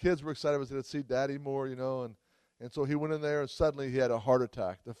the kids were excited to see Daddy more, and so he went in there, and suddenly he had a heart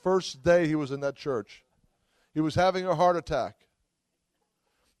attack. The first day he was in that church, he was having a heart attack.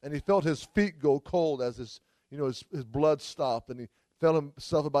 And he felt his feet go cold as his blood stopped, and he felt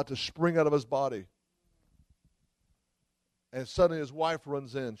himself about to spring out of his body. And suddenly his wife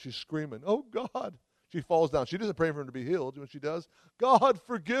runs in. She's screaming, "Oh, God." She falls down. She doesn't pray for him to be healed. When she does, "God,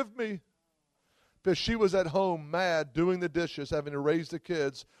 forgive me." Because she was at home mad, doing the dishes, having to raise the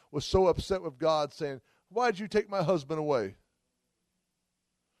kids, was so upset with God, saying, "Why did you take my husband away?"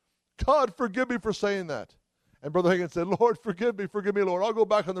 God, forgive me for saying that. And Brother Hagin said, "Lord, forgive me, Lord. I'll go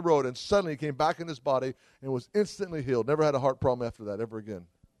back on the road." And suddenly he came back in his body and was instantly healed. Never had a heart problem after that ever again.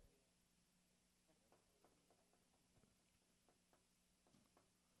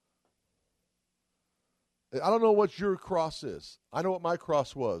 I don't know what your cross is. I know what my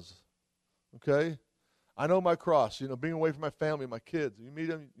cross was. Okay? I know my cross, being away from my family, my kids. You meet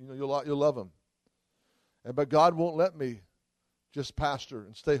them, you'll love them. But God won't let me just pastor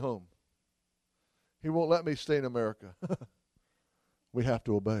and stay home. He won't let me stay in America. We have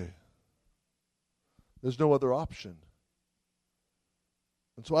to obey. There's no other option.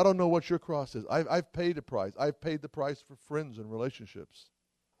 And so I don't know what your cross is. I've paid a price. I've paid the price for friends and relationships.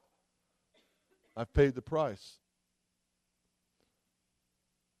 I've paid the price.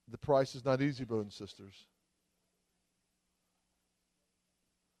 The price is not easy, brothers and sisters.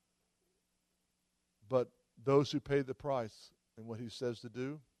 But those who pay the price and what he says to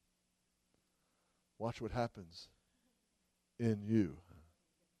do, watch what happens in you.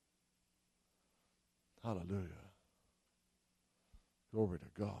 Hallelujah. Glory to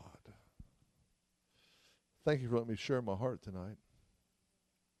God. Thank you for letting me share my heart tonight.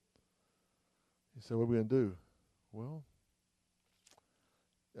 He said, "What are we going to do?" Well,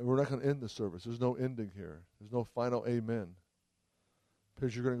 we're not going to end the service. There's no ending here. There's no final amen.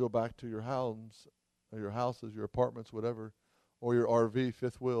 Because you're going to go back to your homes, or your houses, your apartments, whatever, or your RV,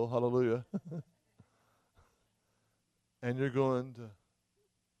 fifth wheel, hallelujah. And you're going to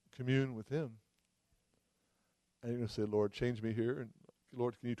commune with him. And you're going to say, "Lord, change me here. And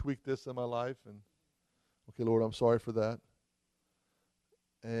Lord, can you tweak this in my life?" And, "Okay, Lord, I'm sorry for that."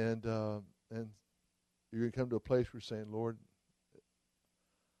 And you're going to come to a place where you're saying, "Lord,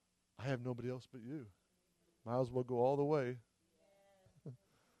 I have nobody else but you. Might as well go all the way."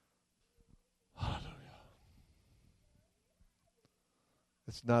 Hallelujah.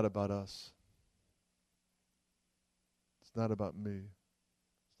 It's not about us. It's not about me.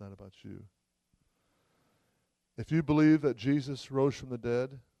 It's not about you. If you believe that Jesus rose from the dead,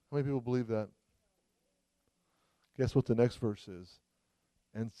 how many people believe that? Guess what the next verse is?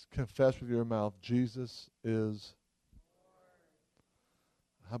 And confess with your mouth, Jesus is.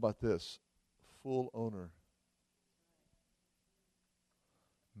 How about this? Full owner.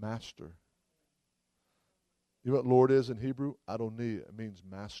 Master. You know what Lord is in Hebrew? Adonai. It means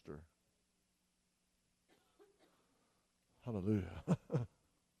master. Hallelujah.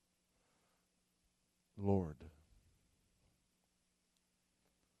 Lord.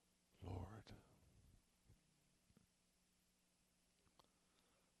 Lord.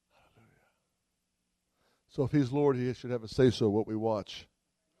 Hallelujah. So if he's Lord, he should have a say-so what we watch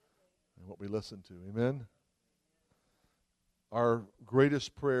and what we listen to. Amen? Our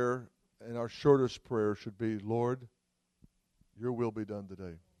greatest prayer and our shortest prayer should be, Lord, your will be done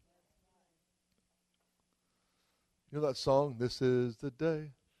today. You know that song, This is the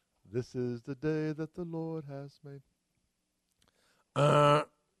day that the Lord has made.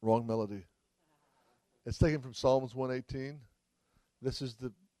 Wrong melody. It's taken from Psalms 118. This is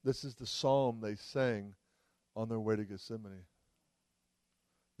the psalm they sang on their way to Gethsemane.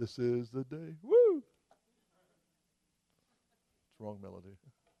 This is the day. Woo! It's wrong melody.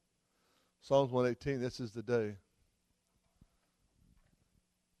 Psalms 118, this is the day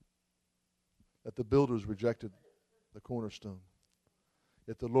that the builders rejected the cornerstone.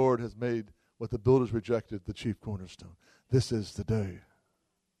 Yet the Lord has made what the builders rejected the chief cornerstone. This is the day.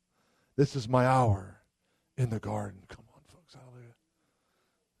 This is my hour in the garden. Come on, folks. Hallelujah.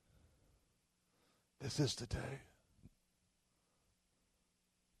 This is the day.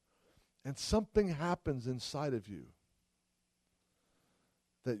 And something happens inside of you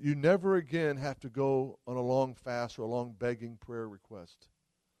that you never again have to go on a long fast or a long begging prayer request.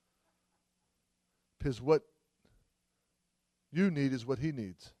 Because what you need is what he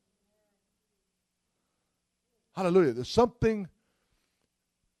needs. Hallelujah. There's something,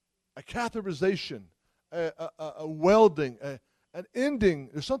 a catheterization, a welding, an ending.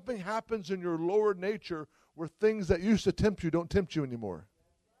 There's something happens in your lower nature where things that used to tempt you don't tempt you anymore.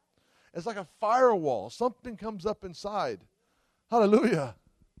 It's like a firewall. Something comes up inside. Hallelujah.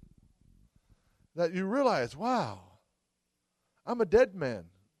 That you realize, wow, I'm a dead man.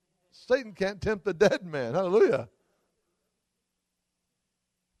 Satan can't tempt the dead man. Hallelujah.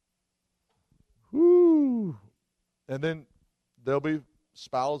 Whoo. And then there'll be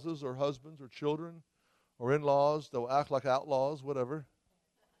spouses or husbands or children or in-laws. They'll act like outlaws, whatever.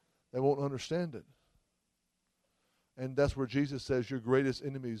 They won't understand it. And that's where Jesus says your greatest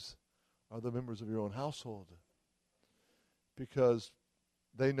enemies are the members of your own household. Because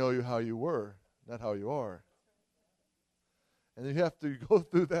they know you how you were, not how you are. And you have to go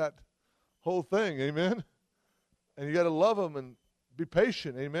through that whole thing, amen? And you got to love them and be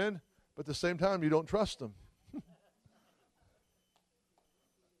patient, amen? But at the same time, you don't trust them.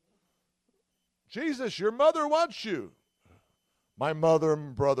 Jesus, your mother wants you. My mother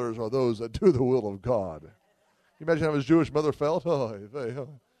and brothers are those that do the will of God. Can you imagine how his Jewish mother felt?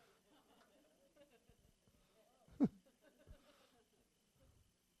 Oh.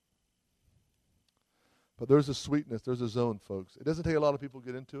 But there's a sweetness, there's a zone, folks. It doesn't take a lot of people to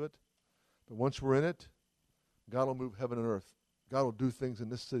get into it. But once we're in it, God will move heaven and earth. God will do things in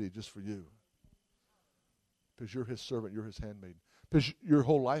this city just for you. Because you're his servant, you're his handmaid. Because your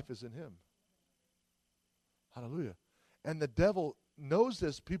whole life is in him. Hallelujah. And the devil knows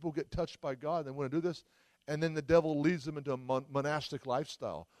this. People get touched by God. They want to do this. And then the devil leads them into a monastic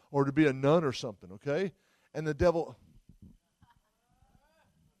lifestyle. Or to be a nun or something, okay? And the devil...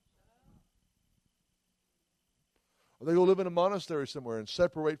 Or they go live in a monastery somewhere and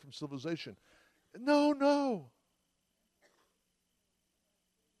separate from civilization. No.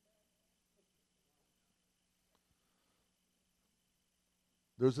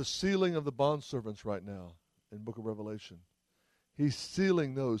 There's a sealing of the bondservants right now in the book of Revelation. He's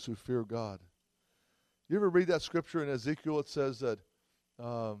sealing those who fear God. You ever read that scripture in Ezekiel? It says that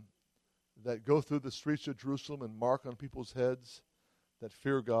that go through the streets of Jerusalem and mark on people's heads that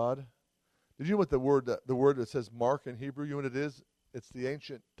fear God. Did you know what the word that says mark in Hebrew, you know what it is? It's the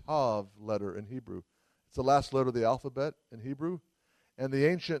ancient Tav letter in Hebrew. It's the last letter of the alphabet in Hebrew. And the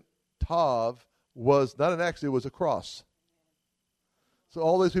ancient Tav was not an X, it was a cross. So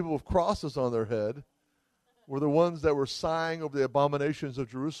all these people with crosses on their head were the ones that were sighing over the abominations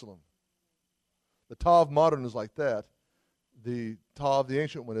of Jerusalem. The Tav modern is like that. The Tav, the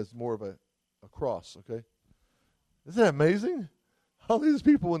ancient one, is more of a cross, okay? Isn't that amazing? All these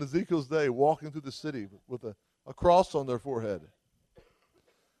people in Ezekiel's day walking through the city with a cross on their forehead.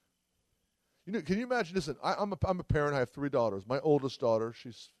 You know, can you imagine? Listen, I'm a parent. I have 3 daughters. My oldest daughter,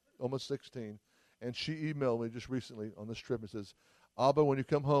 she's almost 16, And she emailed me just recently on this trip and says, Abba, when you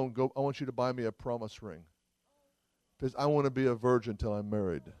come home, I want you to buy me a promise ring. Because I want to be a virgin till I'm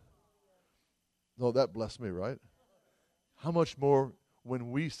married. No, that blessed me, right? How much more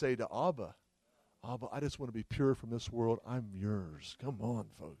when we say to Abba, Abba, I just want to be pure from this world. I'm yours. Come on,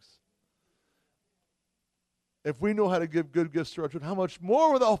 folks. If we know how to give good gifts to our children, how much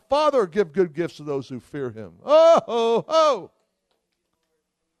more will the Father give good gifts to those who fear him? Oh, ho, ho.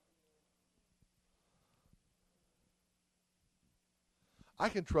 I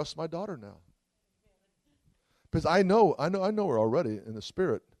can trust my daughter now. Because I know her already in the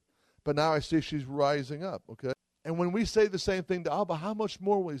spirit. But now I see she's rising up, okay? And when we say the same thing to Abba, how much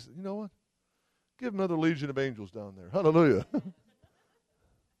more will he say, you know what? Give another legion of angels down there. Hallelujah.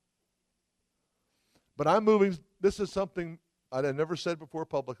 But I'm moving. This is something I had never said before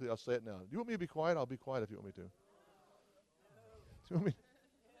publicly. I'll say it now. Do you want me to be quiet? I'll be quiet if you want me to. Do you want me?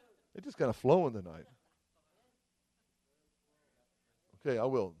 It's just kind of flowing tonight. Okay, I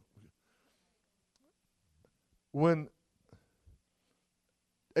will. When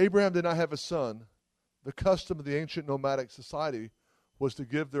Abraham did not have a son, the custom of the ancient nomadic society was to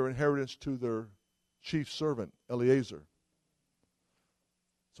give their inheritance to their chief servant, Eliezer.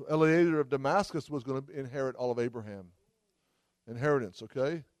 So Eliezer of Damascus was going to inherit all of Abraham. Inheritance,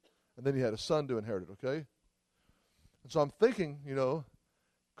 okay? And then he had a son to inherit it, okay? And so I'm thinking,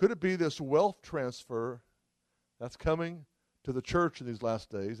 could it be this wealth transfer that's coming to the church in these last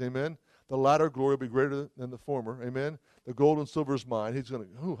days? Amen? The latter glory will be greater than the former. Amen? The gold and silver is mine. He's going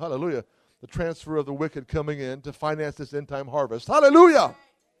to, hallelujah. The transfer of the wicked coming in to finance this end-time harvest. Hallelujah!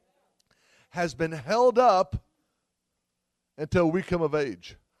 Has been held up until we come of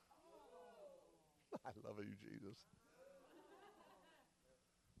age. I love you, Jesus.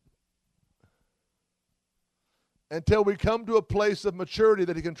 Until we come to a place of maturity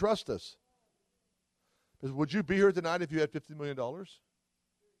that he can trust us. Because would you be here tonight if you had $50 million?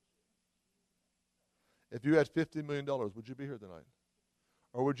 If you had $50 million, would you be here tonight?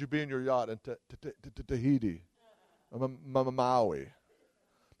 Or would you be in your yacht in Tahiti? Or Maui?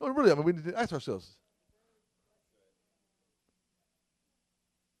 No, really, we need to ask ourselves.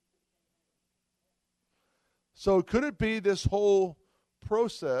 So could it be this whole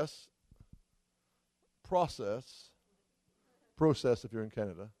process if you're in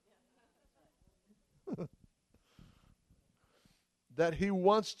Canada, that he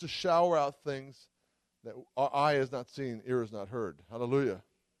wants to shower out things that our eye has not seen, ear has not heard. Hallelujah.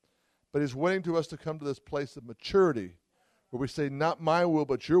 But he's waiting to us to come to this place of maturity where we say, not my will,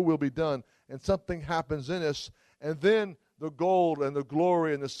 but your will be done. And something happens in us. And then the gold and the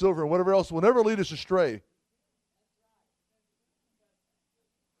glory and the silver and whatever else will never lead us astray.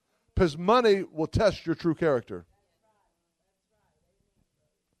 Because money will test your true character.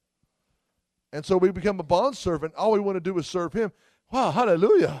 And so we become a bondservant. All we want to do is serve him. Wow,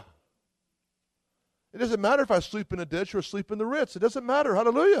 hallelujah. It doesn't matter if I sleep in a ditch or sleep in the Ritz. It doesn't matter.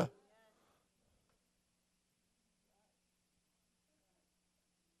 Hallelujah.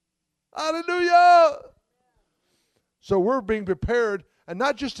 Hallelujah. So we're being prepared, and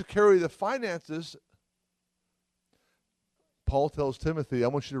not just to carry the finances. Paul tells Timothy, I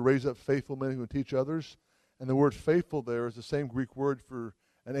want you to raise up faithful men who can teach others. And the word faithful there is the same Greek word for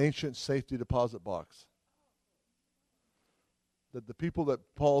an ancient safety deposit box. That the people that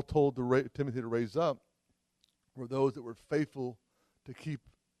Paul told Timothy to raise up were those that were faithful to keep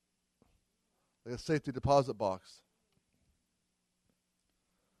a safety deposit box.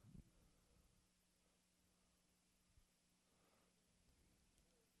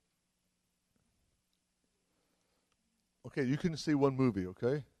 Okay, you can see one movie,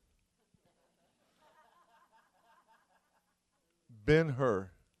 okay? Ben-Hur.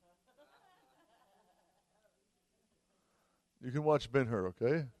 You can watch Ben-Hur,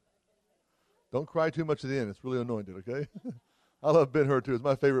 okay? Don't cry too much at the end. It's really anointed, okay? I love Ben-Hur too. It's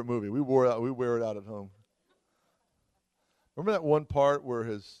my favorite movie. We wear it out at home. Remember that one part where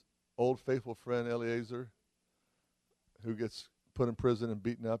his old faithful friend Eliezer, who gets put in prison and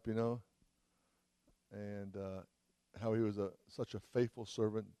beaten up, and how he was such a faithful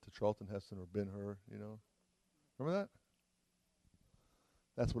servant to Charlton Heston or Ben-Hur, Remember that?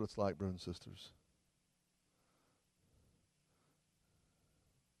 That's what it's like, brothers and sisters.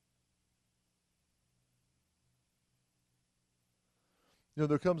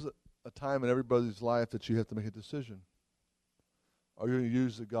 There comes a time in everybody's life that you have to make a decision. Are you going to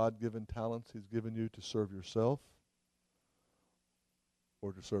use the God-given talents he's given you to serve yourself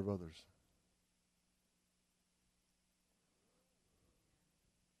or to serve others?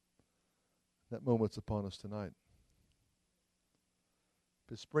 That moment's upon us tonight.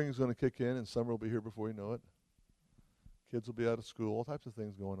 Spring is going to kick in, and summer will be here before you know it. Kids will be out of school, all types of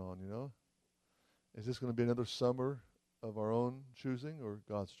things going on, you know. Is this going to be another summer of our own choosing or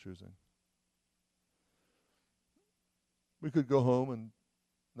God's choosing? We could go home and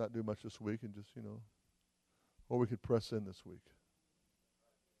not do much this week and just, or we could press in this week.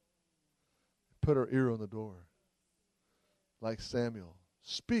 Put our ear on the door. Like Samuel.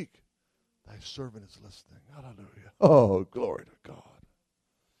 Speak. Thy servant is listening. Hallelujah. Oh, glory to God.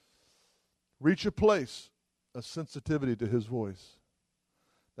 Reach a place of sensitivity to his voice.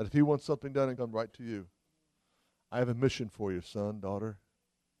 That if he wants something done, and come right to you. I have a mission for you, son, daughter.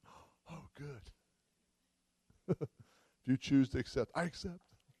 Oh, good. If you choose to accept, I accept.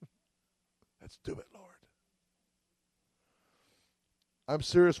 Let's do it, Lord. I'm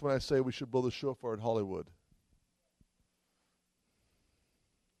serious when I say we should blow the shofar at Hollywood.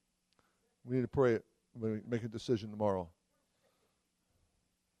 We need to pray when we make a decision tomorrow.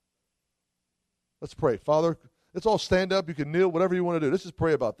 Let's pray. Father, let's all stand up. You can kneel, whatever you want to do. Let's just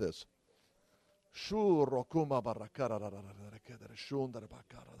pray about this.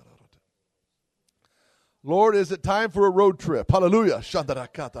 Lord, is it time for a road trip? Hallelujah. Lord,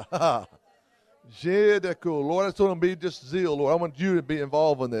 I just want to be just zeal, Lord. I want you to be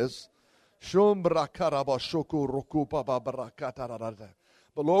involved in this.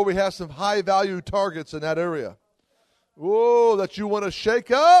 But Lord, we have some high value targets in that area. Oh, that you want to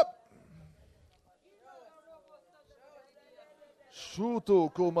shake up.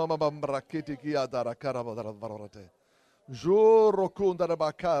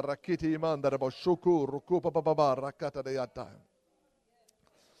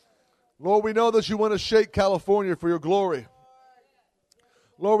 Lord, we know that you want to shake California for your glory.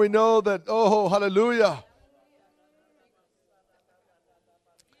 Lord, we know that, oh, hallelujah.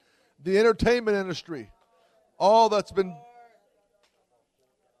 The entertainment industry, all that's been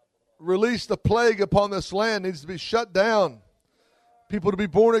released a plague upon this land needs to be shut down. People to be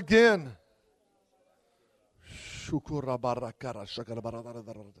born again.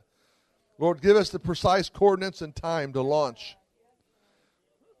 Lord, give us the precise coordinates and time to launch.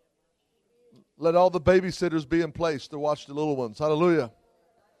 Let all the babysitters be in place to watch the little ones. Hallelujah.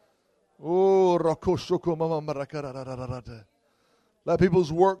 Let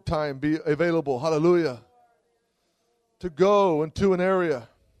people's work time be available. Hallelujah. To go into an area,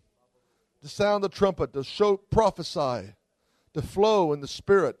 to sound the trumpet, to prophesy, to flow in the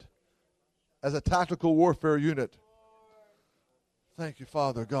Spirit as a tactical warfare unit. Thank you,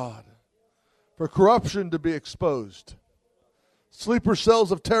 Father God, for corruption to be exposed. Sleeper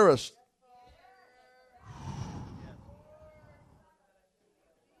cells of terrorists.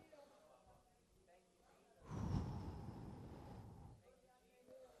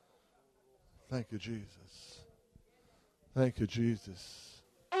 Thank you, Jesus. Thank you, Jesus.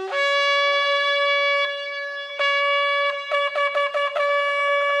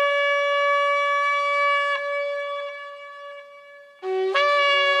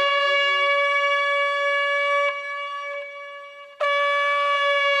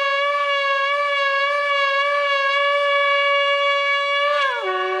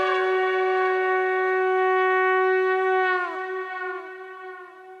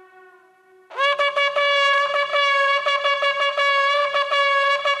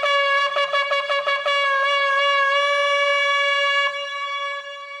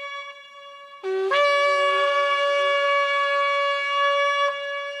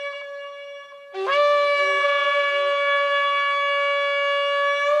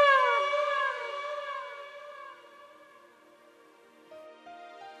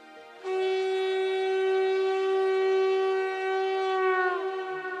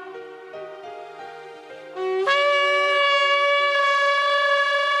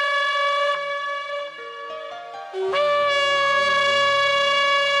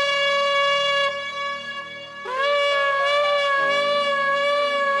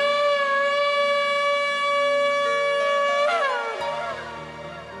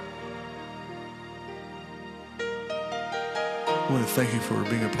 I want to thank you for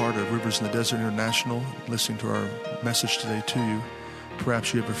being a part of Rivers in the Desert International, listening to our message today to you.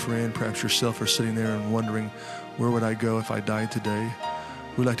 Perhaps you have a friend, perhaps yourself are sitting there and wondering, where would I go if I died today?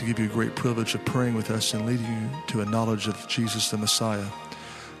 We'd like to give you a great privilege of praying with us and leading you to a knowledge of Jesus the Messiah.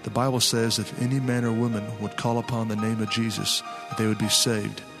 The Bible says if any man or woman would call upon the name of Jesus, that they would be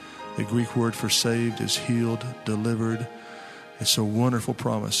saved. The Greek word for saved is healed, delivered. It's a wonderful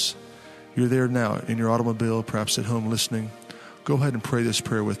promise. You're there now in your automobile, perhaps at home listening. Go ahead and pray this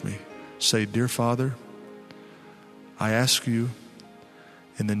prayer with me. Say, Dear Father, I ask you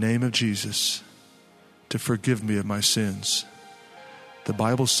in the name of Jesus to forgive me of my sins. The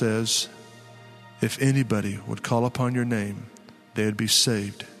Bible says, if anybody would call upon your name, they would be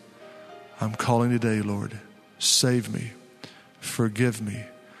saved. I'm calling today, Lord. Save me. Forgive me.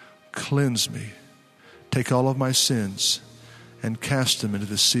 Cleanse me. Take all of my sins and cast them into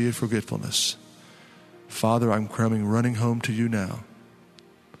the sea of forgetfulness. Father, I'm coming running home to you now.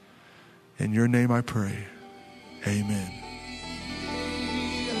 In your name I pray. Amen.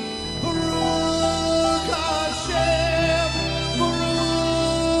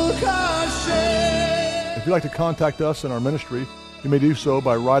 If you'd like to contact us in our ministry, you may do so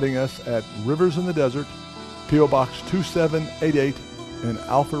by writing us at Rivers in the Desert, P.O. Box 2788 in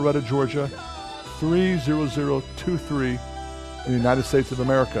Alpharetta, Georgia, 30023 in the United States of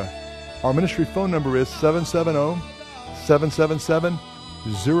America. Our ministry phone number is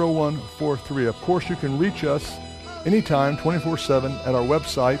 770-777-0143. Of course, you can reach us anytime, 24/7, at our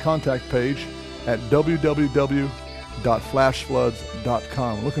website contact page at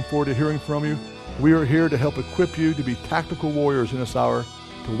www.flashfloods.com. Looking forward to hearing from you. We are here to help equip you to be tactical warriors in this hour,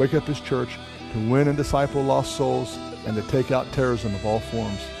 to wake up this church, to win and disciple lost souls, and to take out terrorism of all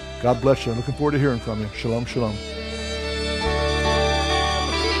forms. God bless you. I'm looking forward to hearing from you. Shalom, shalom.